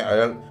സെക്കൻഡിൽ തന്നെ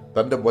അയാൾ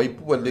തൻ്റെ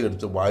വൈപ്പ് പല്ല്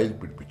എടുത്ത് വായിൽ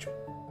പിടിപ്പിച്ചു.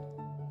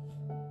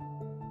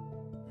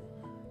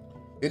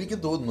 എനിക്ക്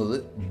തോന്നുന്നത്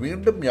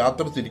വീണ്ടും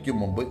യാത്ര തിരിക്കും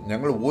മുമ്പ്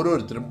ഞങ്ങൾ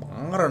ഓരോരുത്തരും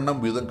 6 എണ്ണം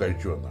വീതം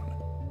കഴിച്ചു എന്നാണ്.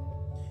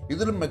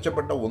 ഇതിലും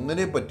മെച്ചപ്പെട്ട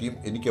ഒന്നിനെ പറ്റിയും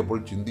എനിക്കപ്പോൾ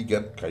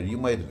ചിന്തിക്കാൻ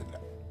കഴിയുമായിരുന്നില്ല.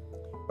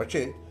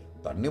 പക്ഷേ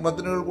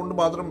തണ്ണിമത്തനുകൾ കൊണ്ട്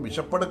മാത്രം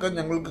വിശപ്പടക്കാൻ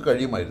ഞങ്ങൾക്ക്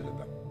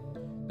കഴിയുമായിരുന്നില്ല.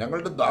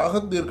 ഞങ്ങളുടെ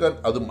ദാഹം തീർക്കാൻ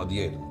അത്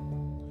മതിയായിരുന്നു.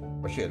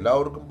 പക്ഷെ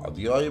എല്ലാവർക്കും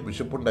അതിയായ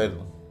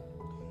വിശപ്പുണ്ടായിരുന്നു.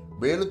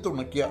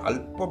 വേലത്തുണക്കിയ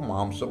അല്പം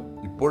മാംസം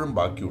ഇപ്പോഴും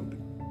ബാക്കിയുണ്ട്.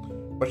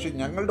 പക്ഷെ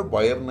ഞങ്ങളുടെ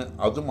വയറിന്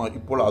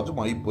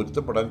അതുമായി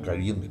പൊരുത്തപ്പെടാൻ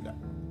കഴിയുന്നില്ല.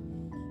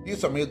 ഈ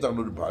സമയത്താണ്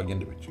ഒരു ഭാഗ്യം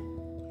ലഭിച്ചത്.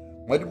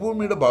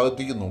 മരുഭൂമിയുടെ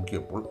ഭാഗത്തേക്ക്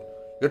നോക്കിയപ്പോൾ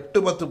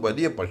 8-10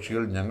 വലിയ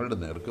പക്ഷികൾ ഞങ്ങളുടെ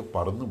നേർക്ക്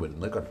പറന്നു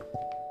വരുന്നത് കണ്ടു.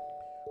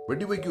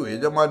 വെടിവെക്കൂ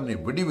യജമാനെ,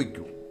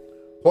 വെടിവെക്കൂ,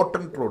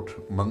 ഹോട്ടൻ ട്രോട്ട്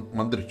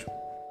മന്ത്രിച്ചു.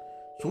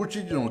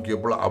 സൂക്ഷിച്ചു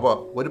നോക്കിയപ്പോൾ അവ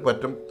ഒരു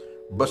പറ്റം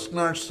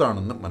ബസ്നാട്സ്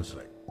ആണെന്ന്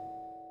മനസ്സിലായി.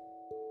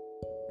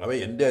 അവ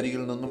എൻ്റെ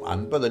അരികിൽ നിന്നും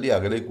 50 അടി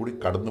അകലെ കൂടി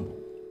കടന്നു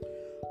പോകും.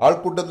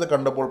 ആൾക്കൂട്ടത്തെ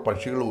കണ്ടപ്പോൾ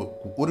പക്ഷികൾ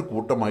ഒരു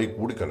കൂട്ടമായി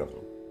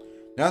കൂടിക്കലർന്നു.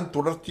 ഞാൻ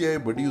തുടർച്ചയായി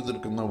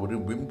വെടിയുതിർക്കുന്ന ഒരു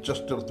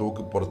വിംചെസ്റ്റർ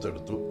തോക്ക്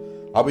പുറത്തെടുത്തു.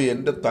 അവ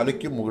എൻ്റെ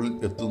തലയ്ക്ക് മുകളിൽ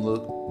എത്തുന്നത്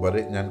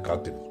വരെ ഞാൻ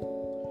കാത്തിരുന്നു.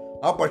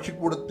 ആ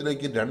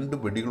പക്ഷിക്കൂടത്തിലേക്ക് 2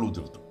 വെടികൾ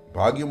ഉതിർത്തു.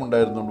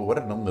 ഭാഗ്യമുണ്ടായിരുന്നുകൊണ്ട്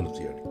ഒരെണ്ണം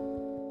നിർത്തിയാടി.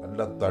 നല്ല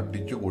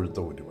തടിച്ചു കൊഴുത്ത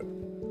ഒരുവൻ.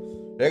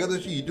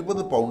 ഏകദേശം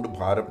 20 പൗണ്ട്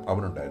ഭാരം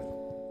അവനുണ്ടായിരുന്നു.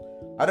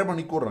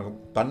 അരമണിക്കൂറിനകം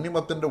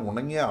തണ്ണിമത്തൻ്റെ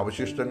ഉണങ്ങിയ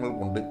അവശിഷ്ടങ്ങൾ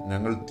കൊണ്ട്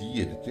ഞങ്ങൾ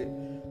തീയരിച്ച്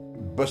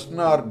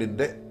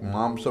ബസ്നാർഡിൻ്റെ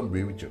മാംസം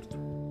വേവിച്ചെടുത്തു.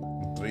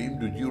 ഇത്രയും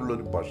രുചിയുള്ള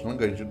ഒരു ഭക്ഷണം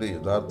കഴിച്ചിട്ട്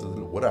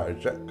യഥാർത്ഥത്തിൽ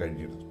ഒരാഴ്ച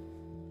കഴിഞ്ഞിരുന്നു.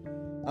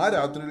 ആ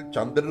രാത്രിയിൽ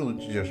ചന്ദ്രൻ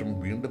ഉച്ച ശേഷം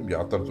വീണ്ടും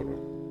യാത്ര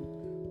തുടർന്നു.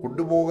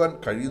 കൊണ്ടുപോകാൻ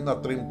കഴിയുന്ന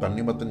അത്രയും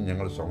തണ്ണിമത്തൻ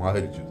ഞങ്ങൾ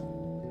സമാഹരിച്ചിരുന്നു.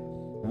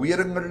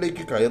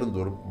 ഉയരങ്ങളിലേക്ക് കയറും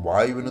തോറും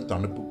വായുവിന്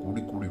തണുപ്പ്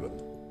കൂടിക്കൂടി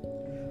വന്നു.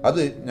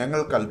 അത്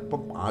ഞങ്ങൾക്ക്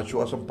അല്പം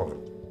ആശ്വാസം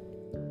പകർന്നു.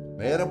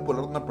 നേരം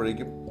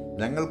പുലർന്നപ്പോഴേക്കും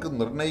ഞങ്ങൾക്ക്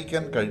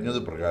നിർണയിക്കാൻ കഴിഞ്ഞത്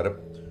പ്രകാരം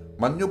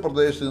മഞ്ഞു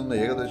പ്രദേശത്ത് നിന്ന്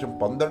ഏകദേശം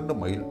 12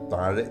 മൈൽ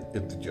താഴെ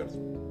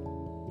എത്തിച്ചേർന്നു.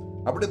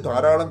 അവിടെ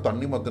ധാരാളം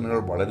തണ്ണിമത്തനുകൾ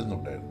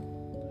വളരുന്നുണ്ടായിരുന്നു.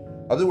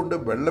 അതുകൊണ്ട്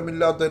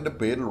വെള്ളമില്ലാത്തതിൻ്റെ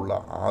പേരിലുള്ള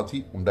ആധി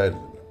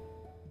ഉണ്ടായിരുന്നില്ല.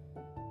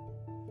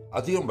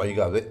 അധികം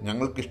വൈകാതെ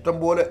ഞങ്ങൾക്ക് ഇഷ്ടം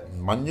പോലെ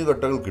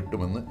മഞ്ഞുകട്ടകൾ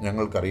കിട്ടുമെന്ന്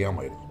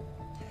ഞങ്ങൾക്കറിയാമായിരുന്നു.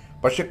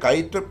 പക്ഷെ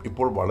കയറ്റം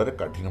ഇപ്പോൾ വളരെ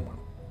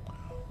കഠിനമാണ്.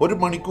 1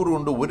 മണിക്കൂർ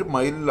കൊണ്ട് 1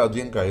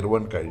 മൈലിലധികം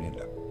കയറുവാൻ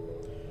കഴിഞ്ഞില്ല.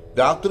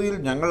 രാത്രിയിൽ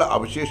ഞങ്ങൾ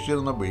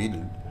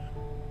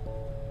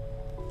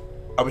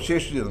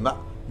അവശേഷിച്ചിരുന്ന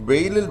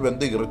വെയിലിൽ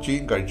വെന്ത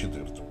ഇറച്ചിയും കഴിച്ചു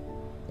തീർത്തു.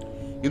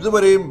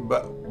 ഇതുവരെയും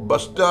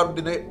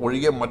ബസ്റ്റാർഡിനെ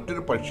ഒഴികെ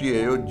മറ്റൊരു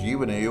പക്ഷിയെയോ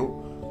ജീവനെയോ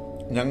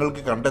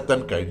ഞങ്ങൾക്ക് കണ്ടെത്താൻ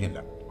കഴിഞ്ഞില്ല.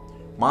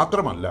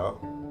 മാത്രമല്ല,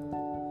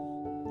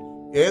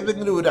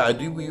 ഏതെങ്കിലും ഒരു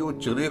അരുവിയോ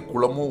ചെറിയ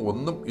കുളമോ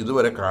ഒന്നും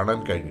ഇതുവരെ കാണാൻ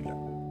കഴിഞ്ഞില്ല.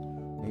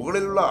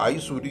 മുകളിലുള്ള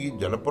ഐസ് ഉരുകി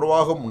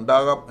ജലപ്രവാഹം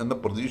ഉണ്ടാകാം എന്ന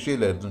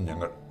പ്രതീക്ഷയിലായിരുന്നു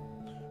ഞങ്ങൾ.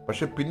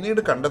 പക്ഷെ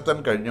പിന്നീട് കണ്ടെത്താൻ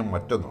കഴിഞ്ഞ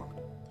മറ്റൊന്നാണ്.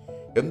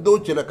 എന്തോ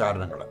ചില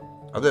കാരണങ്ങൾ,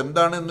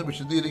 അതെന്താണെന്ന്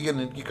വിശദീകരിക്കാൻ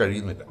എനിക്ക്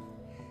കഴിയുന്നില്ല.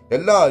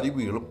 എല്ലാ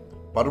അരുവികളും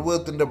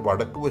പർവ്വതത്തിൻ്റെ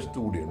വടക്ക് വശത്തു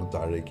കൂടിയാണ്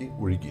താഴേക്ക്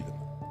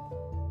ഒഴുകിയിരുന്നത്.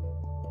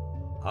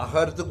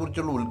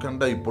 ആഹാരത്തെക്കുറിച്ചുള്ള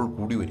ഉത്കണ്ഠ ഇപ്പോൾ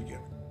കൂടി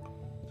വരികയാണ്.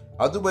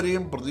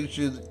 അതുവരെയും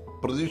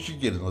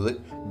പ്രതീക്ഷിച്ചിരുന്നത്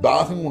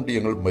ദാഹം കൊണ്ട്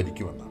ഞങ്ങൾ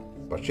മരിക്കുമെന്നാണ്.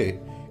 പക്ഷേ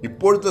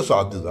ഇപ്പോഴത്തെ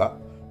സാധ്യത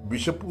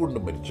വിശപ്പ് കൊണ്ട്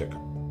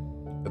മരിച്ചേക്കാം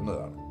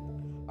എന്നതാണ്.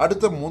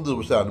 അടുത്ത 3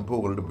 ദിവസത്തെ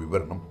അനുഭവങ്ങളുടെ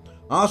വിവരണം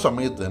ആ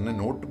സമയത്ത് തന്നെ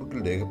നോട്ട്ബുക്കിൽ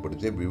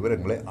രേഖപ്പെടുത്തിയ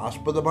വിവരങ്ങളെ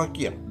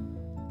ആസ്പദമാക്കിയാണ്.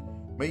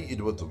 മെയ്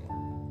 21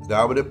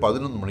 രാവിലെ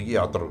 11 മണിക്ക്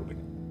യാത്ര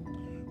തുടങ്ങി.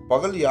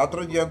 പകൽ യാത്ര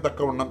ചെയ്യാൻ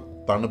തക്കവണ്ണം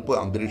തണുപ്പ്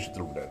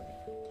അന്തരീക്ഷത്തിലുണ്ടായിരുന്നു.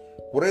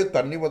 കുറേ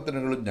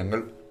തണ്ണിമത്തനുകളും ഞങ്ങൾ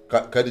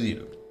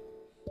കരുതിയിരുന്നു.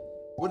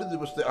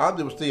 ആ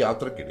ദിവസത്തെ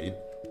യാത്രക്കിടയിൽ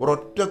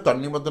ഒരൊറ്റ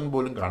തണ്ണിമത്തൻ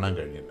പോലും കാണാൻ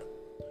കഴിഞ്ഞില്ല.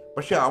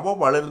 പക്ഷെ അവ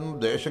വളരുന്ന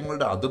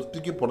ദേശങ്ങളുടെ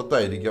അതിർത്തിക്ക്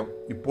പുറത്തായിരിക്കാം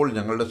ഇപ്പോൾ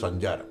ഞങ്ങളുടെ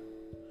സഞ്ചാരം.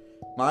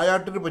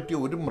 നായാട്ടിന് പറ്റിയ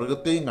ഒരു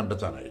മൃഗത്തെയും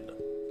കണ്ടെത്താനായില്ല.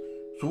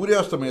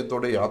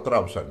 സൂര്യാസ്തമയത്തോടെ യാത്ര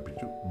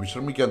അവസാനിപ്പിച്ചു.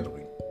 വിശ്രമിക്കാൻ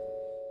തുടങ്ങി.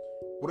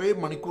 കുറേ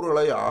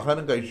മണിക്കൂറുകളായി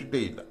ആഹാരം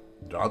കഴിച്ചിട്ടേയില്ല.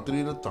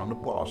 രാത്രിയിലെ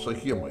തണുപ്പ്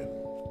അസഹ്യമായിരുന്നു.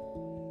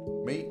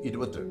 മെയ്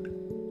 22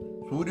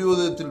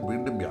 സൂര്യോദയത്തിൽ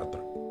വീണ്ടും യാത്ര.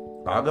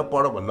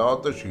 ആകപ്പാടെ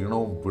വല്ലാത്ത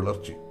ക്ഷീണവും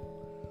വിളർച്ചയും.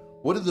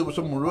 ഒരു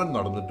ദിവസം മുഴുവൻ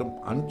നടന്നിട്ടും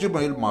 5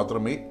 മൈൽ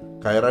മാത്രമേ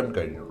കയറാൻ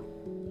കഴിഞ്ഞുള്ളൂ.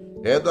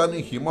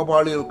 ഏതാനും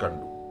ഹിമപാളികൾ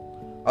കണ്ടു.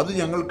 അത്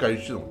ഞങ്ങൾ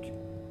കഴിച്ചു നോക്കി.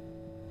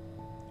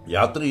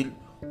 യാത്രയിൽ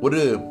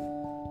ഒരു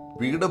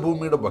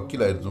പീഠഭൂമിയുടെ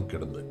വക്കിലായിരുന്നു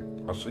കിടന്നത്.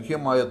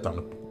 അസഹ്യമായ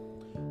തണുപ്പ്.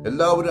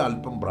 എല്ലാവരും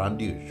അല്പം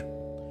ബ്രാൻഡി കഴിച്ചു.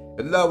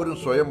 എല്ലാവരും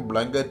സ്വയം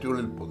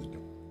ബ്ലാങ്കറ്റുകളിൽ പൊതിഞ്ഞു.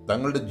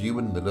 തങ്ങളുടെ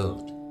ജീവൻ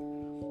നിലനിർത്തി.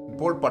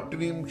 ഇപ്പോൾ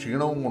പട്ടിണിയും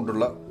ക്ഷീണവും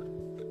കൊണ്ടുള്ള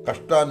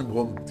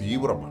കഷ്ടാനുഭവം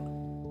തീവ്രമാണ്.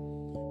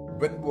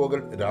 ബെൻ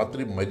വോഗൽ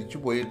രാത്രി മരിച്ചു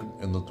പോയേക്കും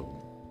എന്ന് തോന്നുന്നു.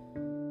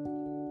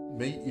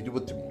 മെയ്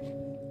 23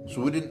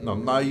 സൂര്യൻ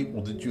നന്നായി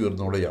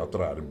ഉദിച്ചുയർന്നോടെ യാത്ര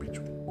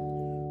ആരംഭിച്ചു.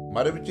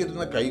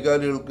 മരവിച്ചിരുന്ന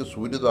കൈകാലുകൾക്ക്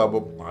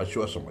സൂര്യതാപം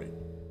ആശ്വാസമായി.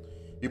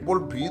 ഇപ്പോൾ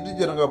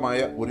ഭീതിജനകമായ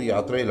ഒരു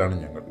യാത്രയിലാണ്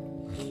ഞങ്ങൾ.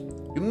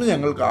 ഇന്ന്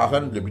ഞങ്ങൾക്ക്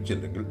ആഹാരം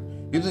ലഭിച്ചില്ലെങ്കിൽ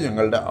ഇത്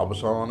ഞങ്ങളുടെ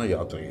അവസാന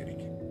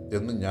യാത്രയായിരിക്കും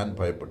എന്ന് ഞാൻ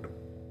ഭയപ്പെട്ടു.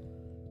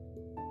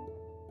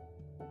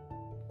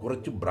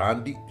 കുറച്ച്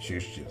ബ്രാൻഡി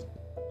ശേഷിച്ചിരുന്നു.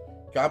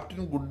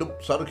 ക്യാപ്റ്റൻ ഗുഡും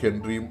സർ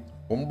ഹെൻറിയും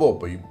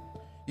ഒമ്പോപ്പയും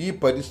ഈ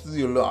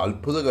പരിസ്ഥിതിയുള്ള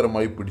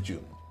അത്ഭുതകരമായി പിടിച്ചു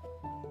നിന്നു.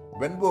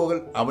 വെൻബോഗൽ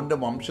അവൻ്റെ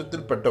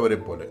വംശത്തിൽപ്പെട്ടവരെ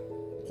പോലെ,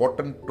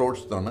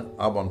 ഹോട്ടൻടോട്സ് എന്നാണ്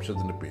ആ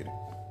വംശത്തിൻ്റെ പേര്,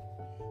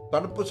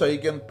 തണുപ്പ്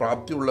സഹിക്കാൻ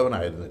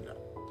പ്രാപ്തിയുള്ളവനായിരുന്നില്ല.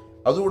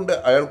 അതുകൊണ്ട്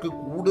അയാൾക്ക്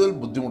കൂടുതൽ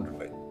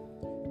ബുദ്ധിമുട്ടുണ്ടായി.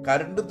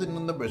 കരണ്ട്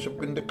തിന്നുന്ന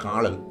വിശപ്പിൻ്റെ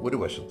കാളൽ ഒരു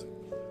വശത്ത്,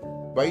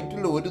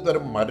 വയറ്റിൽ ഒരു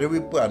തരം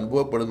മരവിപ്പ്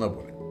അനുഭവപ്പെടുന്ന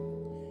പോലെ.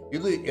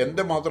 ഇത്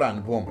എൻ്റെ മാത്രം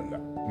അനുഭവമല്ല,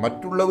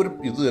 മറ്റുള്ളവരും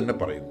ഇത് തന്നെ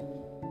പറയുന്നു.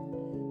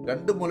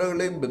 രണ്ട്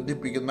മുലകളെയും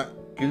ബന്ധിപ്പിക്കുന്ന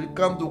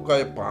കിഴുക്കാൻ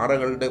തൂക്കായ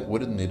പാറകളുടെ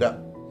ഒരു നിര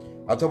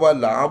അഥവാ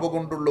ലാവ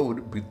കൊണ്ടുള്ള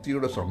ഒരു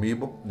ഭിത്തിയുടെ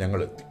സമീപം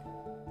ഞങ്ങളെത്തി.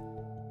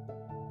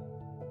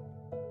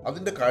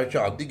 അതിൻ്റെ കാഴ്ച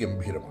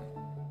അതിഗംഭീരമാണ്.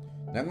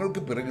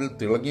 ഞങ്ങൾക്ക് പിറകിൽ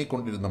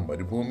തിളങ്ങിക്കൊണ്ടിരുന്ന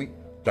മരുഭൂമി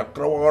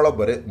ചക്രവാളം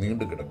വരെ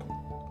നീണ്ടുകിടക്കുന്നു.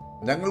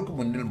 ഞങ്ങൾക്ക്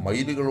മുന്നിൽ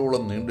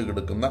മൈലുകളോളം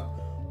നീണ്ടുകിടക്കുന്ന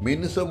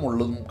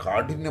മിനുസമുള്ളതും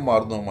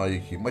കാഠിന്യമാർന്നതുമായ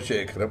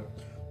ഹിമശേഖരം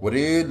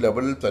ഒരേ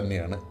ലെവലിൽ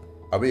തന്നെയാണ്.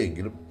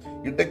 അവയെങ്കിലും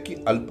ഇടയ്ക്ക്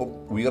അല്പം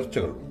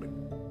ഉയർച്ചകളുണ്ട്.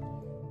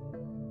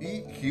 ഈ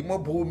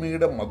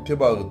ഹിമഭൂമിയുടെ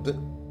മധ്യഭാഗത്ത്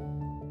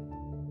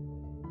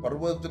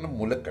പർവ്വതത്തിൻ്റെ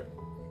മുലക്കൻ,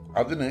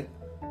 അതിന്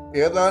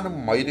ഏതാനും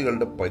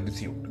മൈലുകളുടെ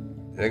പരിധിയുണ്ട്.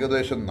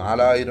 ഏകദേശം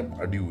 4000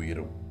 അടി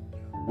ഉയരവും.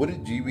 ഒരു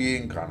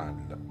ജീവിയെയും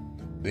കാണാനില്ല.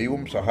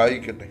 ദൈവം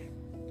സഹായിക്കട്ടെ.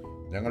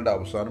 ഞങ്ങളുടെ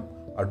അവസാനം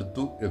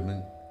അടുത്തു എന്ന്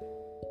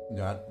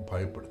ഞാൻ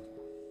ഭയപ്പെടുന്നു.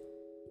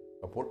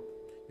 അപ്പോൾ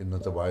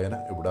ഇന്നത്തെ വായന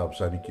ഇവിടെ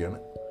അവസാനിക്കുകയാണ്.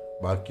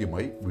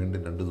 ബാക്കിയുമായി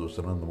വീണ്ടും 2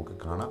 ദിവസം നമുക്ക്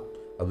കാണാം.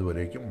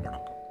 അതുവരേക്കും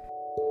വണക്കം.